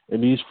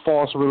and these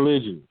false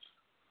religions.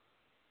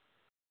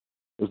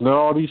 It's not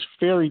all these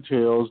fairy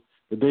tales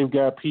that they've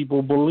got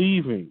people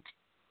believing.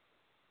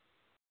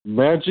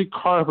 Magic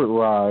carpet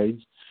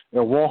rides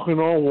and walking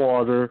on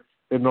water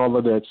and all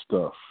of that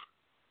stuff.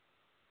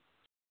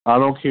 I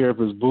don't care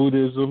if it's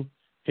Buddhism,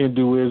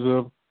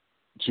 Hinduism,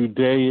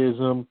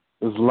 Judaism,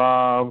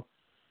 Islam,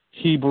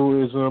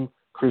 Hebrewism,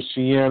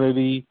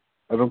 Christianity.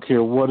 I don't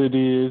care what it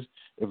is.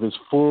 If it's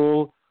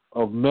full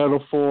of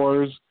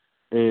metaphors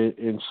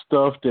and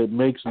stuff that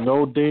makes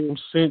no damn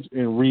sense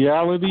in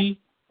reality,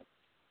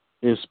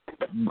 it's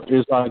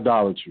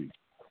idolatry.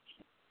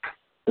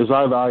 It's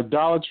either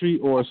idolatry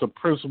or it's a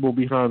principle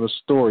behind the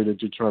story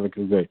that you're trying to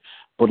convey.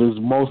 But it's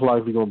most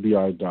likely going to be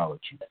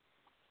idolatry.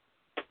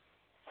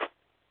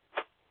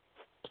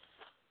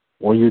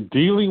 When you're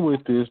dealing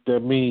with this,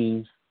 that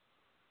means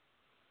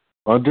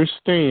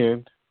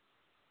understand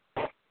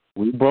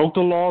we broke the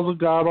laws of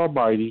God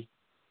Almighty.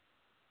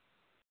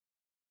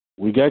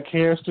 We got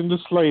cast into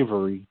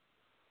slavery.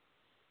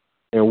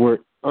 And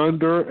we're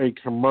under a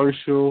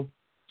commercial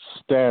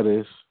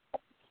status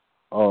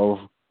of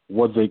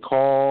what they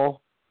call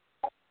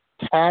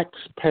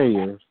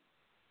taxpayer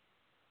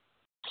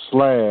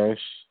 /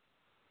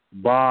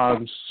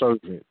 bond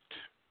servant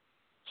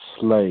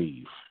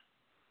slave.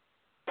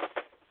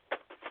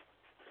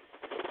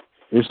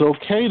 It's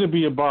okay to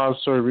be a bond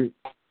servant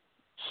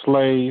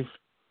slave.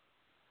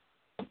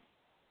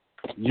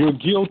 You're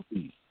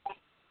guilty.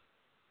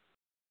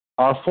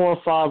 Our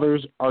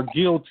forefathers are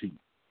guilty.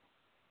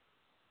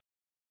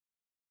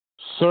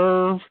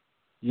 Serve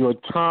your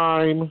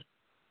time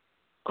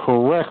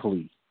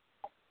correctly.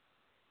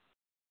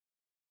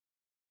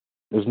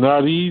 It's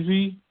not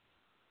easy.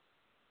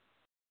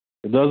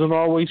 It doesn't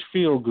always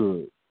feel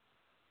good.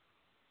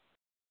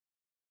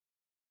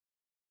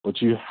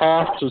 But you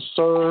have to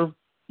serve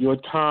your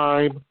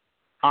time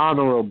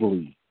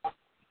honorably.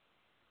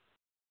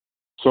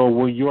 So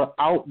when your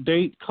out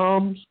date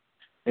comes,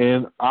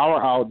 and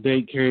our out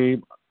date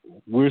came,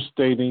 we're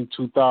stating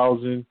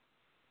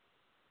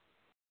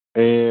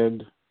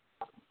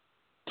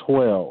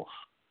 2012.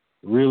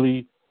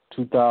 Really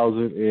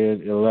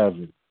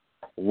 2011.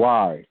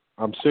 Why?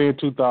 I'm saying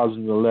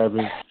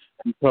 2011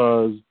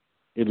 because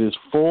it is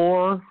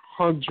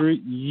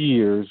 400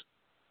 years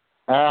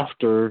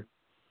after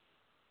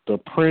the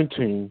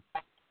printing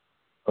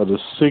of the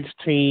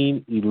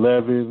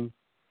 1611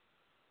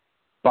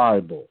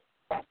 Bible.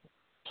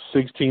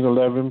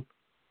 1611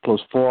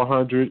 plus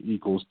 400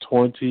 equals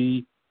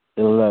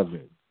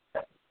 2011.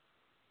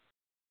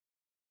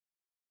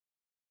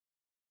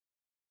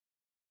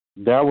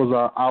 That was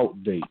our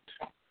out date.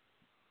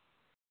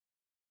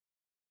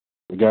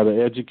 We got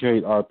to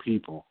educate our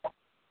people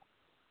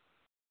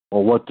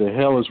on what the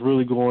hell is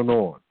really going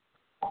on.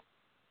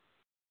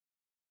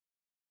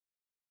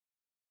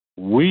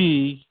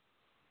 We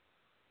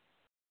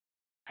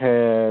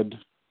had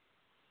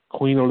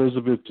Queen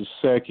Elizabeth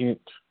II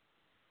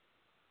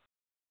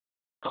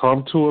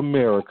come to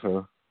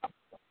America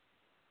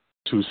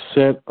to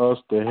set us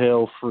the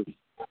hell free.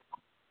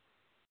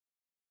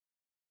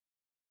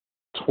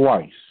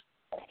 Twice.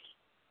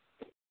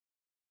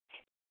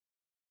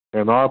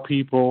 And our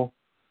people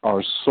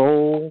are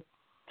so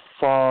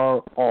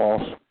far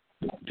off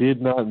that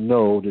did not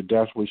know that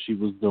that's what she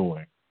was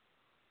doing.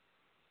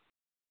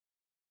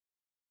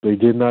 They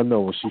did not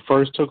know. When she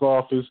first took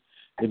office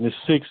in the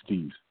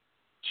 60s,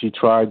 she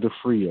tried to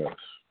free us.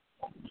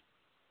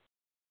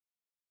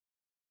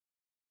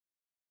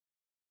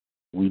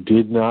 We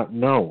did not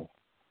know.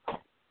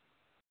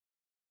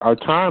 Our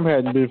time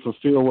hadn't been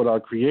fulfilled with our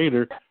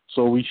Creator,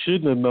 so we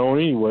shouldn't have known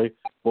anyway.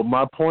 But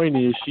my point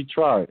is, she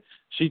tried.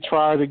 She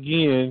tried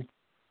again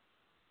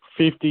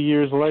 50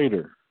 years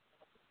later.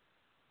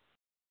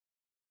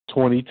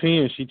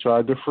 2010, she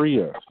tried to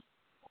free us.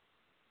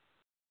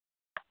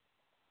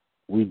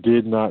 We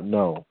did not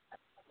know.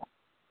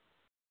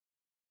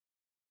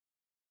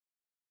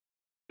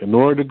 In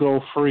order to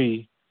go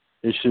free,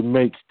 it should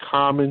make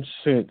common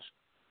sense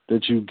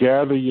that you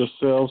gather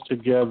yourselves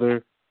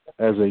together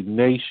as a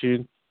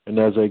nation and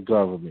as a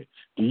government.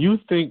 Do you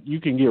think you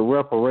can get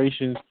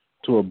reparations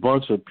to a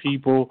bunch of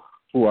people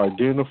who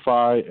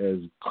identify as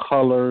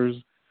colors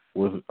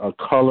with a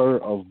color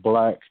of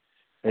black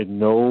and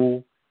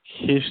no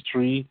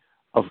history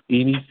of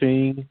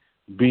anything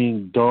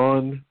being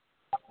done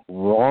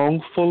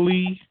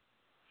wrongfully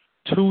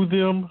to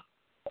them.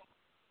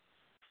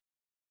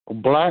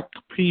 Black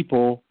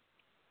people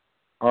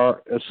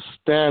are a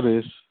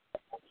status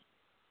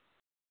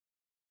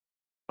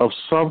of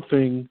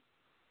something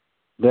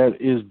that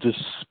is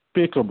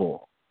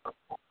despicable.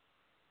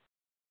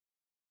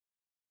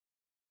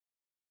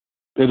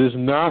 It is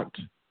not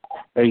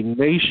a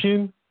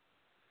nation.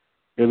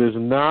 It is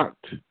not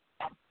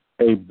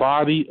a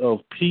body of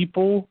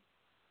people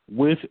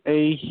with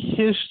a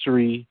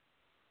history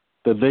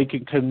that they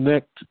can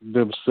connect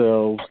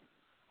themselves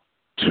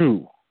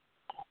to.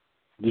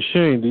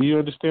 Deshane, do you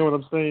understand what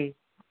I'm saying?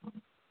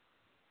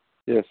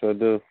 Yes, I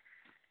do.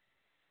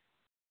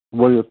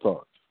 What are your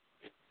thoughts?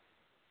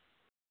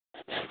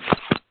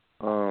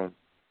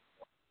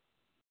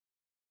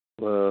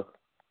 Well,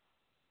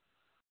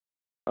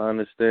 I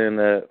understand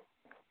that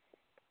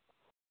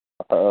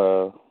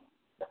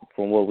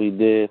from what we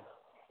did,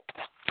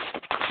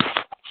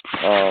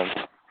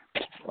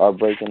 our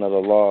breaking of the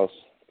laws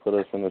put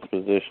us in this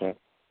position,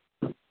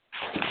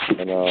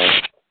 and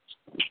I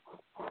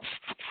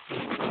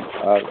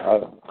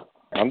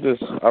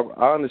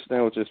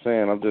understand what you're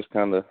saying. I'm just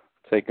kind of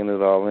taking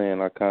it all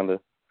in. I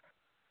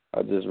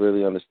just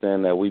really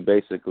understand that we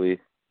basically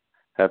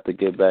have to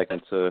get back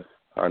into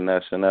our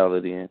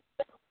nationality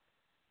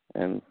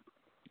and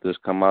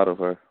just come out of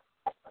her.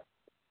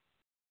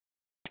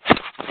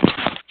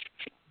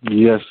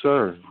 Yes,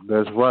 sir.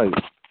 That's right.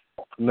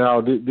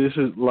 Now, this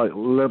is like,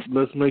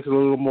 let's make it a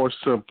little more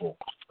simple.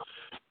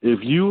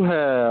 If you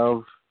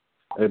have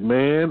a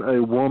man,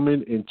 a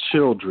woman, and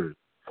children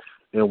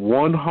in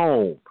one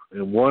home,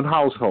 in one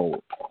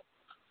household,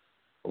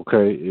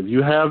 okay, if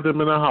you have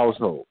them in a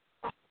household,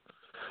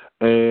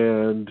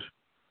 and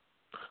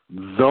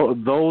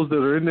those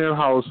that are in their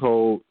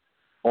household,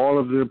 all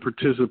of them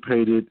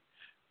participated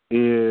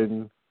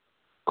in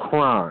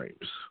crimes,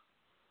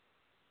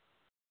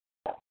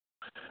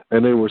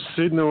 and they were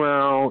sitting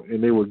around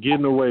and they were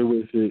getting away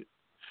with it,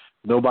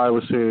 nobody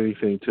was saying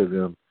anything to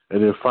them,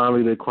 and then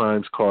finally their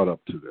crimes caught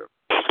up to them.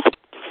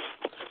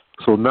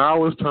 So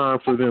now it's time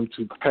for them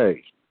to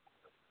pay.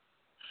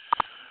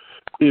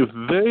 If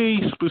they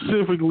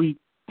specifically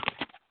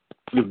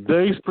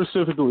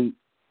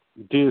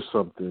did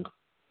something,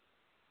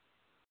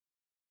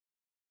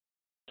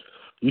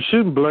 you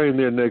shouldn't blame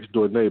their next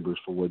door neighbors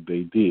for what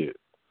they did.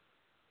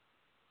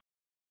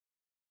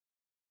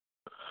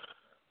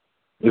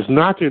 It's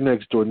not their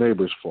next door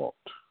neighbor's fault.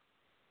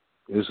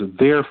 It's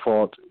their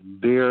fault.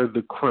 They're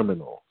the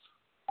criminals.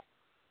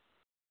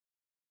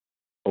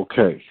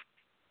 Okay.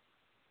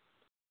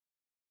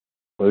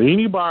 But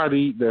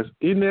anybody that's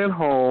in that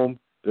home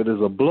that is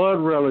a blood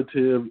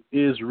relative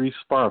is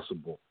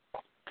responsible.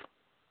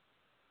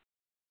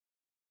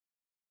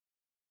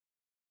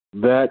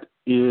 That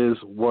is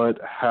what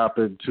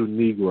happened to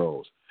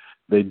Negroes.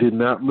 They did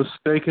not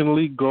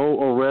mistakenly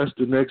go arrest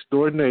the next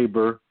door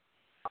neighbor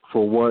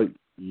for what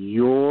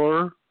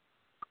your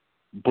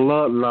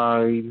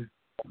bloodline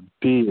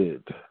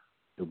did.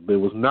 It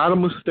was not a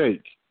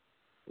mistake.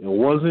 It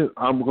wasn't,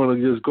 I'm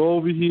going to just go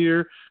over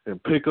here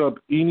and pick up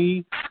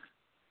any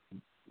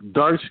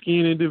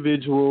dark-skinned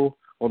individual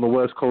on the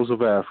west coast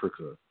of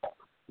Africa.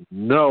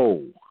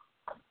 No.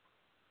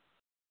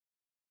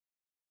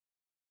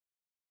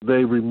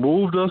 They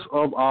removed us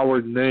of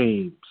our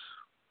names.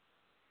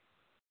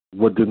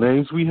 What the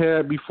names we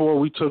had before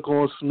we took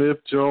on Smith,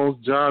 Jones,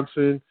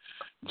 Johnson,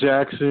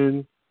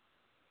 Jackson,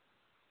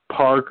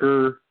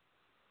 Parker,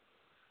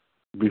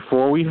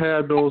 before we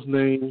had those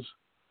names,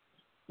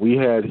 we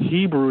had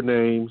Hebrew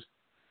names,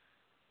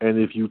 and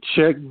if you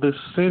check the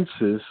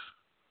census,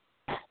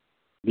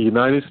 the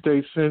United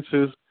States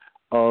Census,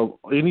 of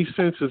any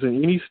census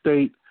in any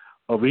state,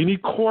 of any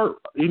court,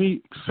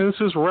 any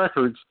census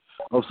records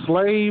of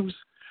slaves,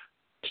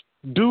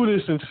 do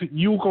this and see,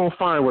 you're going to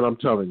find what I'm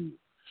telling you.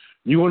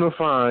 You're going to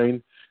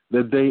find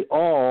that they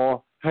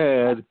all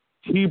had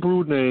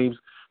Hebrew names.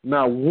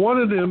 Not one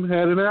of them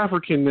had an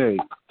African name.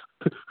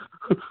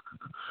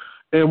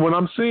 And when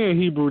I'm saying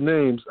Hebrew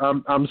names,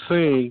 I'm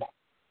saying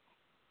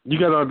you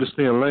got to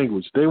understand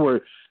language. They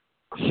were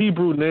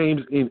Hebrew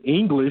names in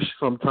English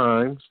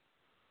sometimes,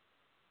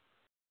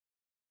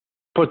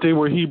 but they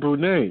were Hebrew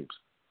names.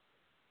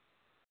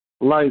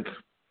 Like,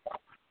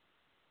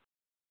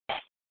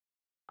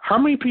 how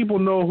many people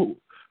know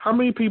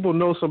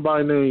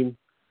somebody named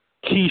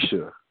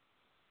Keisha?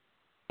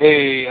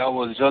 Hey, I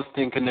was just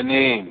thinking the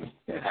name.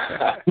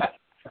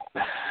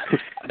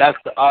 That's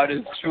the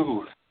honest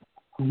truth.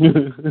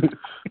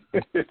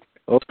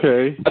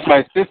 Okay. That's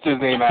my sister's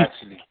name,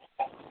 actually.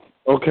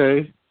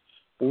 Okay.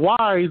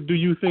 Why do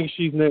you think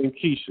she's named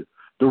Keisha?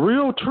 The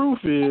real truth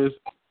is,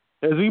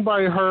 has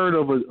anybody heard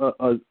of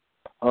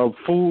a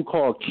food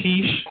called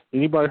quiche?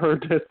 Anybody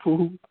heard that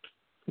food?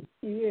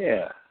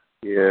 Yeah,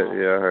 I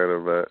heard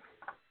of that.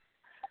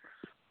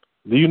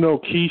 Do you know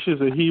quiche is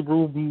a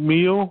Hebrew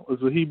meal?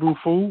 Is a Hebrew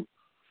food?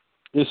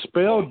 It's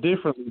spelled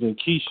differently than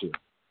quiche.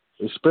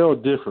 It's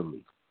spelled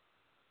differently,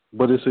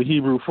 but it's a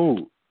Hebrew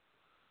food.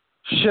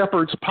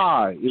 Shepherd's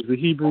pie is a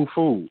Hebrew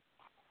food.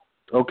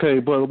 Okay,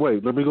 but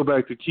wait, let me go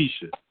back to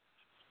quiche.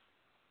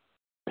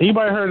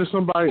 Anybody heard of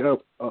somebody,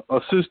 a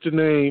sister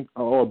named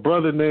or a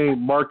brother named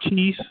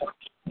Marquise?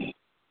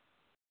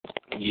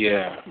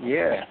 Yeah.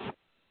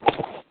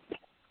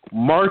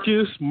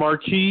 Marcus,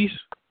 Marquise,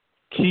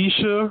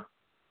 Keisha.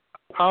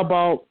 How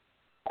about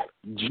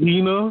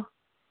Gina,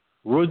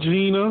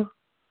 Regina?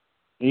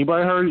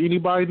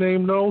 Anybody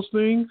name those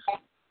things?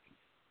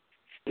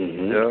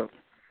 Yeah.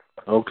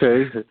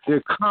 Okay,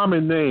 they're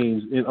common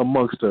names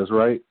amongst us,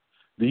 right?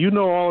 Do you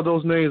know all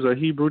those names are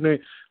Hebrew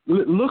names?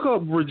 Look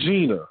up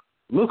Regina.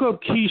 Look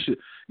up Keisha.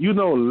 You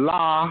know,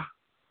 la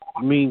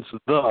means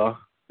the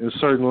in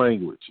certain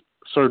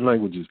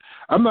languages.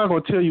 I'm not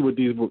going to tell you what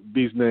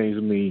these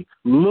names mean.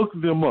 Look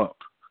them up.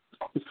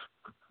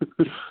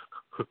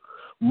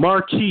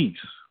 Marquise.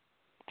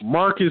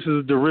 Marcus is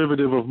a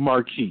derivative of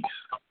Marquise.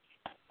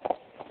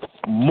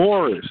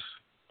 Morris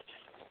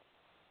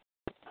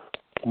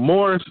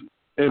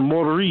and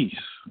Maurice.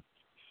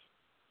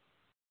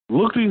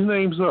 Look these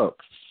names up.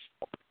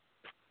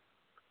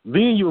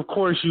 Then you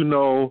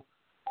know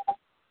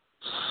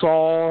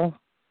Saul.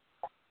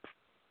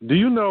 Do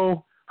you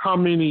know how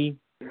many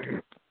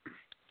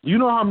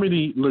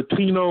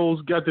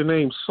Latinos got the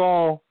name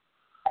Saul?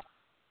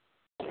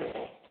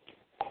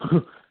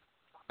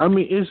 I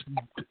mean,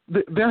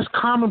 that's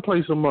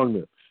commonplace among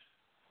them.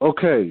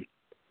 Okay.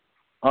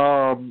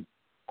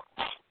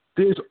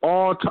 There's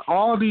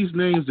all these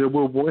names that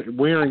we're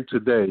wearing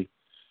today,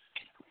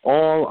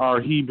 all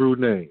are Hebrew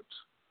names.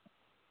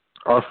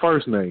 Our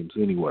first names,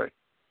 anyway.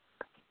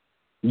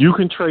 You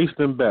can trace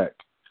them back.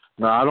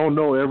 Now, I don't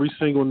know every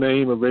single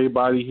name of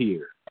everybody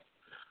here.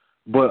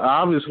 But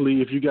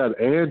obviously, if you got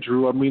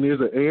Andrew, I mean, there's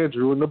an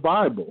Andrew in the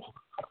Bible.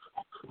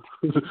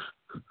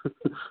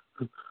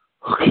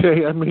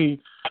 Okay, I mean,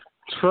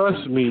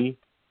 trust me,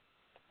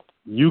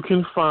 you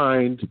can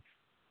find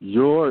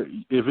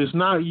if it's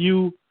not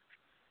you,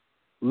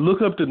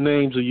 look up the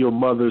names of your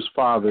mother's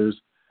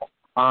fathers,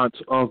 aunts,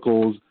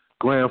 uncles,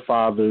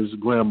 grandfathers,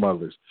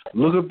 grandmothers.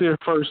 Look up their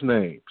first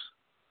names,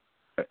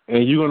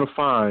 and you're going to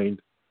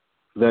find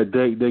that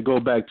they go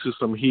back to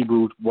some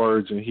Hebrew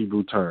words and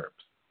Hebrew terms.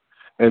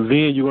 And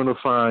then you're going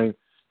to find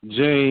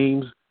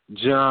James,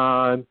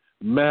 John,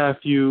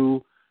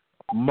 Matthew,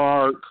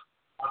 Mark,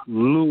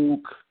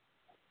 Luke.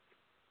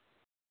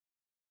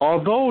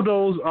 Although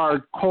those are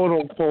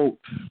quote-unquote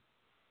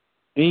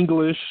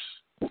English,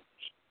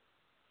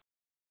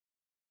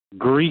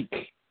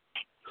 Greek,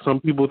 some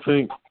people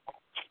think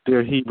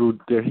they're Hebrew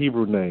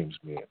names,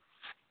 man.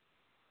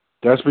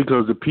 That's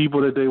because the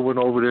people that they went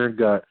over there and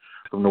got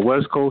from the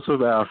west coast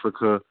of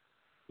Africa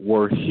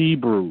were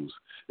Hebrews.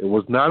 It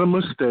was not a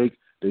mistake.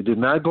 They did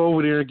not go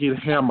over there and get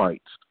Hamites.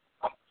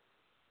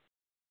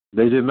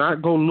 They did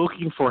not go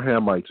looking for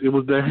Hamites. It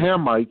was the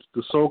Hamites,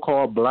 the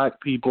so-called black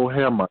people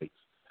Hamites,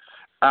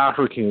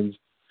 Africans,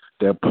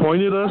 that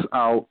pointed us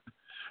out.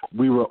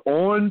 We were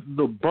on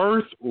the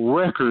birth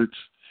records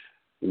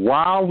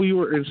while we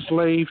were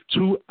enslaved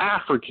to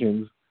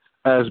Africans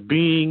as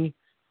being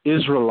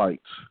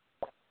Israelites.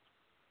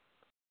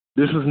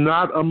 This is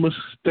not a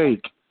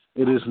mistake.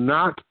 It is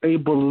not a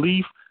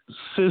belief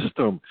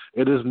system.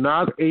 It is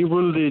not a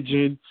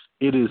religion.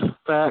 It is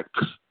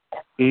facts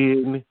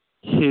in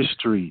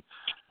history.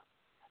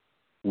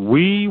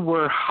 We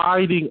were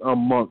hiding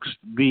amongst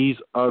these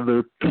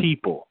other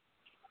people,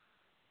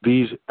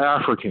 these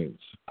Africans.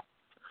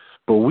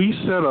 But we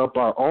set up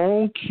our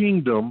own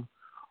kingdom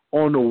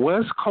on the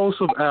west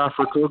coast of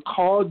Africa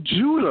called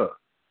Judah.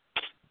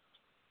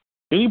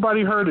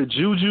 Anybody heard of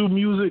Juju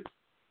music?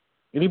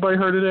 Anybody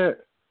heard of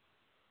that?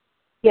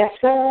 Yes,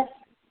 sir.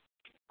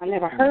 I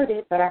never heard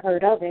it, but I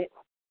heard of it.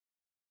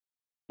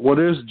 Well,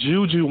 there's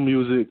Juju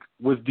music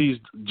with these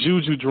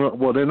Juju drums.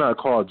 Well, they're not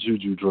called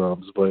Juju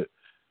drums, but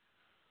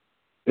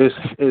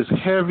it's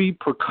heavy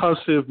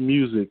percussive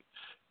music.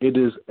 It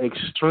is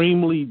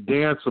extremely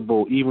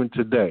danceable even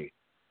today.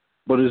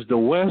 But it's the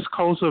west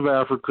coast of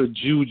Africa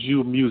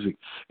Juju music.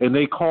 And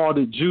they called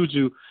it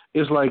Juju.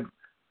 It's like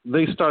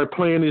they start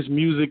playing this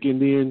music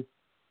and then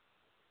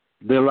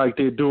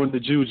they're doing the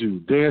Juju,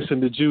 dancing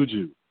the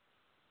Juju.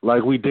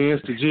 Like we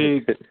dance the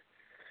jig.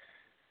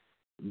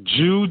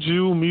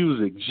 Juju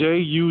music,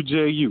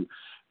 Juju.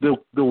 The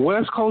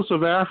west coast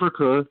of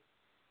Africa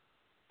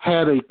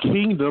had a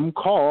kingdom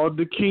called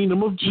the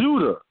Kingdom of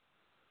Judah.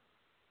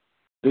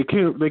 They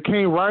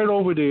came right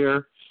over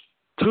there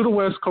to the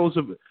west coast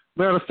of.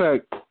 Matter of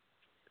fact,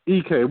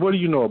 EK, what do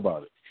you know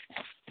about it?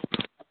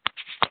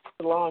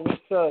 Salon, yes,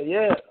 sir.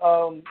 Yeah,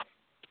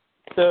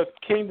 the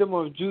Kingdom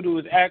of Judah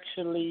was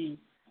actually,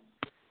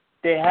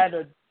 they had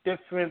a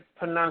different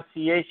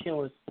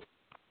pronunciation.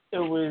 It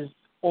was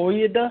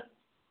Oyida,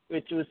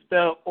 which was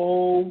spelled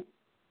O-U-I-D-A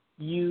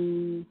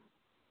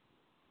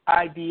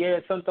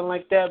or something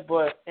like that.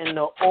 But in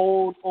the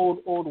old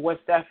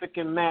West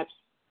African maps,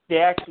 they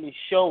actually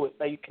show it.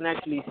 Like you can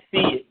actually see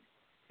it.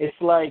 It's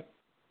like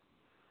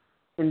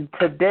And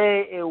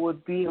today it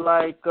would be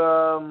like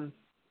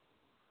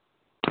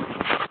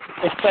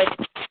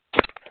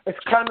it's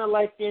kind of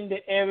like in the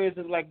areas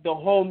of like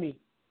Dahomey,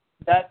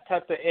 that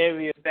type of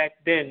area back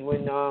then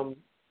when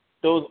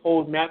those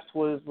old maps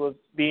was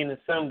being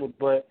assembled.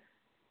 But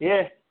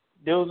yeah,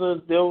 there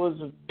was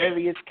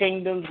various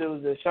kingdoms. There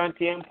was the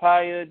Ashanti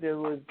Empire. There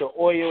was the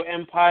Oyo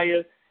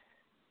Empire.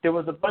 There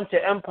was a bunch of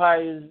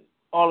empires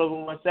all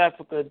over West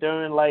Africa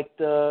during like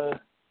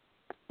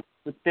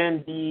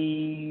within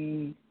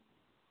the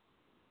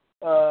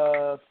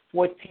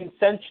 14th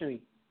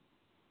century,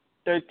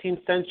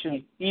 13th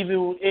century.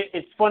 Even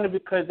it's funny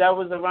because that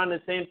was around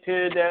the same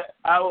period that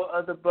our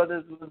other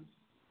brothers was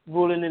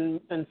ruling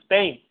in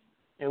Spain,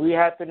 and we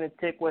happened to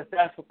take West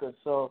Africa.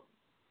 So,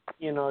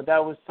 you know,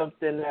 that was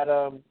something that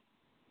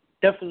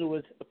definitely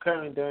was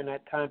occurring during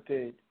that time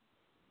period.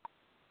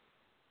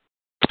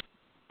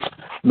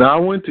 Now, I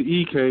went to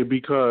EK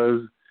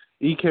because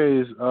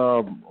EK's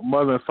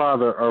mother and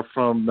father are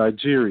from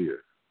Nigeria.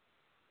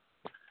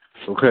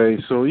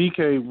 Okay, so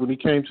EK, when he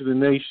came to the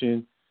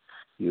nation,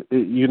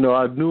 you know,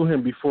 I knew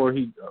him before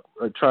he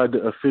tried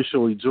to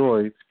officially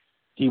join.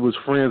 He was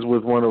friends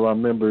with one of our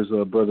members,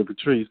 Brother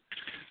Patrice.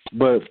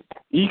 But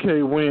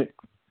EK went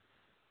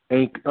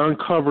and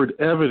uncovered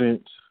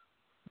evidence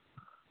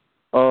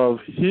of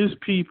his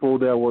people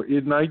that were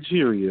in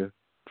Nigeria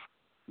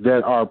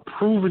that are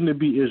proven to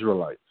be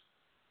Israelites,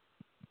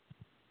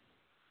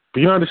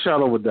 beyond a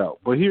shadow of a doubt.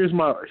 But here's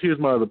my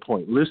other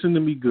point. Listen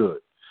to me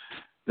good.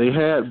 They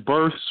had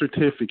birth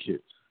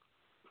certificates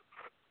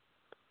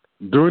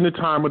during the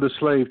time of the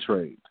slave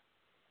trade.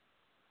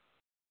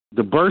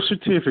 The birth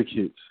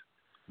certificates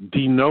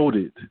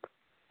denoted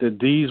that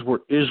these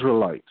were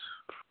Israelites.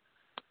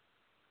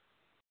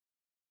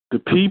 The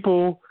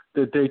people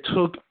that they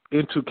took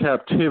into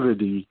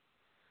captivity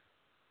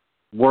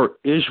were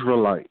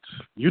Israelites.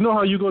 You know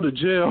how you go to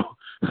jail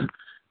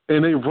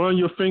and they run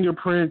your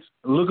fingerprints,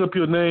 look up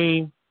your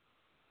name,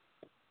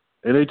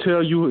 and they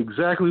tell you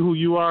exactly who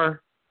you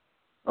are?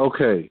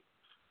 Okay,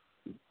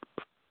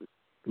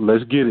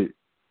 let's get it.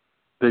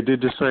 They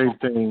did the same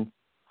thing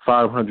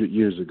 500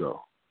 years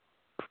ago.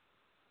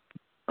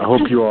 I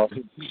hope you all...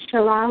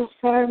 Shalom,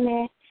 sir.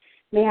 May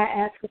I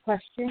ask a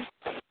question?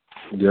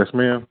 Yes,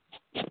 ma'am.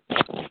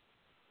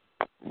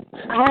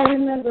 I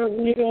remember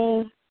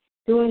doing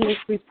this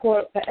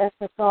report for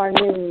SSR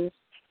News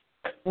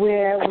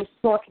where it was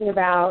talking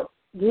about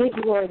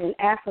Negroid and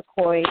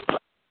Africoid,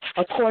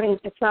 according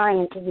to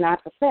science, is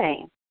not the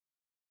same.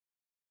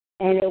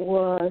 And it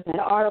was an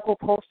article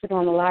posted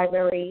on the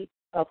Library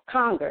of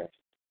Congress.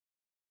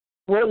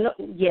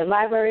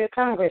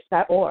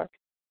 libraryofcongress.org.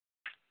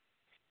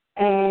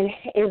 And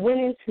it went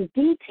into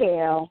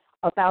detail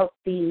about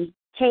the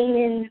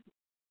Canaan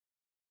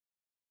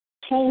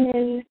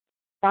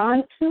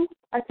Bantu,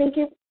 I think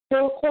they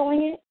were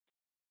calling it.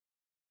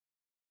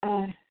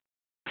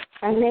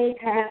 I may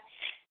have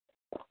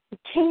the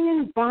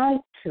Canaan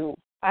Bantu,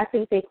 I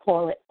think they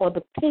call it, or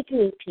the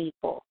Pygmy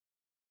people,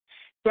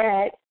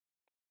 that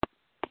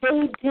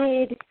they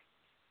did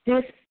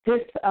this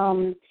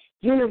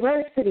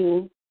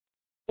university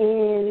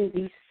in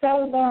the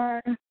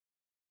southern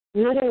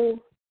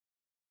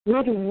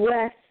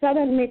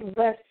southern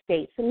Midwest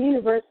states. Some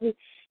university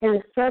in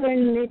the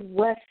southern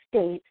Midwest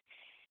states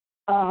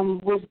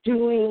was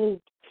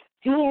doing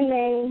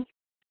DNA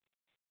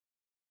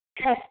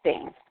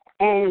testing,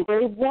 and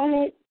they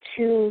wanted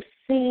to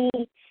see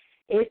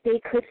if they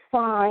could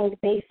find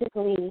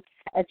basically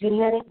a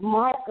genetic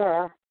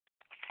marker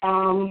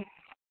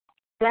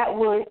that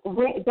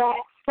went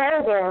back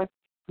further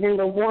than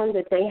the one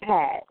that they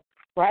had,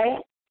 right?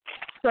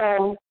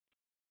 So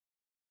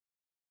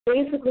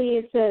basically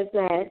it says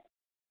that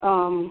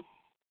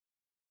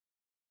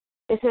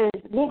it says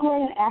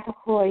Negroid and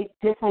Africoid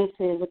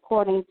differences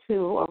according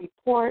to a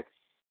report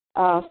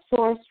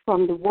sourced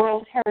from the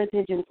World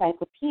Heritage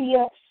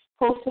Encyclopedia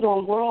posted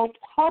on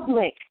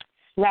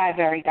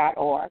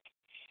worldpubliclibrary.org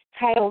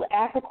titled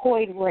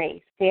Africoid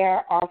Race.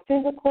 There are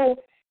physical,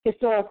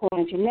 historical,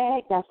 and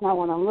genetic. That's not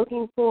what I'm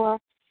looking for.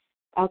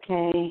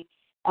 Okay.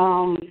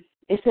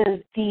 It says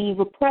the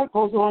report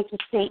goes on to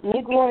state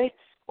Negroid,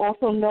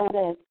 also known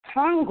as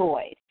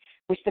Congoid,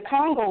 which the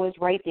Congo is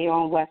right there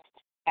on West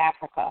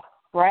Africa,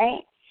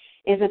 right,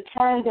 is a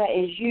term that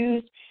is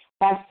used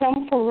by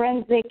some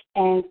forensic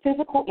and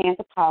physical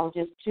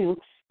anthropologists to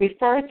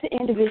refer to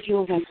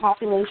individuals and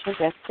populations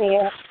that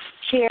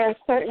share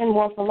certain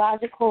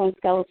morphological and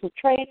skeletal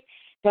traits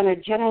that are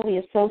generally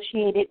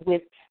associated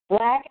with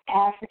Black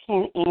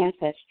African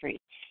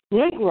ancestry.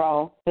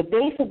 Negro, the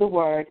base of the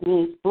word,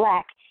 means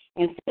black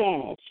in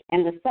Spanish,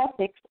 and the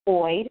suffix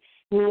oid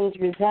means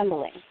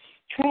resembling,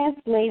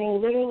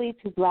 translating literally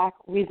to black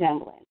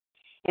resemblance.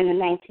 In the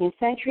 19th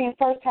century and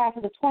first half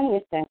of the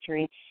 20th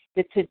century,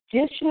 the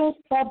traditional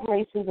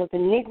sub-races of the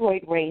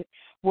Negroid race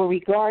were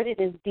regarded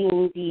as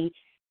being the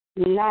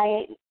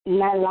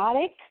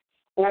Nilotic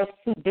or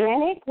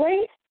Sudanic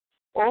race,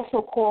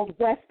 also called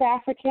West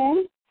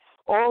African,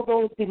 all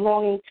those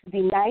belonging to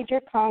the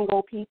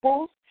Niger-Congo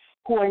peoples,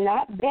 who are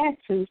not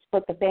Bantus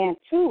but the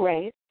Bantu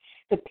race,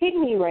 the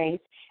Pygmy race,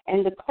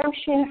 and the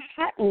Cochin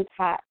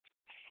Hottentots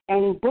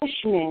and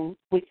Bushmen,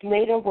 which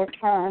later were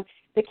termed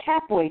the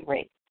Capoid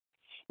race.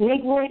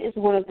 Negroid is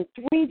one of the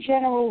three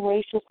general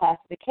racial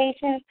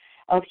classifications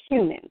of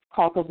humans,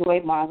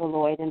 Caucasoid,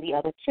 Mongoloid, and the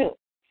other two.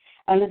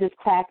 Under this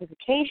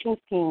classification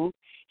scheme,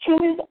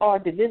 humans are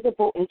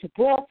divisible into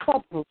broad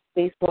subgroups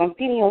based on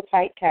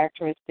phenotype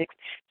characteristics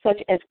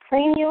such as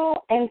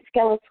cranial and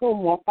skeletal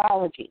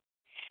morphology.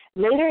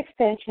 Later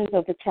extensions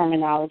of the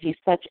terminology,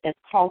 such as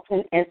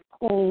Carlton S.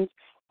 Kuhn's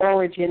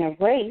origin of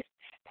race,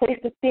 place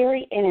the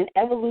theory in an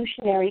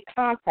evolutionary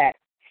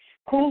context.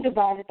 Kuhn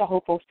divided the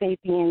Homo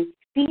sapiens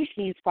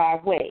species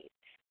 5 ways: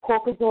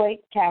 Caucasoid,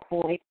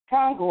 Capoid,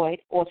 Congoid,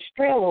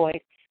 Australoid,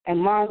 and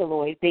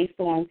Mongoloid, based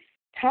on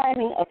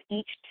timing of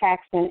each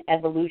taxon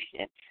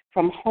evolution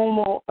from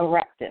Homo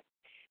erectus.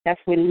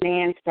 That's when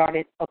man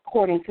started,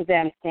 according to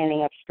them,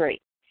 standing up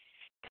straight.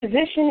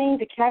 Positioning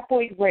the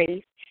Capoid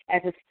race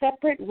as a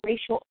separate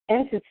racial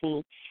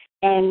entity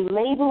and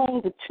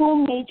labeling the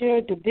two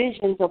major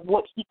divisions of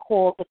what he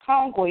called the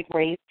Congoid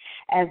race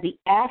as the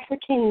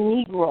African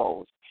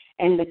Negroes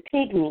and the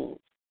Pygmies.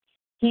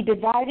 He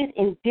divided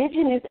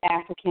indigenous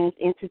Africans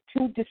into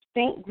two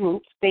distinct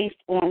groups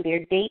based on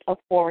their date of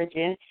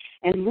origin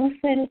and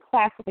loosened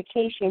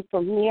classification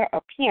from mere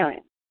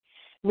appearance.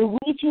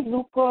 Luigi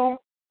Luca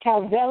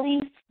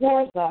Calvelli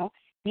Sforza,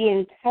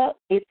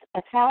 its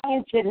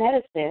Italian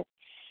geneticist,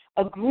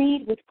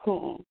 agreed with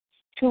Kuhn's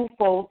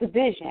twofold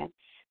division,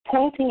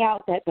 pointing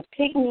out that the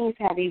Pygmies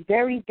have a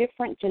very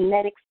different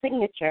genetic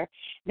signature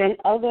than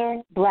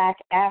other black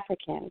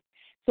Africans.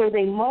 So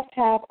they must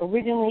have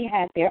originally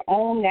had their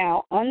own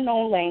now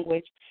unknown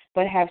language,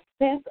 but have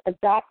since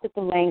adopted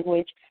the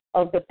language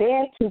of the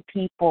Bantu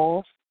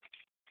peoples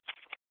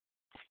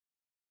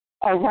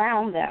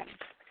around them.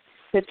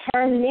 The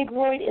term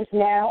Negroid is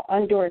now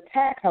under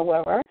attack,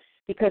 however,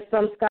 because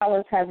some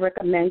scholars have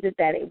recommended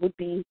that it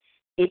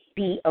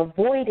be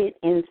avoided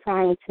in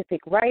scientific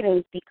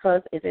writings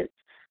because of its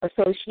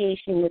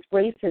association with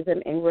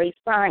racism and race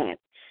science,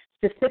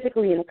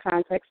 specifically in the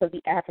context of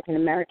the African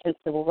American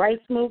civil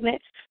rights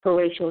movement for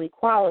racial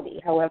equality.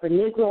 However,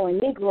 Negro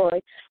and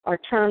Negroid are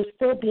terms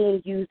still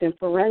being used in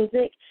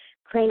forensic,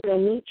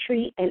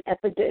 craniometry, and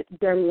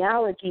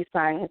epidemiology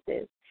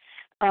sciences.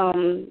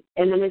 And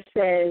then it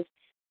says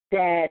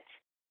that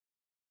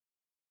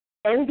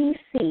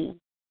NBC,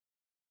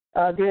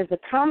 there's a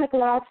comic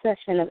log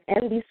section of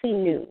NBC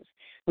News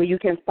where you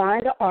can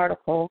find an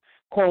article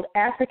called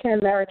African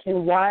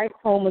American Y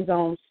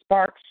Chromosome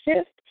Spark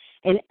Shift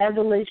in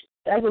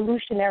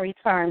Evolutionary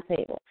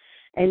Timetable.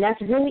 And that's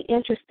really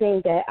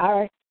interesting that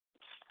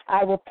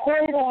I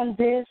reported on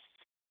this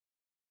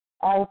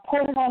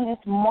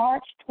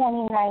March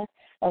 29th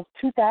of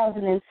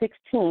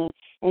 2016,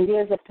 and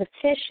there's a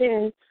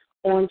petition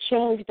on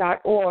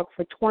change.org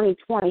for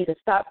 2020 to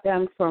stop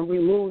them from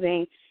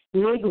removing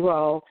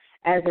Negro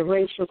as a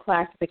racial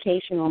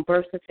classification on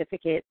birth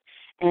certificates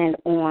and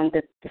on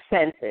the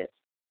census.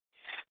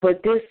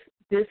 But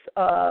this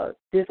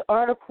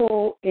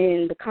article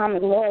in the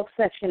comic log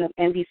section of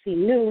NBC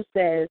News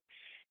says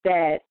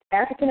that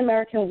African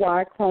American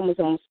Y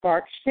chromosome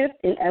spark shift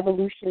in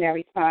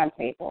evolutionary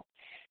timetable.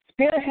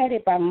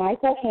 Spearheaded by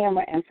Michael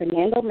Hammer and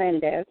Fernando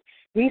Mendez,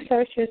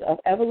 researchers of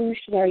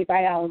evolutionary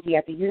biology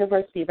at the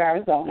University of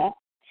Arizona,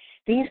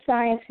 these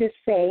scientists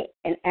say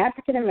an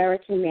African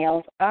American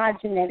male's odd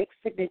genetic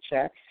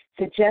signature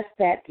suggests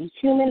that the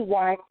human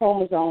Y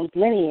chromosome's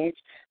lineage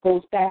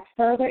goes back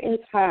further in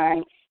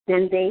time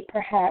than they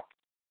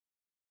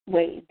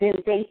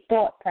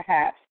thought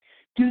perhaps,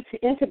 due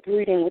to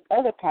interbreeding with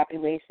other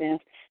populations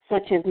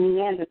such as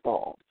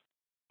Neanderthals.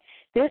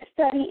 This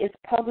study is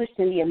published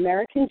in the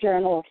American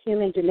Journal of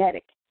Human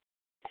Genetics.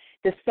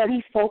 The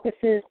study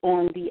focuses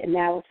on the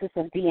analysis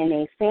of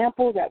DNA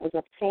sample that was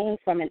obtained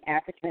from an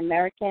African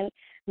American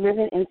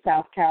living in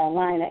South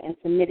Carolina and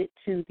submitted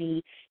to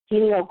the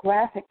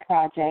Geneographic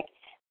Project,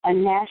 a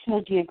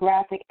National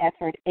Geographic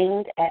effort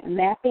aimed at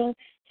mapping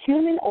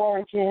human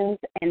origins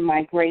and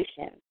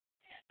migration.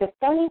 The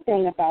funny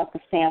thing about the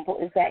sample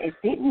is that it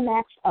didn't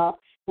match up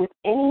with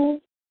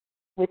any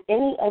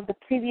of the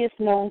previous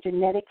known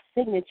genetic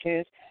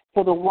signatures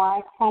for the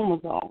Y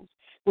chromosomes,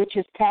 which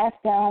is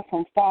passed down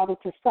from father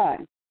to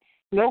son.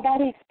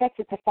 Nobody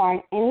expected to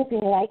find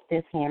anything like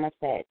this, Hammer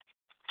said.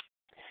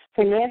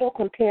 Fernando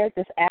compared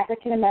this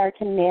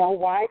African-American male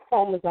Y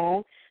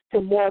chromosome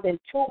to more than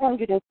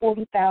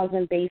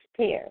 240,000 base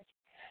pairs.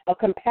 A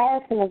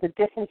comparison of the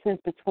differences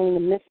between the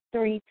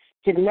mystery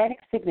genetic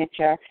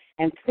signature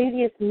and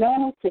previous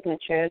known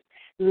signatures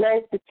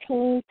led the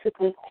team to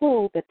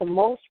conclude that the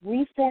most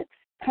recent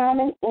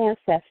common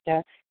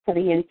ancestor for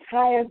the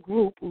entire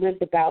group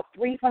lived about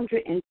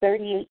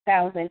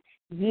 338,000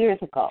 years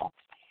ago.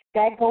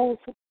 That goes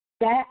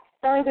back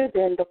further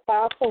than the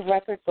fossil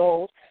record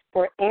goes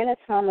for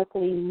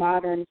anatomically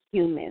modern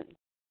humans.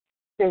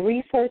 The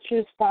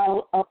researchers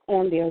followed up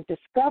on their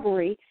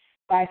discovery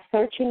by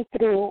searching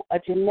through a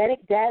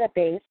genetic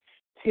database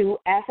to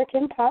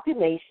African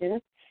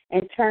populations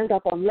and turned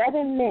up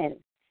 11 men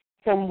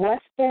from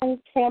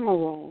Western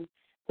Cameroon,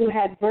 who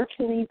had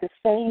virtually the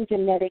same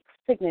genetic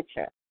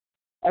signature.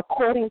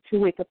 According to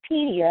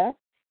Wikipedia,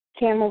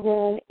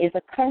 Cameroon is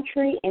a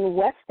country in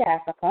West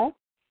Africa.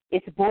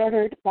 It's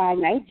bordered by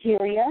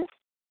Nigeria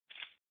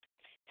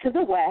to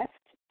the west,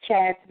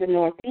 Chad to the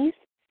northeast,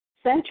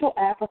 Central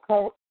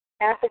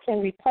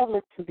African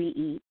Republic to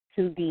the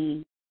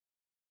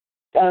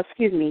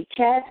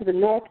Chad to the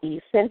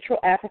northeast, Central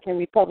African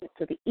Republic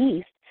to the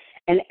east,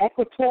 and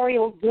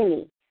Equatorial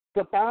Guinea,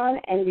 Gabon,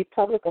 and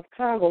Republic of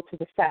Congo to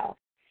the south.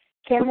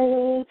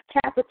 Cameroon's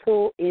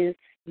capital is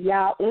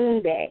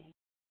Yaoundé,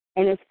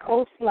 and its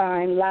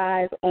coastline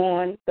lies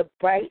on the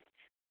Bight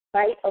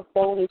of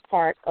Bony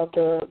part of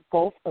the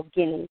Gulf of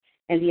Guinea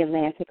and the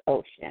Atlantic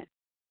Ocean.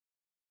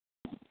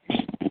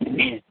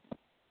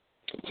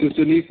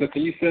 Sister Lisa,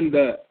 can you send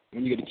that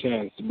when you get a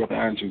chance to Brother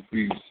Andrew,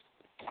 please?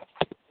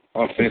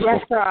 On Facebook.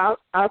 Yes, sir.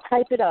 I'll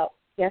type it up.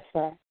 Yes,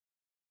 sir.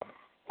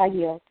 I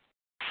yield.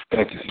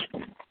 Thank you.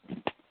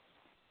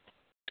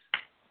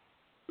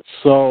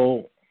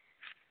 So,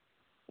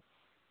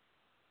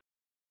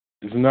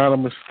 it's not a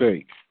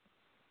mistake.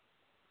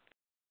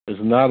 It's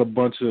not a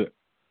bunch of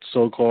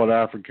so-called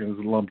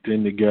Africans lumped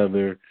in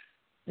together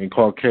and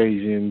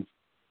Caucasians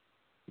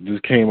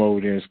just came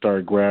over there and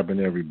started grabbing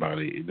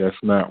everybody. That's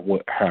not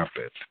what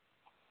happened.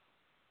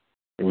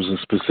 It was a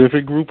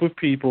specific group of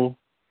people.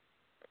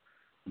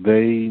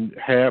 They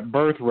had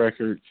birth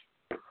records.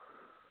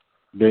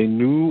 They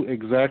knew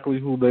exactly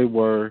who they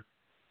were,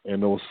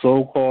 and those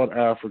so-called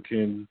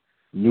Africans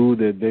knew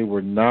that they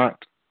were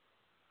not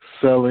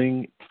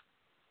selling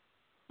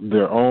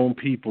their own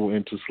people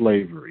into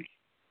slavery.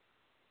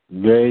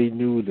 They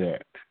knew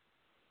that.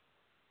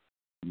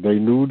 They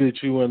knew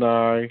that you and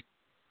I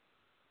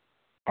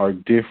are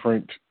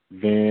different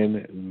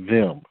than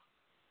them.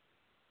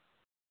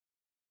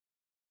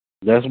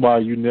 That's why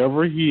you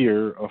never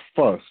hear a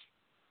fuss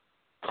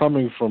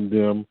coming from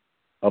them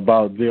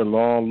about their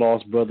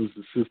long-lost brothers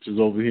and sisters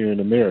over here in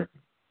America.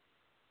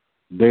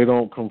 They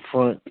don't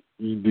confront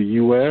the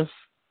U.S.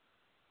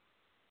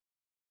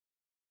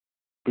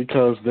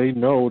 because they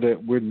know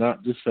that we're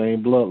not the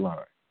same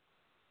bloodline.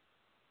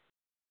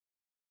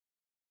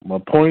 My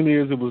point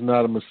is, it was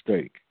not a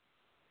mistake.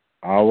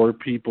 Our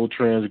people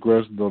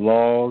transgressed the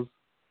laws.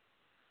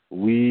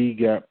 We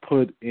got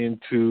put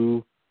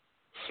into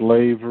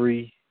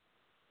slavery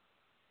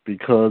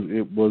because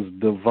it was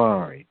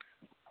divine.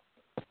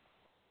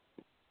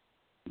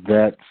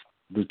 That's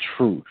the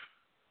truth.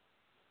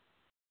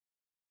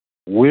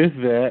 With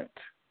that,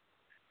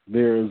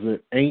 there is an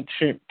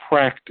ancient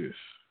practice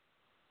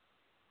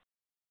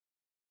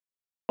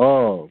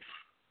of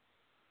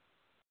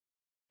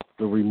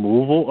the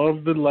removal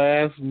of the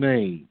last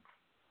name,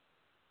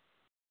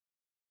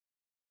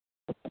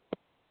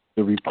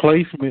 the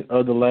replacement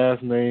of the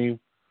last name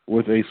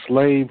with a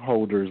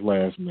slaveholder's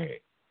last name.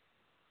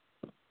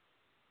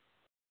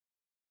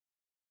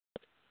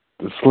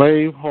 The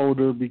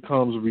slaveholder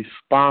becomes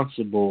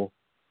responsible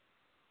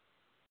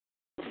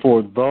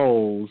for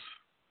those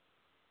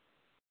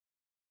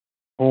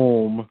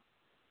whom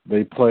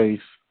they place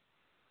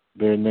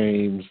their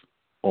names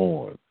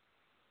on.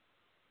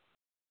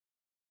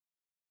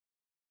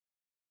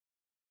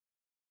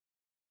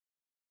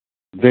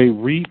 They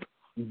reap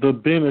the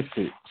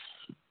benefits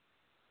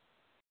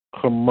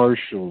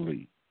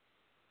commercially.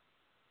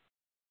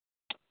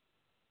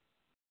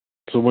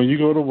 So when you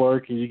go to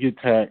work and you get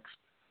taxed,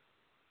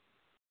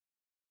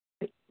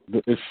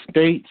 the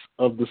estates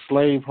of the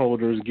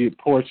slaveholders get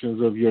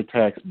portions of your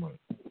tax money.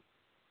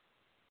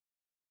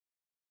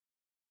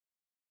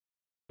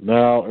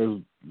 Now,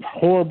 as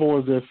horrible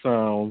as that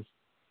sounds,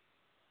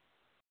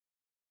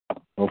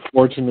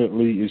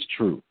 unfortunately, it's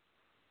true.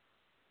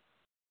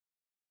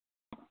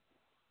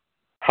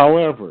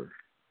 However,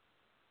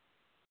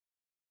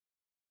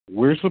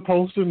 we're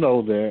supposed to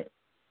know that,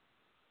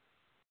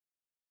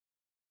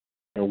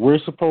 and we're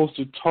supposed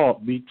to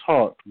be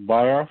taught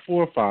by our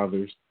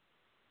forefathers,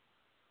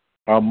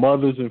 our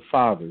mothers and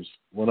fathers.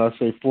 When I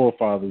say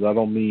forefathers, I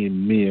don't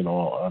mean men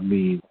all. I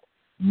mean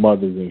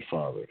mothers and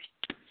fathers.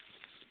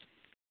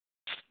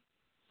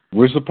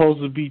 We're supposed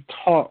to be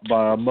taught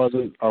by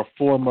our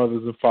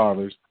foremothers and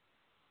fathers,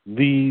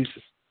 these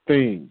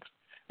things.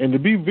 And to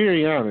be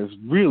very honest,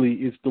 really,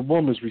 it's the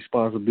woman's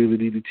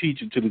responsibility to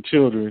teach it to the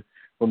children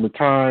from the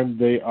time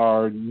they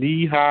are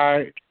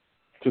knee-high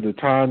to the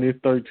time they're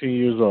 13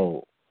 years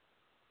old.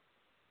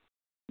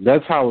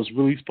 That's how it's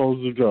really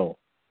supposed to go.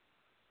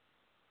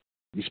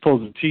 You're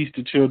supposed to teach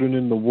the children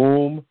in the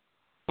womb,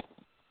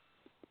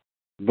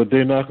 but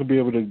they're not going to be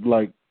able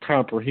to,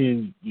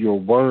 comprehend your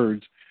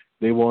words.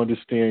 They will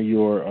understand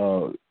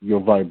your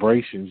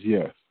vibrations,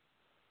 yes.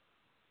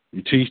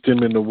 You teach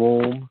them in the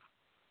womb.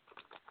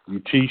 You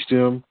teach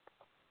them.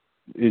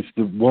 It's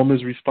the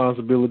woman's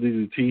responsibility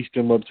to teach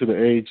them up to the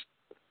age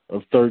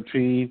of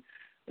 13,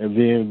 and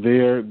then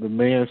the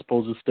man's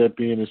supposed to step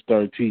in and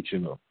start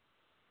teaching them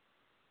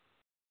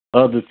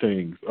other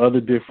things,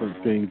 other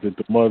different things that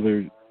the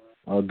mother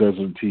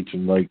doesn't teach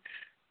them,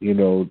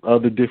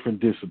 other different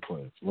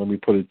disciplines. Let me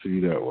put it to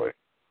you that way.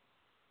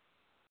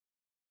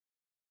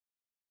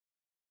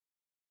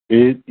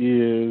 It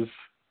is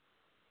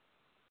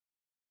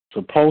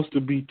supposed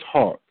to be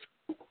taught.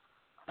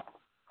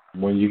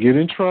 When you get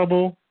in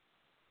trouble,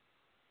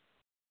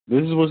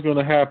 this is what's going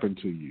to happen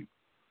to you.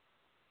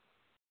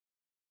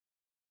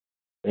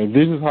 And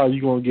this is how you're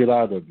going to get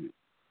out of it.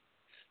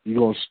 You're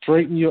going to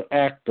straighten your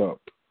act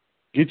up,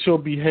 get your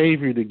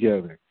behavior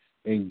together,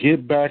 and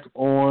get back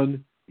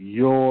on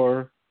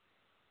your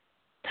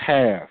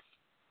path,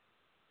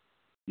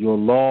 your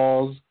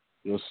laws,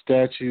 your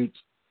statutes,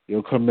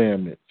 your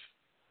commandments.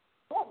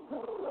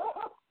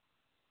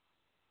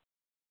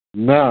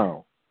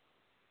 Now,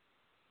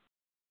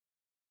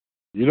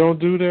 you don't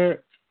do that?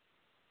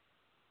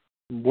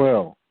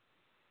 Well,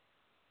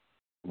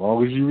 as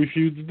long as you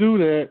refuse to do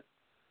that,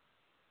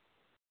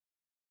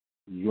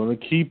 you're going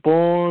to keep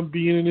on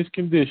being in this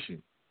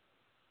condition.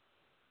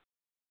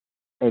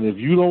 And if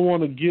you don't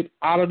want to get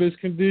out of this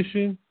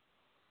condition,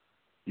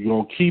 you're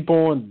going to keep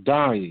on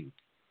dying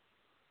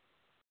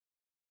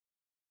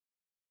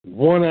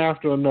one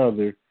after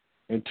another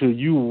until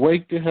you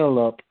wake the hell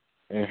up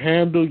and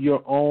handle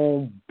your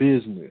own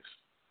business.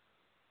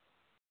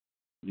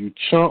 You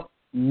chump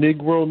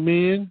Negro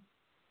men,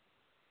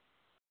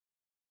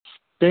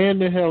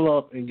 stand the hell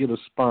up and get a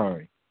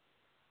spine.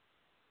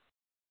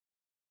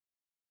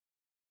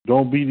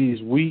 Don't be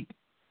these weak,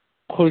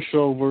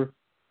 pushover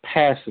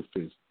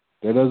pacifists.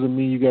 That doesn't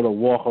mean you got to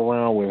walk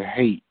around with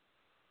hate.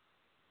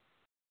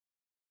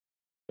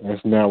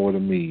 That's not what it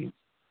means.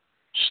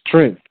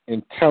 Strength,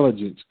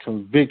 intelligence,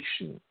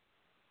 conviction.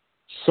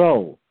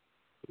 So,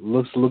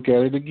 let's look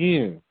at it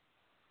again.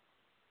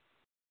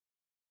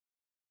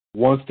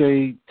 Once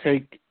they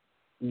take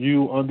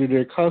you under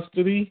their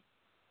custody,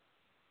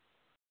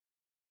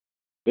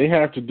 they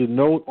have to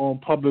denote on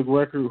public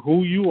record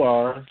who you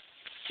are,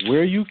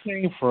 where you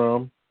came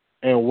from,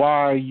 and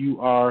why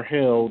you are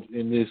held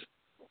in this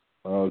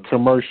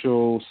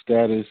commercial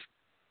status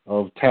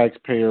of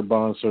taxpayer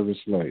bond service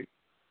slave.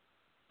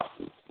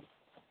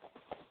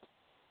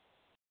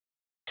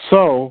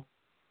 So,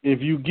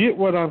 if you get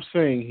what I'm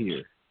saying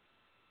here,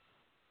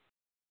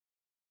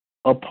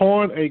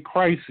 upon a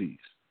crisis,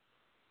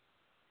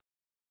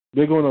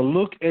 they're going to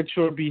look at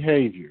your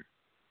behavior.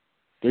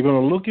 They're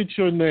going to look at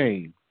your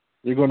name.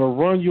 They're going to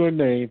run your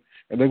name,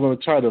 and they're going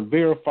to try to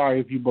verify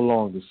if you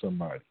belong to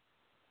somebody.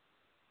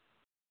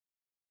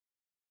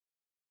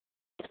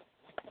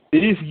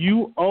 If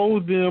you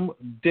owe them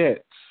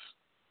debts,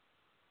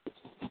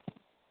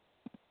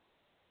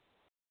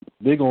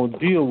 they're going to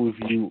deal with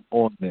you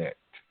on that.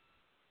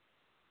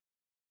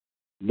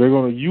 They're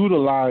going to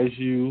utilize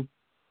you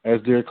as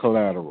their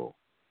collateral.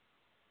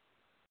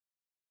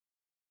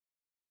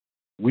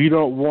 We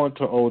don't want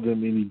to owe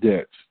them any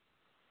debts.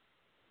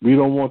 We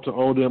don't want to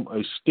owe them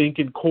a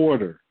stinking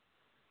quarter,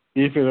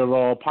 if it at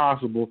all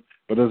possible.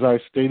 But as I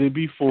stated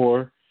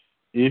before,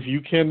 if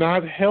you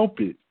cannot help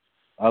it,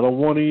 I don't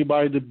want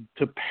anybody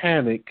to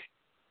panic.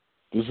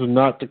 This is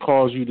not to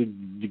cause you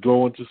to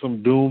go into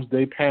some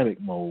doomsday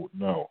panic mode.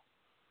 No.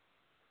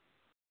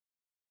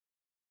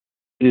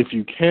 If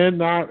you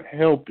cannot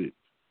help it,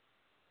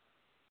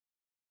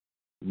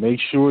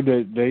 make sure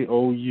that they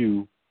owe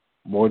you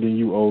more than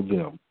you owe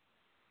them.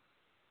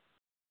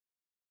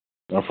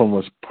 Now, from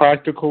a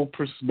practical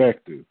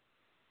perspective,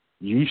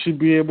 you should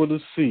be able to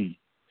see,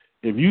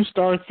 if you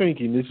start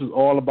thinking this is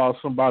all about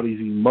somebody's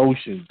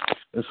emotions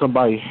and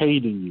somebody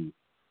hating you,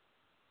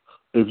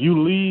 if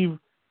you leave,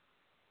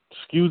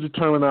 excuse the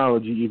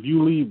terminology, if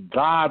you leave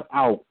God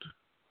out,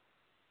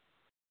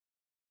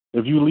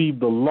 if you leave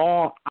the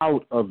law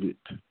out of it,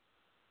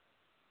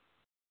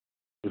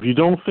 if you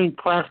don't think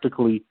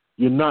practically,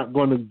 you're not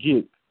going to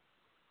get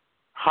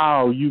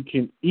how you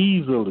can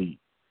easily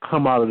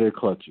come out of their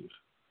clutches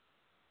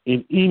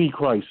in any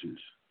crisis.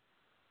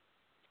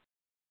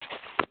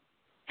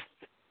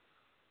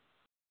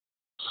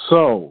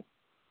 So,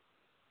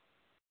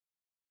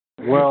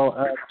 well,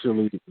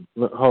 actually,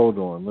 hold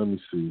on, let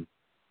me see.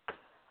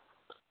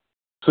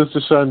 Sister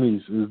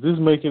Shanice, is this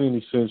making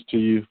any sense to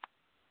you?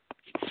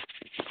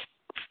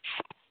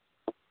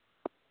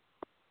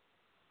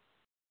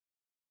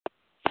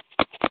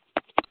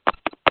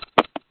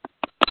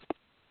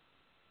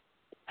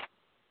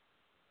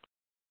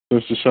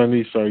 Sister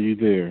Shanice, are you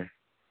there?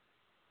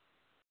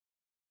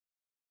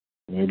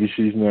 Maybe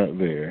she's not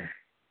there.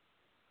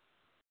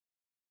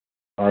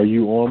 Are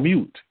you on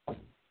mute?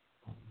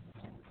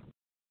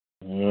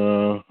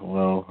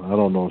 Well, I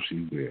don't know if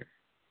she's there.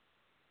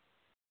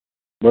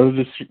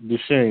 Brother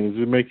Deshane,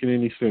 is it making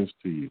any sense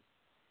to you?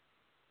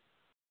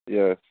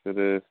 Yes, it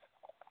is.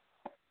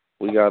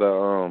 We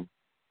gotta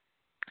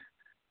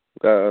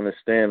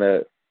understand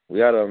that. We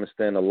gotta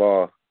understand the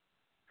law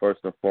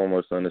first and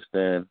foremost. To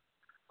understand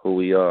who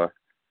we are,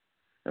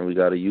 and we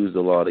gotta use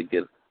the law to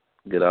get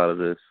out of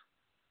this,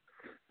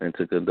 and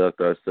to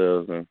conduct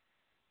ourselves, and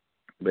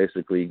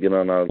basically get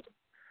on a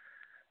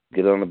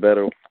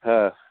better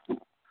path.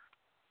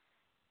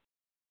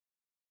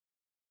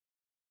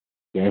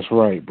 That's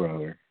right,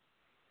 brother.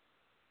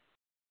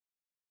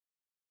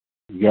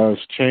 You got to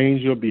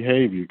change your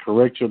behavior,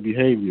 correct your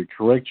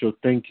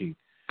thinking.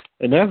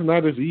 And that's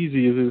not as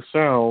easy as it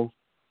sounds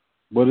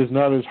but it's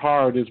not as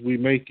hard as we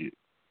make it.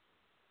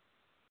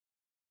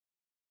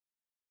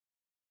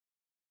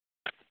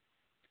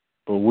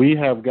 But we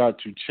have got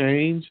to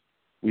change.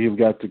 We have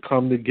got to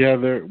come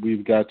together.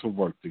 We've got to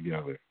work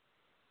together.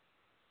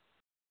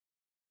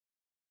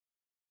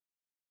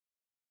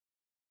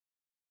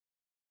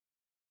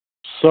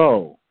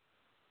 So,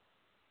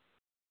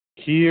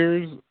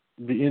 here's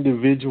the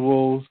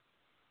individuals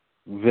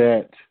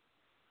that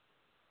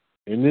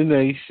in the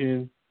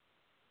nation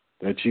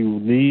that you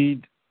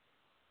need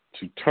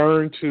to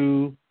turn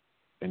to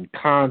and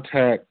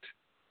contact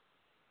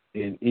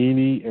in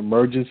any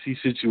emergency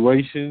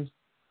situations.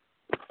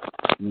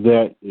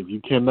 That if you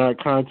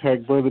cannot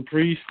contact Brother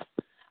Priest,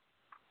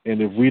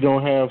 and if we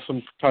don't have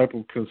some type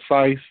of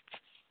concise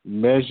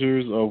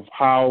measures of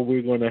how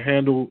we're going to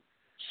handle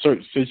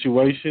certain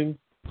situations,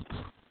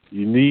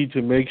 you need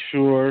to make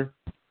sure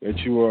that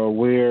you are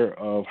aware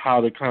of how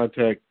to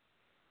contact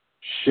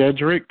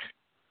Shedrick.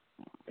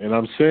 And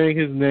I'm saying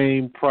his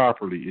name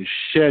properly. It's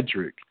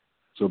Shedrick.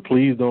 So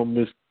please don't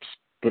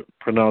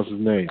mispronounce his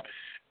name.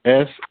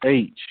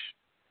 S-H-E-D,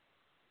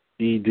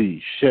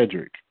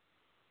 Shedrick.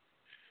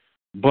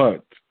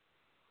 But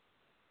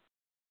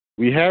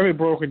we have it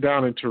broken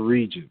down into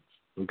regions,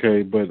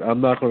 okay? But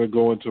I'm not going to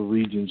go into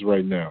regions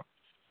right now.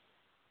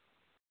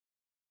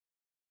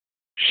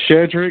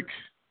 Shedrick,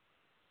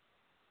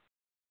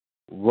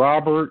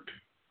 Robert,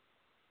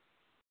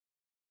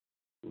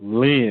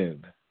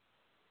 Lynn.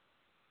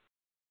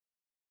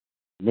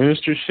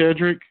 Minister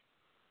Shedrick,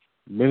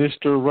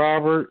 Minister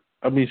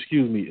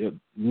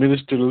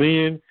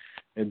Lynn,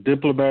 and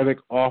Diplomatic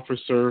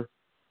Officer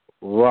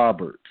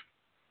Robert.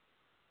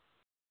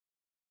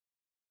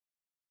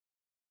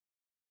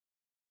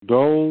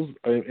 Those,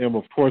 and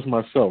of course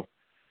myself,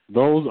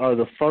 those are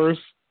the first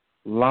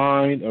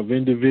line of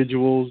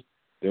individuals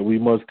that we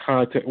must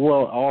contact.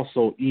 Well,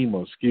 also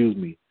EMA,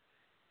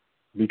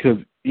 because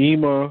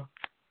EMA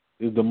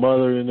is the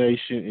mother of the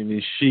nation, and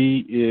then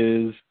she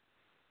is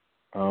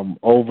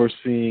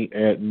overseeing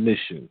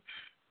admissions.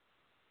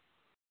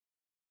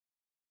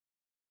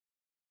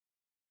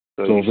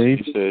 So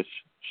you said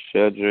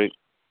Shedrick,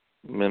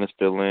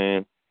 Minister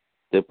Lynn,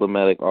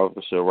 Diplomatic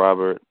Officer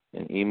Robert,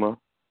 and EMA?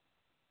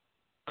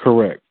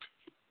 Correct.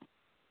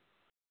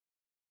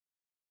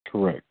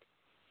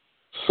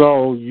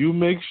 So you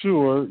make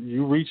sure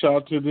you reach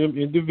out to them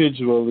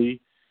individually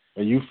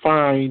and you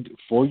find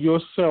for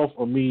yourself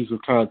a means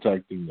of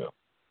contacting them.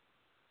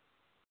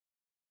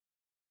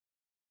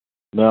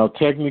 Now,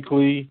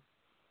 technically,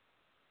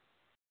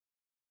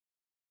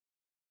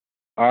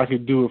 I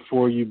could do it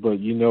for you, but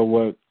you know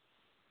what?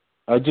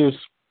 I just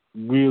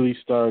really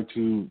started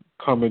to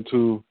come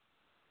into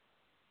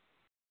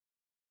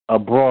a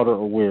broader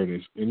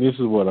awareness, and this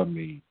is what I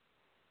mean.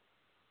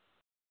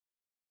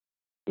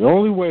 The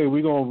only way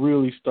we're going to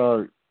really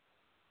start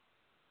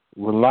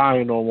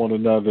relying on one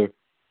another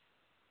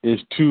is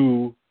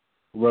to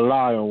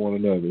rely on one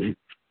another.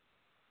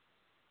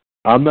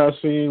 I'm not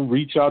saying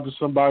reach out to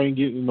somebody and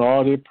get in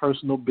all their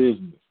personal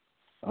business.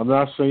 I'm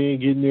not saying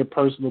get in their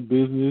personal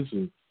business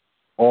and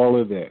all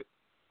of that.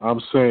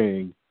 I'm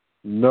saying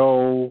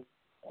know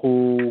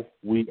who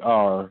we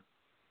are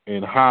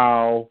and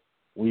how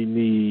we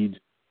need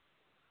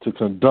to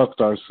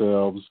conduct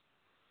ourselves.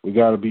 We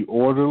got to be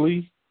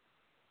orderly,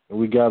 and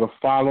we got to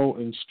follow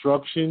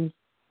instructions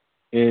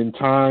in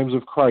times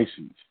of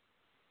crises.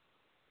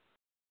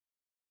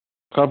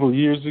 A couple of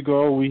years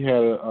ago, we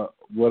had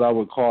what I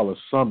would call a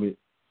summit,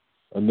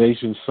 a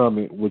nation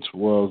summit, which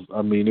was,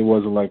 it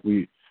wasn't like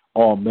we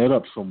all met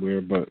up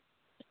somewhere, but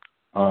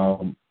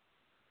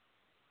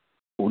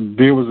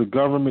there was a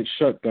government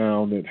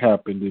shutdown that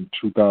happened in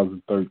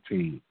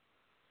 2013.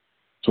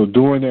 So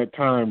during that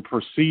time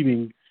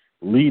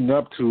leading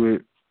up to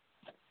it,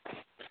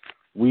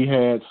 we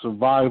had a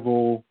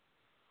survival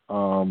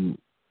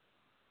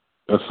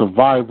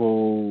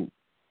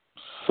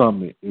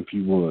summit, if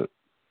you would.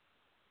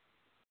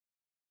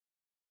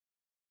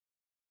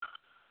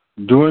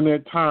 During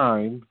that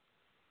time,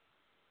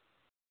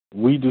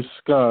 we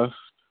discussed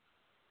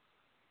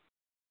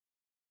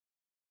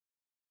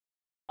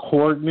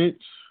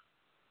coordinates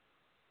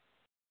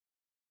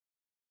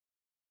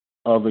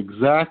of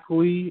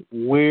exactly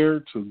where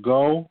to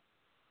go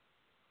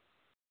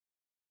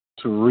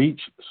to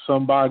reach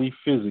somebody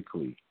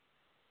physically.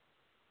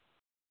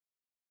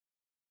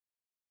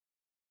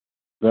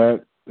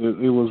 That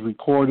it was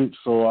recorded,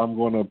 so I'm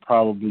going to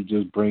probably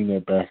just bring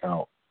that back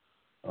out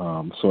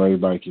so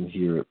everybody can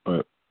hear it.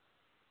 But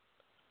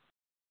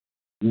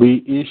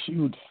we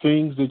issued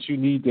things that you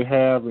need to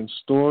have in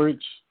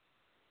storage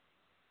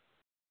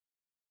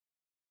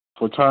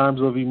for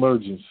times of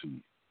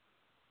emergency.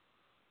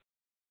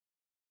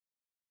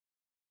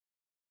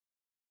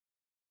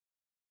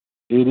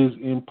 It is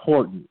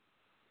important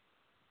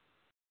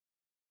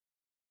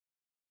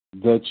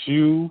that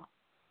you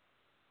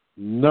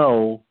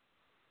know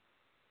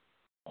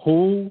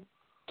who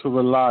to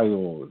rely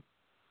on.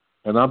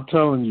 And I'm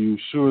telling you,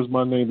 sure as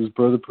my name is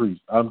Brother Priest,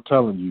 I'm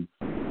telling you,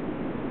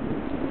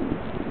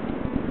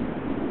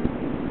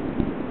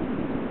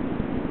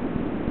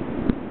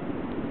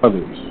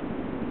 others.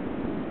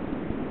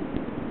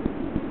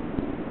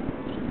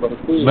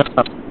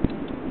 Now,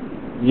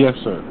 yes,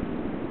 sir.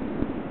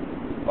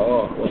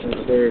 Oh,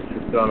 wasn't sure if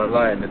you're on the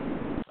line. It's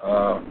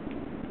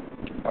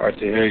hard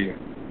to hear you.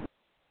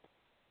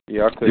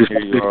 Yeah, I couldn't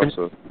hear you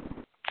also.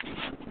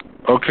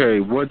 Okay,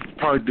 what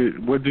did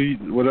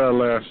I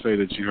last say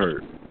that you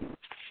heard?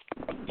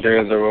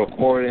 There's a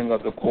recording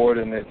of the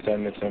coordinates,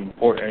 and it's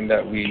important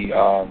that we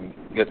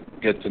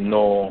get to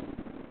know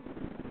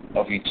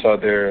of each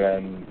other,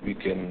 and we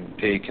can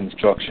take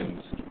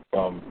instructions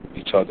from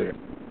each other.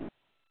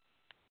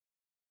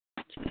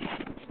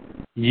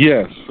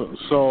 Yes.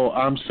 So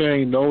I'm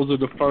saying those are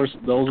the first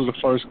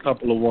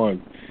couple of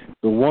ones.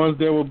 The ones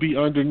that will be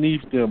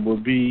underneath them will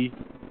be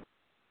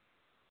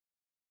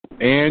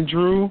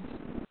Andrew,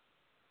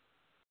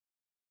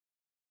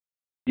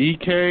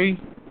 EK,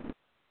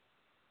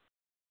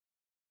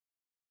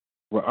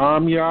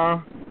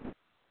 Ramya.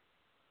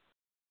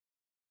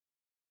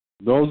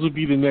 Those will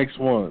be the next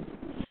ones.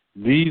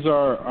 These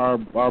are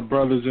our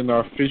brothers in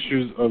our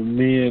Fishers of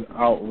Men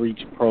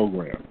outreach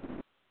program.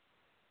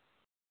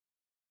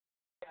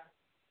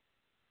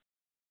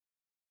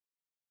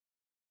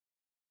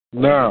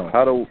 Now,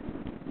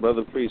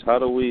 Brother Priest, how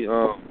do we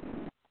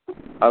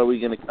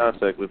get in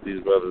contact with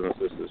these brothers and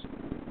sisters?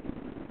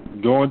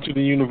 Going to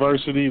the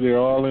university, they're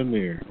all in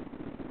there.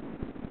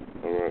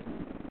 All right.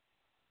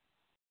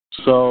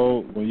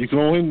 So when you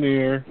go in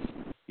there,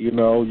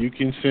 you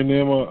can send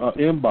them an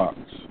inbox.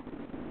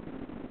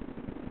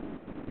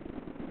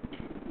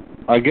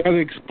 I got to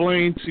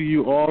explain to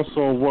you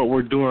also what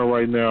we're doing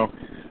right now.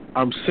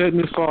 I'm setting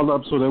this all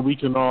up so that we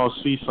can all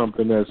see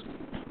something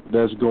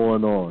that's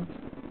going on.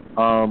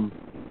 I'm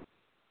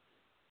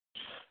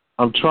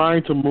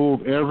trying to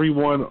move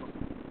everyone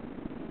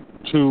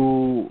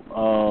to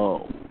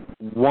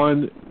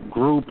one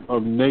group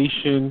of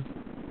nation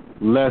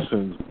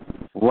lessons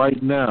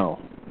right now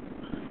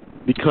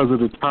because of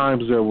the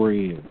times that we're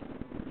in.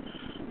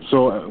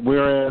 So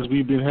whereas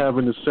we've been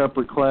having the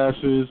separate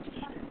classes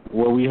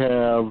where we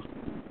have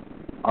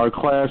our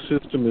class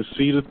system is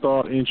Seed of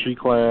Thought entry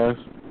class,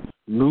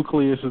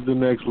 Nucleus is the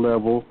next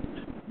level,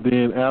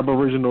 then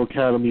Aboriginal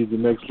Academy is the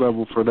next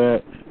level for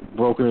that,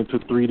 broken into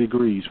 3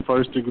 degrees,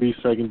 1st degree,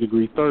 2nd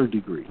degree, 3rd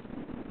degree.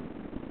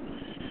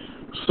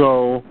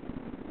 So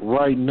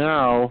right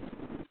now,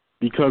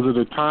 because of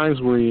the times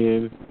we're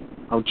in,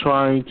 I'm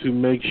trying to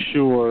make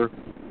sure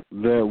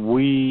that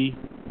we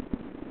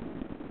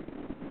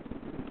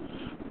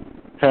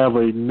have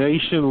a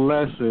nation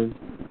lesson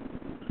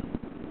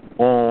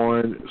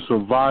on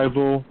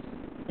survival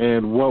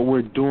and what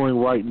we're doing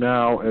right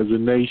now as a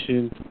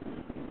nation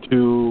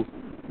to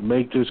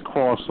make this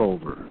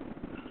crossover.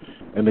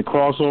 And the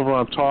crossover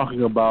I'm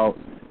talking about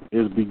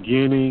is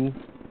beginning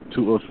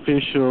to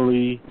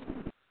officially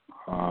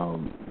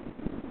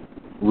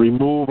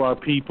remove our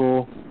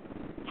people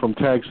from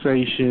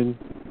taxation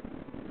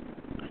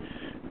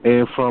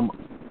and from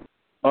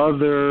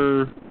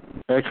other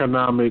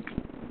economic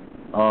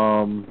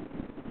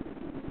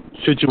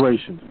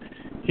situations.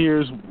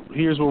 Here's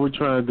what we're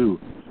trying to do.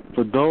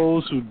 For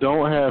those who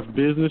don't have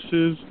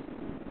businesses,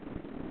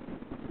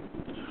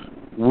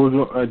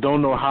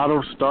 don't know how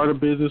to start a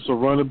business or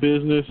run a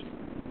business,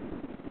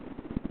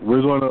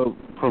 we're going to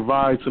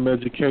provide some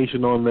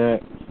education on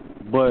that.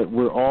 But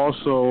we're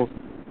also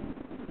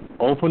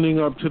opening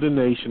up to the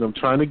nation. I'm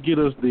trying to get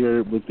us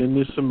there within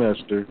this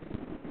semester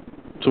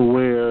to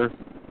where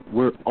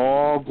we're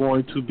all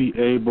going to be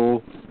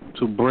able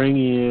to bring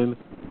in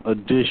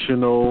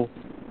additional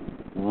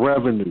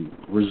revenue,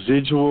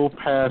 residual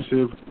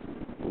passive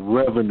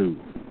revenue.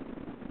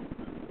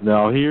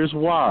 Now, here's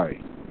why.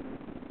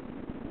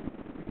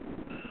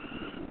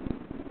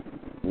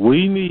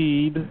 We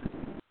need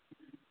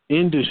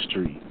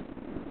industry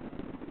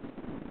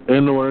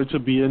in order to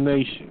be a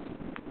nation.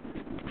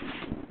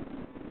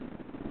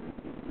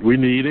 We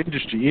need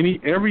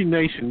industry. Every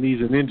nation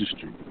needs an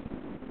industry.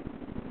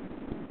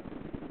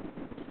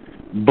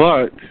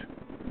 But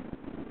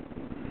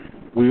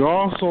we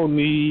also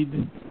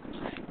need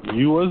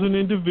you as an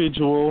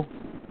individual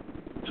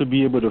to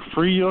be able to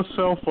free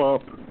yourself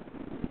up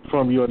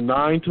from your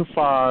 9 to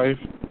 5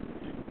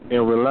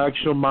 and relax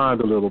your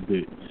mind a little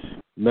bit.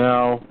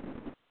 Now,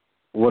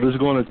 what it's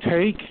going to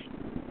take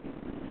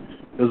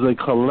is a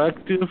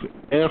collective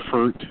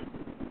effort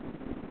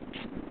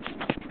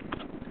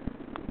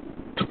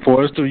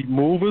for us to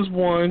move as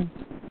one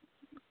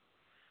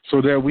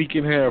so that we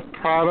can have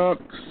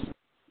products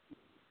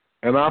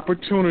and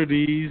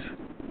opportunities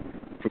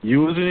for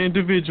you as an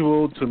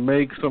individual to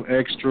make some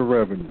extra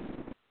revenue.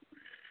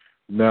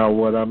 Now,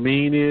 what I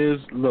mean is,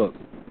 look,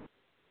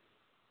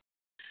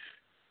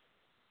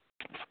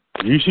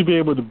 you should be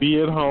able to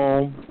be at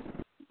home,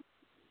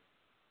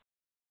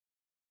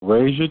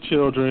 raise your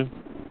children,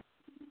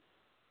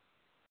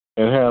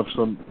 and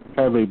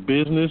have a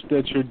business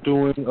that you're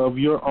doing of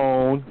your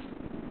own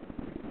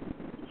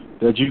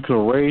that you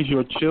can raise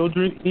your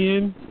children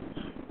in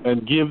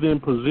and give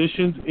them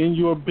positions in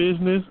your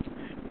business,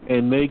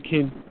 and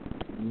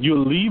you're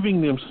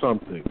leaving them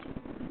something.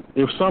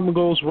 If something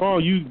goes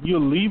wrong, you're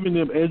leaving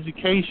them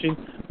education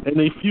and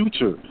a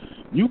future.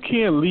 You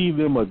can't leave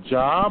them a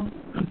job.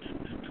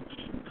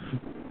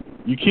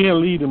 You can't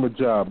leave them a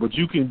job, but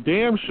you can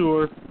damn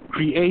sure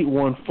create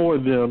one for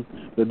them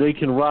that they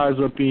can rise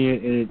up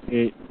in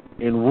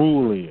and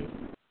rule in.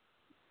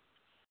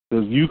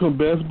 Because you can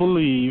best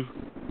believe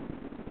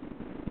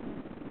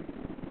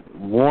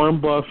Warren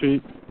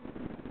Buffett,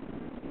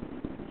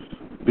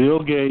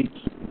 Bill Gates,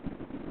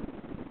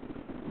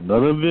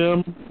 none of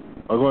them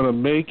are going to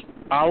make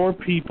our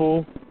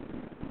people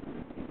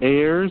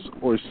heirs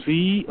or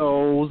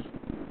CEOs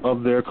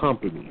of their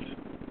companies.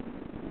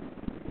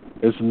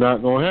 It's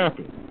not going to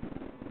happen.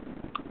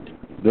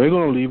 They're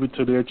going to leave it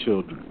to their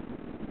children.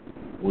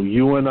 Well,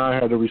 you and I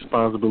have the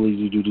responsibility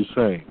to do the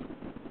same.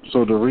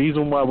 So the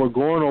reason why we're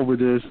going over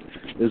this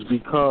is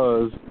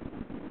because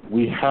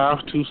we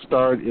have to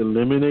start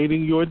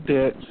eliminating your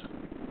debts.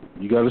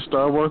 You got to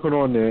start working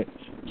on that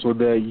so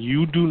that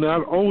you do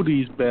not owe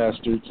these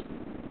bastards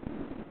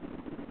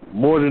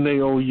more than they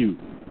owe you.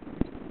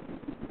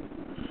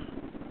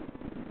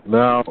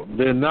 Now,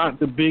 they're not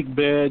the big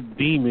bad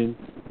demon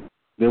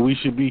that we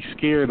should be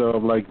scared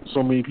of like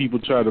so many people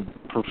try to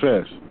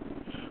profess.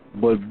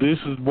 But this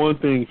is one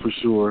thing for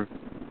sure.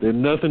 They're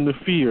nothing to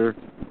fear,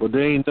 but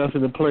they ain't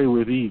nothing to play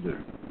with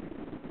either.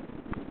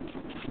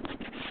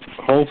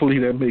 Hopefully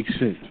that makes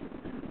sense.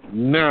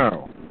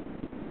 Now,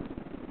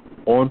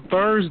 on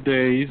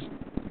Thursdays,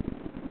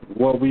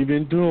 what we've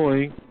been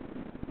doing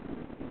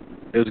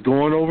is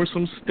going over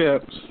some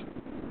steps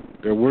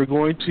that we're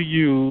going to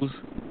use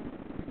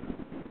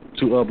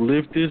to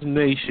uplift this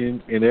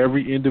nation and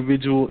every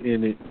individual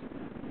in it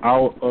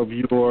out of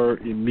your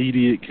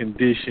immediate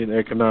condition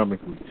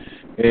economically.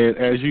 And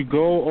as you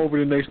go over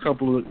the next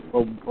couple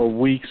of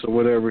weeks or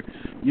whatever,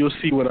 you'll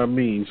see what I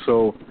mean.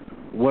 So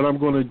what I'm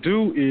going to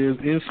do is,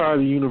 inside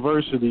the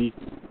university,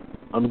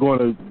 I'm going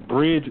to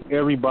bridge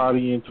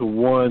everybody into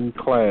one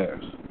class.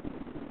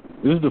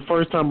 This is the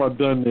first time I've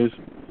done this.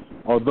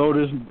 Although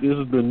this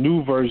is the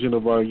new version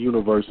of our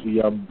university,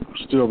 I'm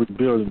still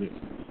rebuilding it.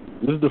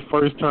 This is the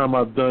first time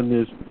I've done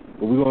this,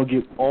 but we're going to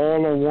get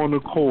all on one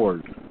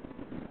accord.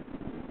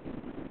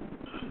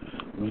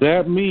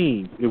 That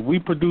means if we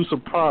produce a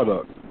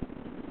product,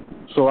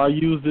 so I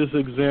used this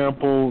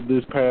example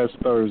this past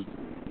Thursday.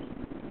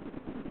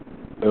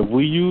 If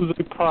we use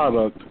a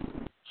product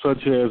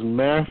such as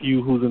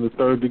Matthew, who's in the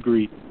 3rd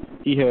degree,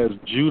 he has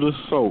Judah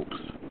soaps.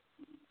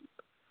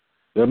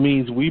 That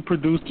means we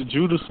produce the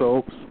Judah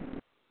soaps.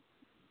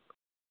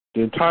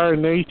 The entire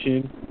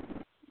nation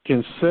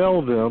can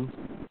sell them.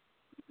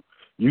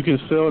 You can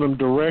sell them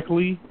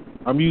directly.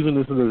 I'm using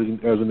this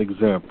as an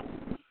example.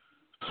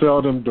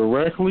 Sell them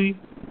directly,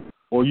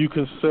 or you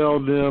can sell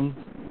them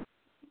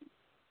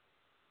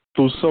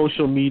through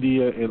social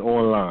media and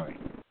online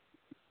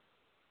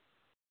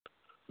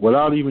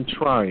without even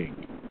trying.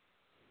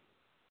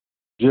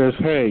 Just,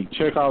 hey,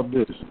 check out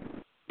this.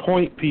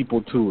 Point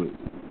people to it.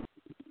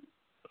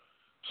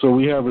 So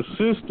we have a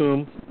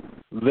system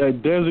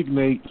that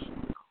designates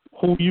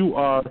who you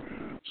are.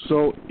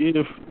 So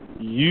if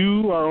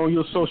you are on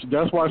your social,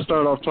 that's why I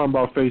started off talking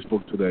about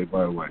Facebook today,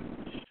 by the way.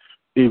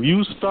 If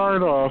you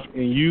start off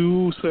and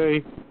you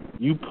say,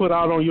 you put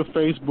out on your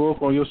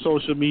Facebook, on your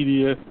social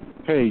media,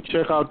 hey,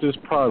 check out this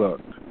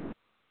product.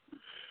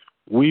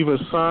 We've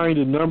assigned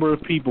a number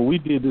of people. We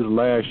did this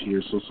last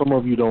year, so some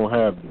of you don't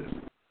have this.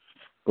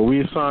 But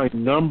we assigned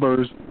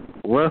numbers,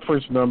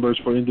 reference numbers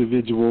for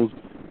individuals,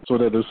 so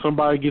that if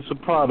somebody gets a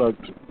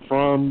product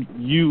from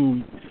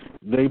you,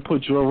 they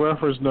put your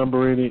reference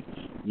number in it,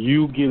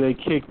 you get a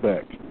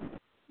kickback.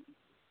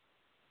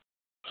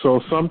 So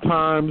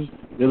sometimes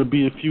it'll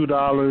be a few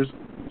dollars,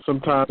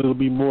 sometimes it'll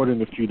be more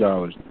than a few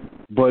dollars.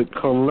 But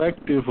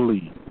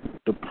collectively,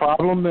 the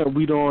problem that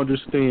we don't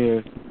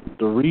understand,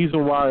 the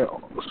reason why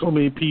so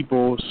many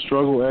people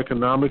struggle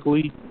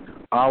economically,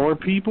 our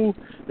people,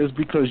 is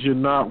because you're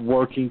not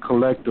working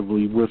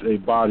collectively with a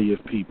body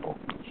of people.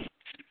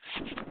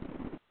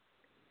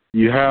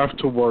 You have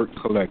to work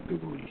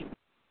collectively.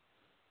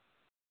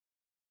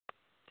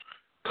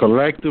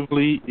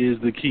 Collectively is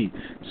the key.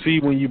 See,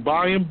 when you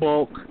buy in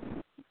bulk,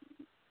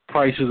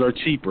 prices are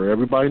cheaper.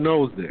 Everybody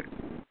knows that.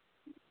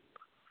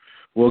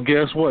 Well,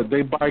 guess what?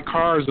 They buy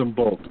cars in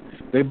bulk.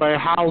 They buy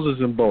houses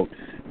in bulk.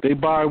 They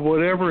buy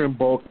whatever in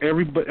bulk.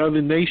 Every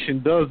other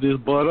nation does this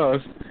but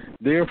us.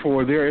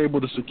 Therefore, they're able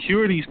to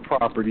secure these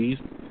properties,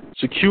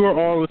 secure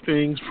all the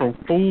things from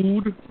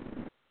food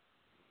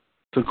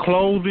to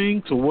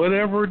clothing to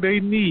whatever they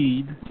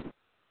need.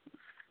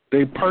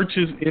 They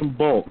purchase in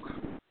bulk.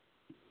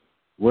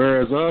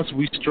 Whereas us,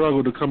 we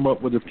struggle to come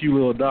up with a few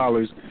little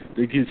dollars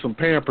to get some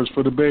Pampers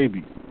for the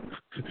baby.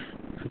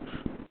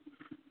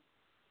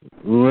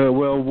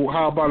 Well,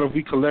 how about if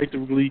we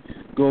collectively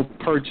go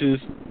purchase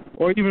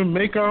or even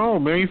make our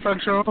own,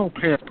 manufacture our own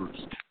Pampers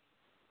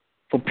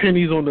for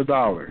pennies on the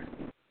dollar?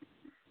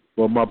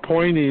 But my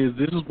point is,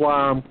 this is why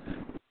I'm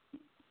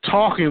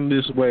talking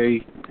this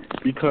way,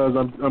 because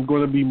I'm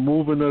going to be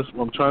moving us,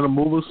 I'm trying to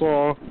move us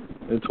all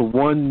into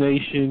one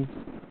nation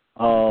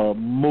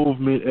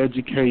movement,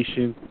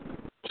 education,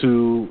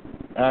 to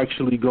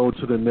actually go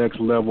to the next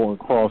level and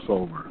cross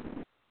over.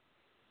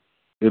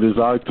 It is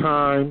our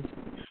time.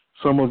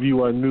 Some of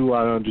you are new,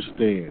 I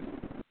understand.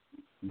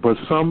 But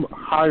some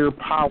higher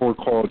power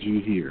called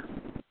you here.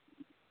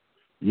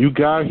 You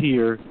got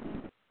here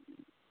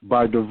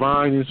by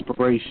divine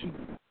inspiration.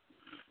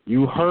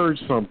 You heard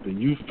something,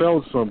 you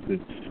felt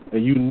something,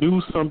 and you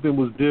knew something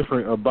was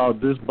different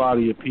about this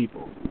body of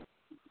people.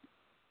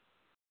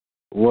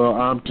 Well,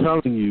 I'm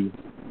telling you,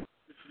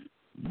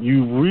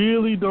 you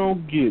really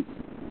don't get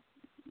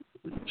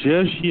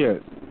just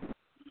yet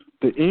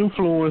the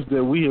influence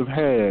that we have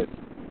had,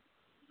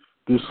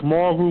 this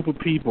small group of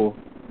people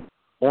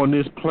on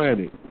this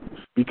planet,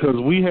 because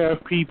we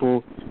have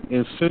people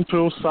in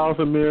Central, South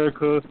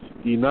America,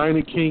 the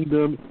United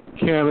Kingdom,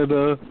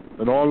 Canada,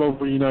 and all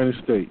over the United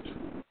States.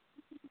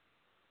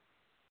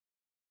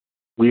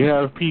 We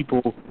have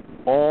people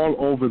all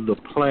over the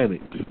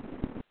planet.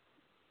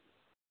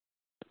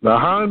 Now,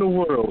 how in the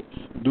world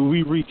do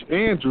we reach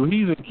Andrew?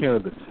 He's in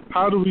Canada.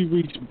 How do we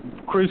reach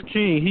Chris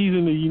King? He's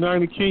in the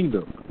United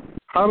Kingdom.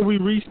 How do we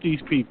reach these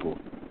people?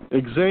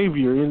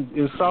 Xavier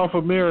in South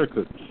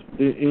America.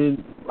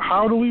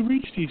 How do we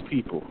reach these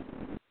people?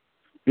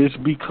 It's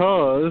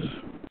because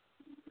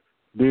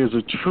there's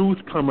a truth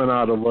coming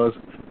out of us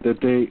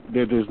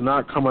that is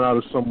not coming out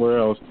of somewhere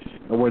else.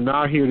 And we're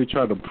not here to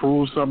try to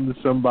prove something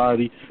to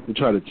somebody, to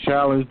try to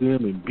challenge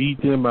them and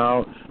beat them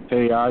out.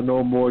 Hey, I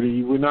know more than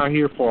you. We're not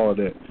here for all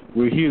that.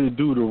 We're here to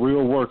do the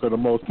real work of the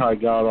Most High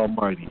God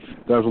Almighty.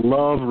 That's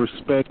love,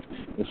 respect,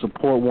 and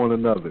support one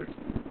another.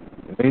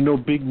 It ain't no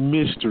big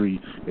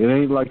mystery. It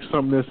ain't like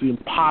something that's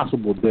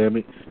impossible, damn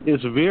it.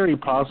 It's very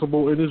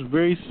possible, and it's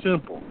very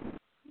simple.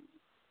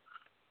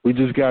 We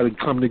just got to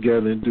come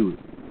together and do it.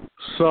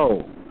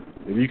 So,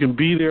 if you can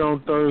be there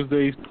on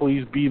Thursdays,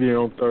 please be there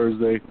on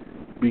Thursday,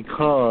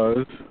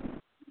 because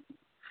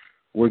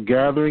we're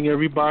gathering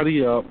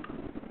everybody up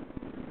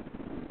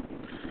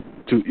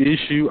to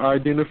issue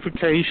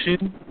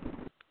identification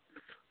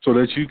so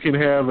that you can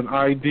have an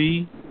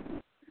ID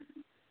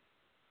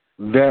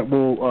that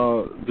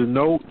will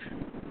denote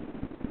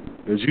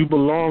that you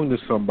belong to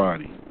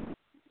somebody.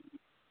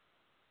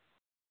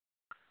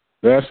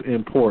 That's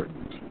important.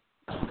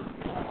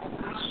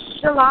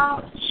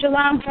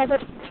 Shalom, brother.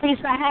 Please,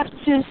 I have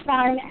to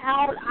sign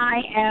out.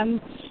 I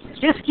am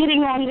just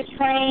getting on the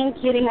train,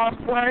 getting off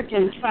work,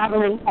 and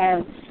traveling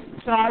home.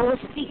 So I will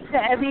speak to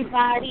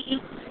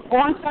everybody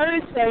on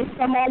Thursday,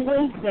 some on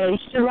Wednesday.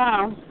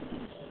 Shalom.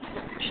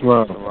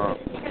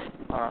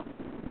 Shalom.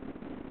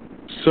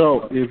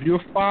 So, if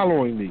you're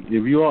following me,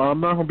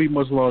 I'm not going to be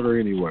much longer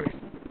anyway.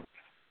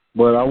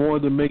 But I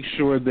wanted to make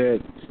sure that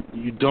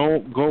you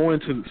don't go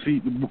into,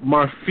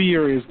 my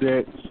fear is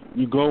that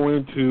you go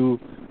into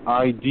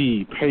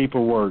ID,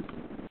 paperwork,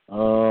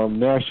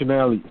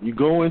 nationality. You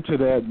go into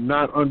that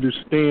not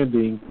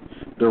understanding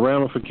the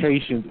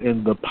ramifications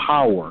and the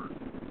power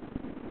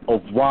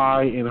of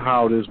why and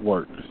how this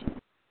works.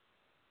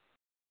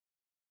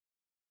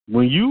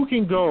 When you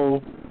can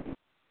go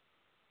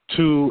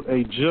to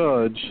a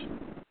judge,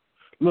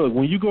 look,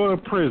 when you go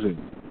to prison,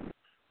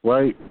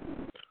 right,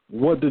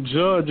 what the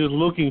judge is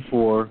looking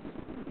for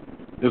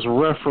is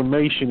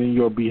reformation in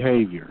your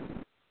behavior.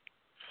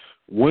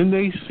 When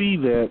they see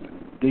that,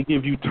 they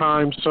give you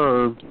time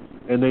served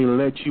and they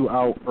let you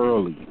out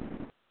early.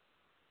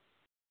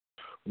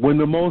 When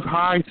the Most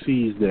High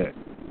sees that,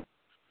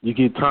 you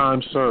get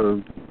time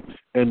served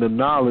and the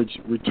knowledge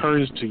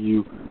returns to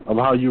you of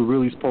how you're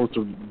really supposed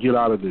to get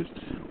out of this.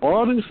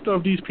 All this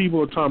stuff these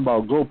people are talking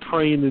about, go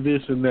pray into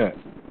this and that.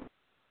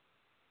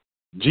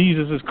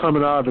 Jesus is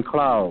coming out of the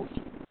clouds.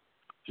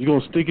 He's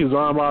going to stick his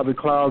arm out of the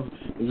clouds.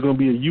 There's going to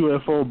be a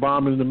UFO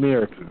bombing in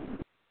America.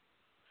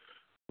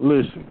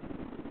 Listen,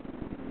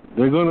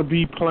 there are going to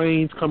be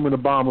planes coming to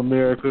bomb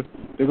America.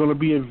 There are going to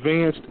be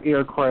advanced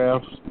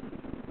aircrafts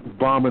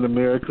bombing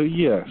America.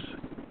 Yes,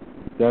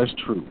 that's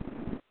true.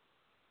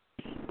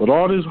 But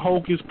all this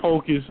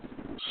hocus-pocus,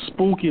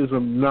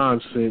 spookism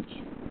nonsense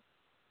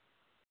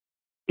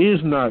is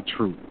not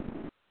true.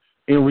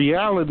 In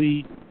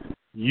reality,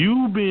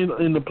 you've been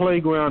in the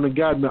playground and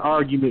gotten an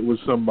argument with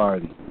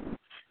somebody.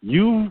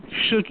 You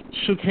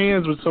shook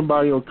hands with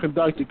somebody or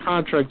conducted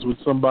contracts with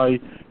somebody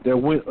that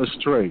went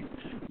astray.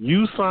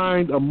 You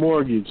signed a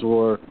mortgage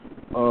or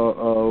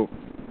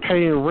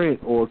paying rent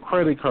or a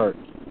credit card.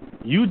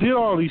 You did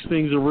all these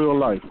things in real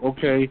life.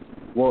 Okay,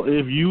 well,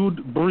 if you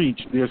breach,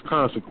 there's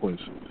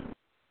consequences.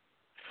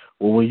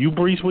 Well, when you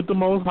breach with the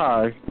Most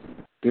High,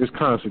 there's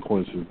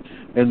consequences.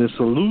 And the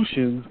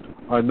solutions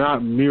are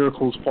not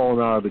miracles falling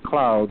out of the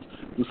clouds.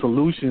 The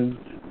solutions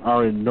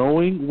are in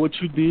knowing what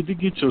you did to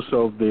get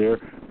yourself there,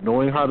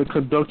 knowing how to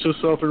conduct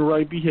yourself in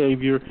right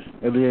behavior,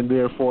 and then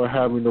therefore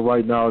having the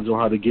right knowledge on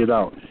how to get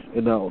out.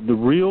 And now the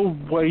real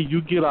way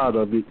you get out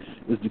of it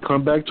is to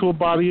come back to a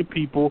body of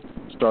people,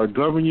 start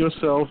governing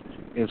yourself,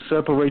 and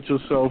separate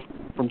yourself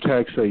from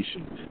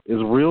taxation.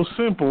 It's real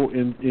simple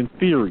in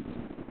theory.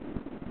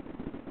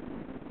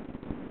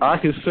 I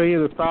can say it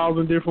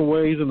 1,000 different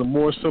ways in the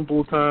more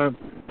simple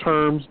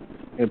terms,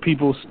 and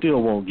people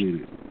still won't get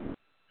it.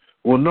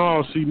 Well,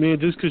 no, see, man,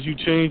 just because you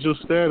change your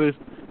status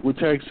with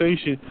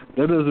taxation,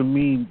 that doesn't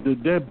mean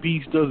that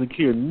beast doesn't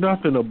care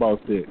nothing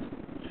about that.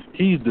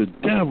 He's the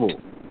devil.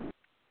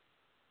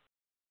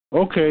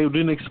 Okay,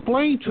 then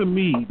explain to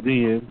me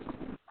then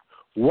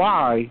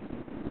why.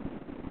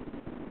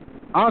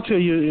 I'll tell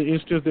you an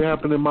instance that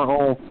happened in my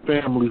own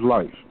family's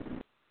life.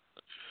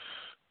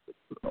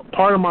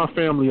 Part of my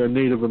family are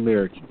Native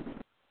American.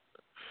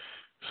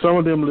 Some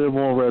of them live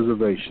on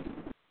reservation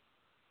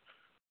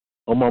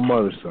on my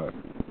mother's side.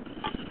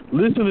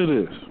 Listen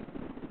to this.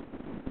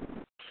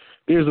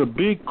 There's a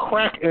big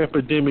crack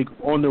epidemic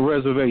on the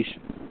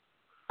reservation.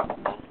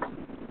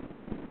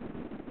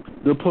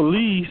 The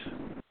police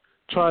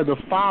tried to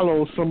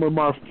follow some of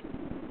my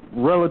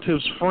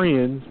relatives'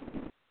 friends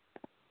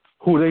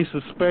who they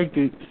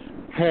suspected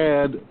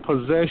had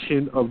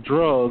possession of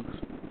drugs,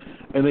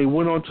 and they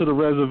went onto the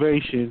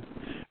reservation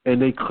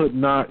and they could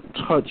not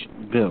touch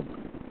them.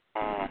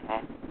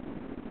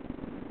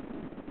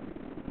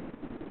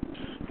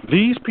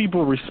 These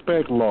people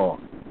respect law.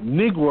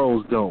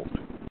 Negroes don't.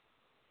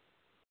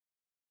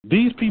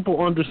 These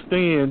people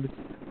understand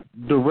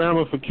the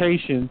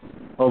ramifications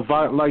of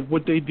like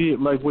what they did,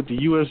 like what the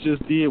U.S.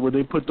 just did, where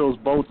they put those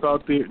boats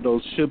out there,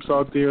 those ships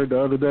out there the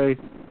other day.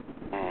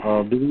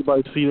 Did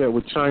anybody see that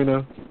with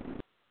China?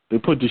 They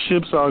put the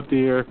ships out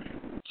there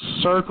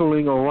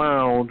circling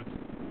around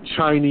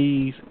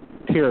Chinese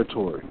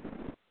territory.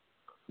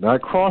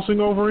 Not crossing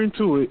over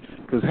into it,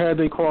 because had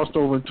they crossed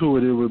over into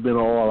it, it would have been an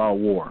all-out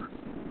war.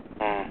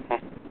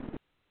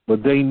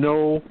 But they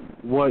know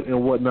what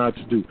and what not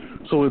to do.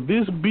 So if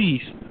this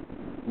beast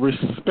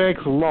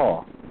respects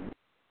law,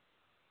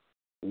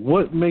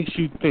 what makes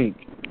you think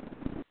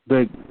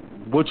that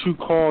what you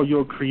call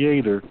your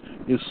creator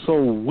is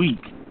so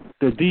weak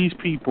that these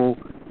people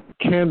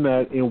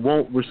cannot and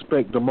won't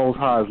respect the Most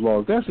High's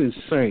laws? That's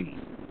insane.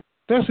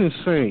 That's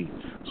insane.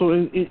 So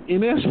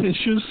in essence,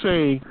 you're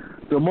saying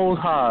the Most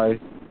High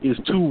is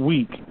too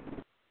weak.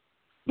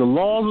 The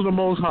laws of the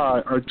Most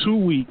High are too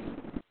weak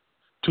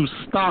to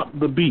stop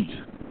the beast.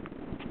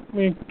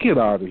 Man, get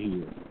out of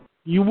here.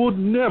 You would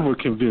never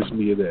convince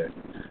me of that.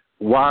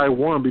 Why?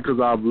 One, because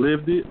I've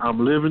lived it,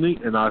 I'm living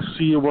it, and I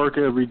see it work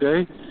every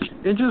day.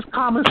 And just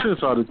common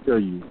sense ought to tell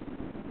you.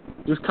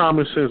 Just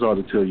common sense ought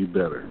to tell you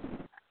better.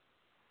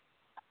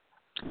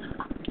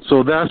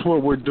 So that's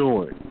what we're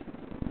doing.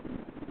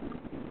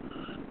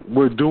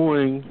 We're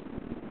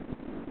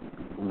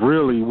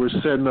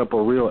setting up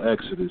a real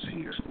exodus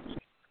here.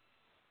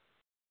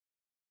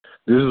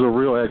 This is a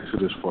real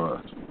exodus for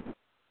us.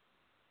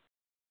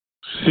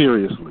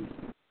 Seriously.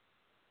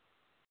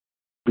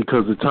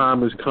 Because the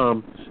time has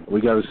come,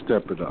 we got to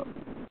step it up.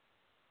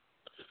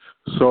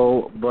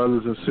 So,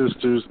 brothers and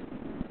sisters,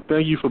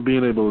 thank you for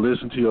being able to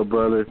listen to your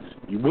brother.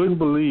 You wouldn't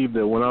believe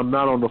that when I'm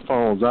not on the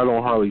phones, I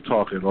don't hardly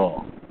talk at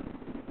all.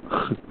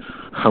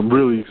 I'm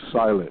really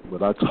silent,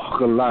 but I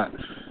talk a lot.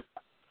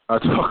 I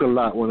talk a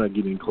lot when I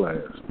get in class.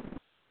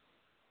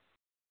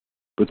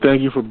 But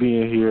thank you for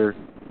being here.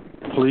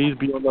 Please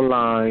be on the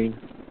line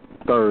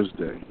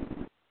Thursday.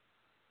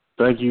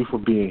 Thank you for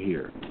being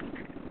here.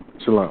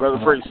 Shalom. Brother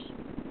Priest.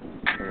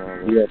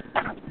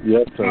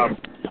 Yes, sir.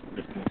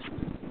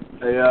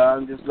 Hey,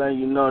 I'm just letting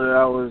you know that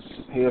I was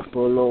here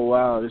for a little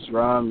while. This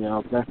Ram,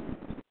 okay?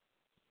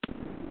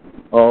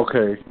 Oh,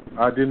 okay.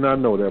 I did not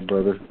know that,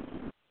 brother.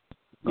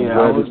 Yeah,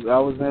 I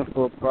was in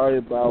for probably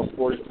about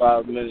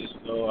 45 minutes,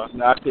 so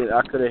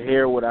I could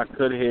hear what I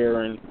could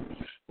hear, and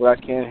what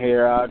I can't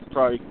hear, I'd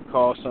probably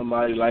call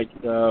somebody like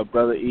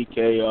Brother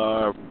EK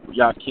or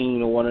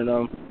Yakin or one of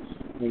them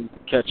and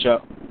catch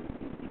up.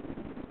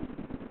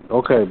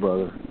 Okay,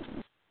 brother.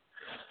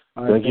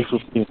 Thank you for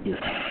being here.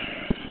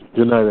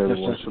 Good night,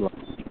 everyone. Yes, Shalom.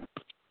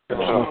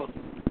 Shalom.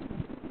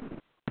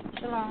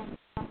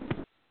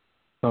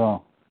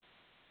 Shalom.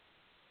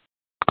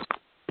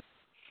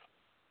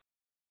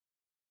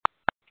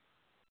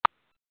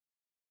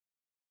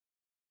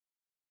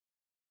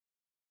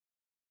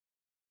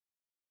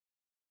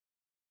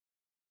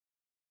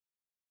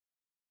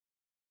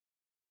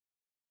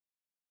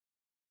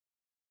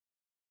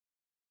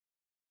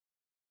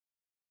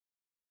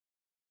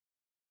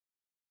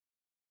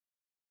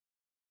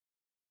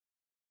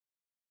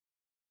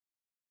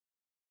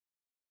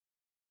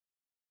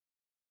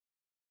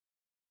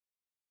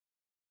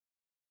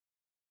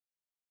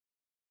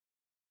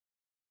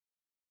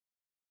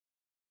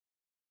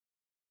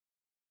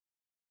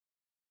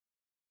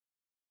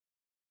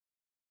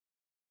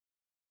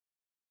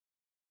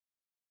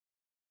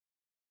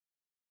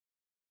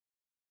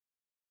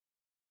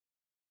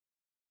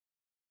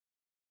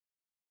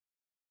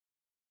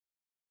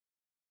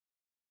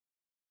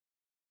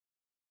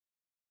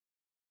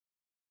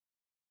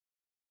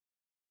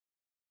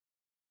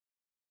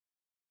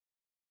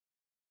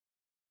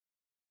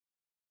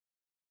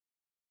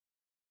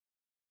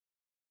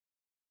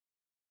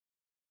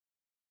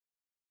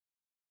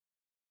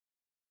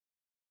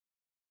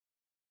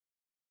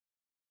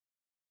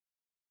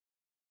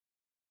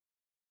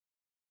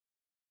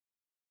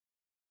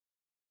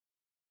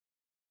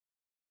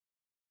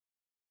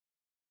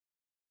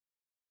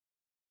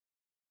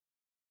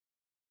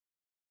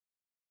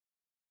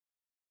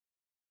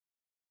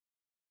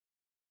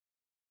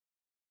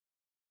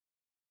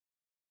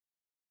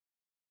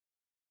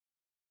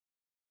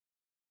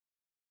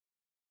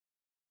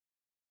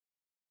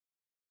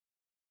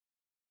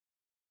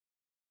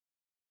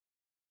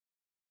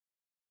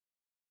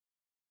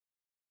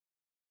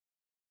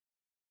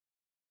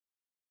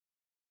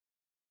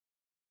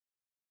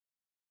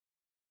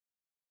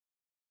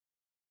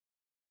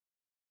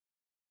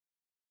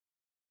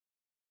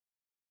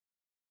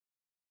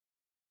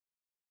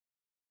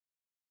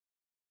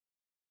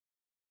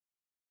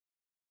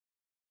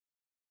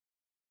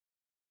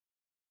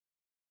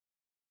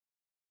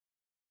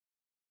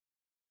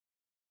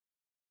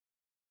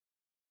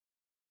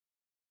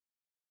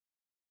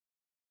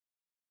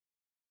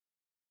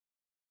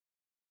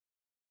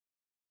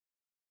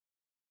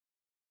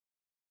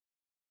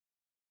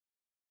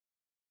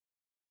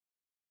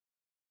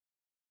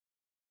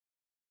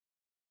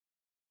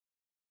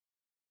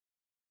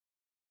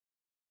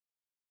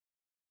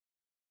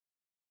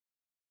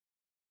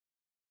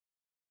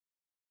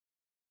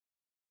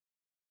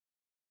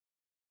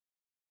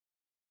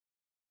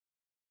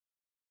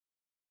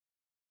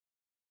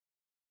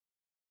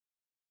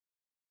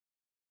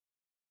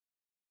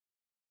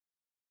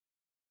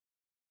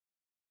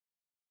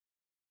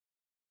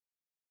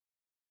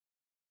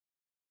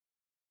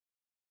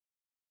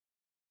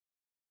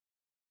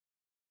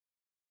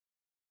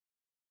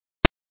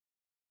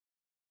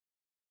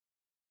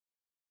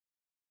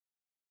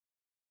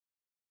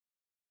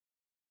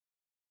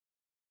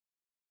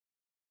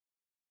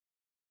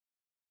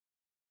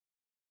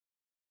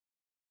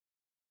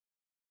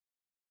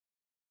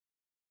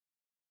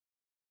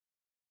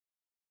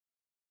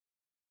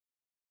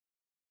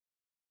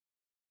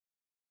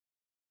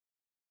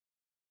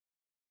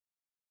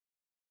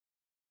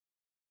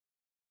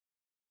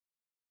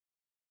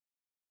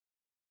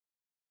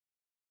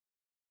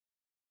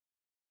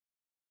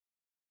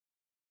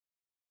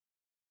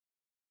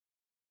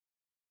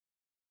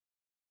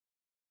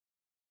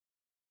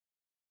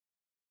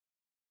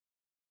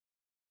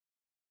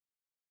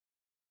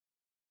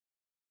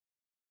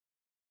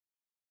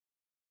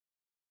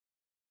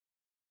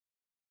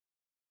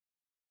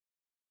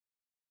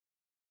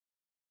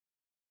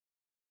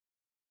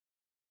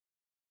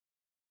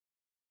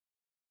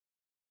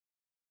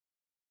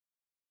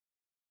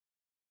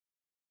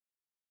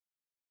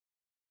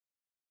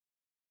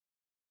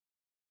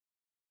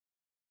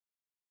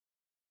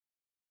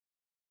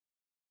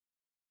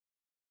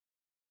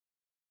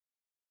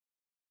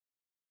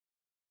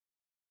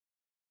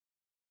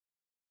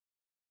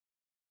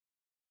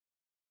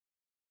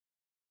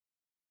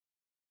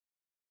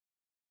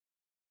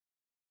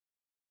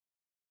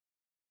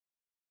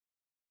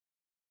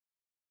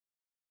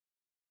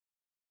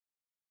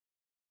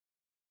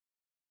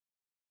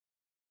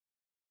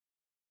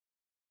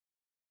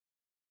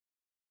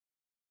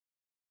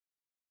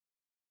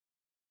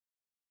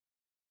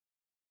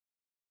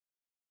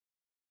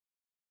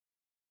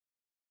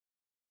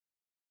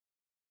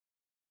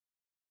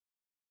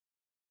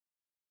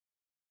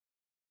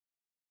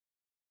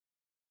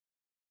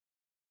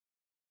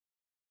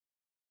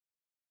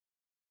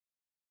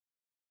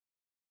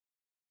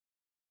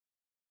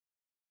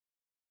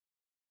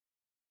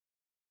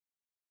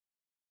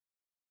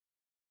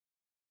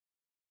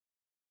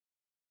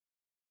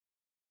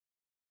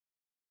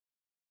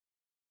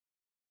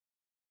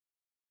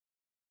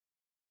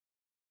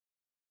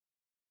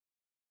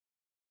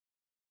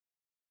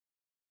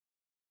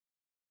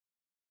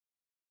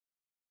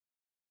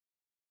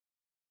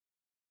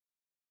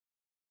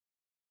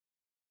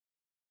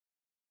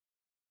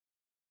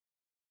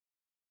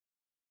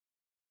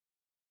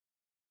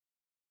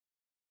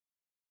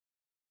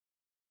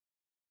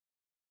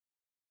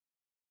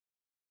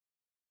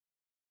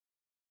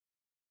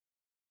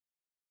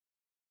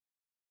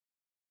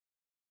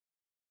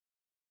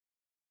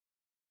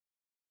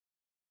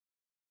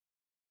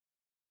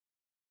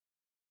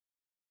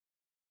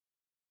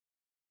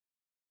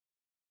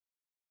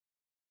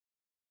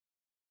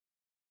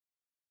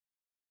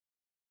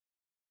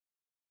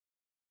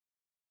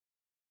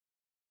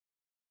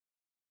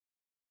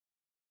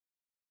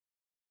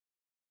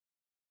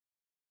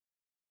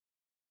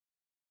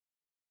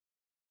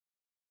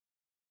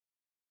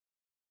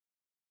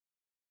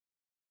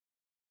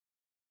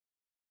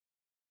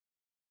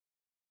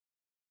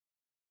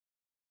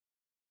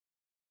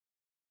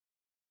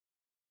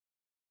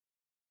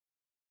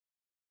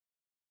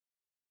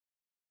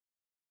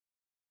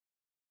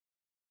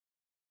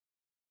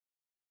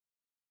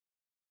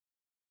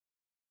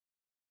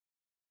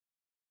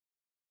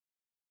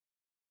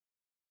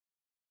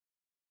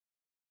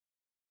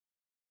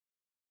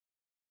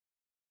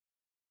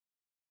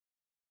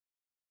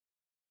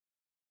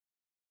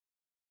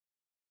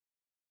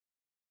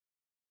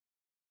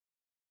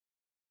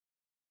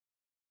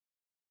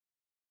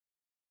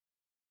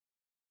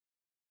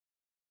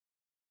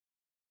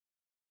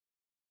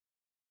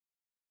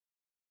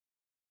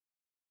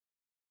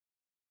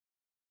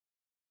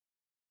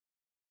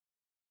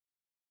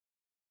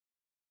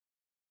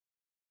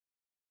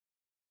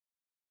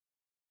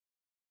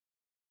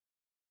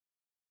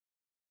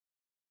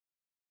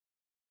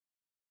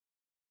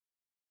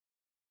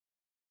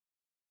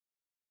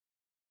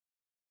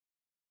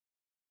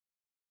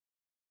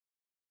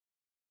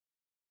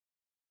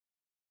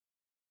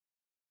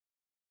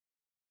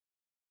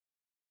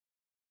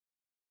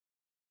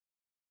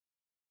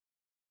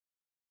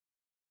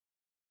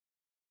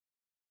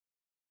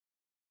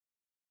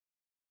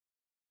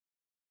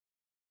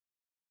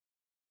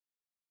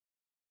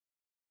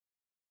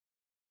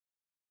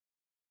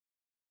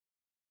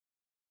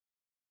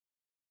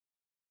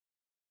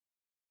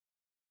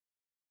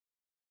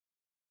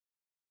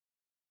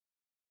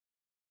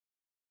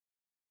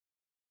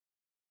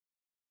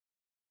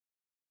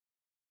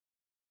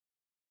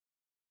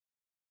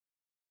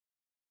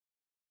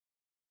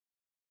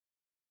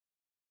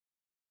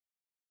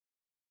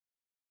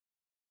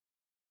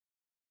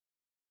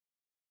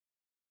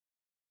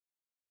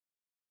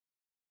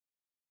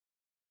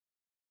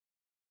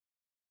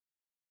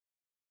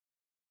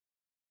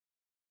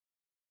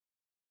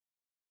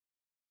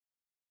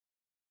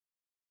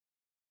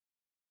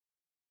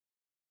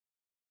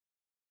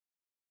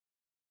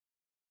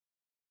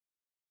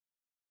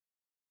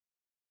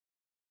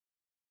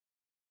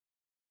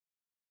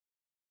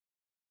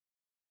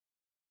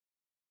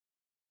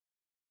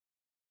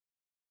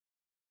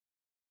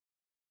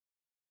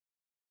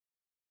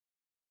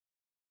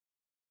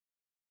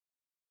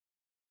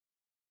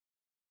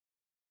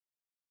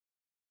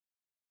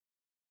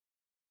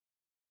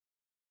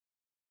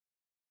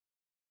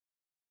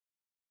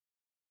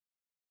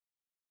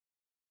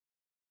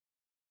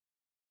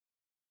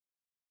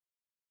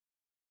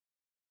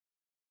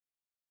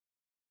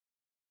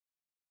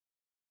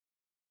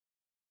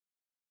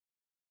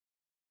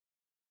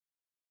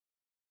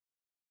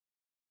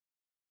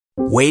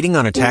 Waiting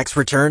on a tax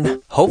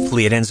return?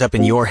 Hopefully it ends up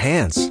in your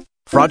hands.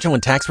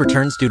 Fraudulent tax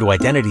returns due to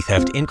identity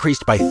theft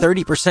increased by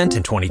 30%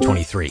 in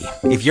 2023.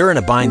 If you're in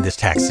a bind this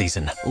tax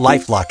season,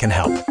 LifeLock can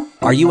help.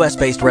 Our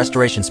U.S.-based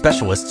restoration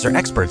specialists are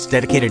experts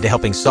dedicated to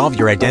helping solve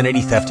your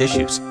identity theft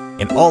issues.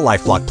 And all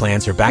LifeLock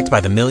plans are backed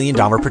by the $1 Million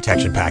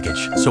Protection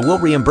Package. So we'll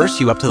reimburse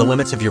you up to the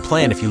limits of your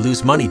plan if you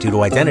lose money due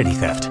to identity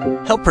theft.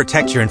 Help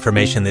protect your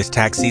information this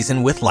tax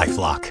season with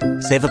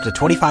LifeLock. Save up to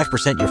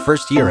 25% your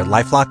first year at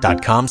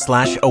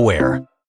LifeLock.com/aware.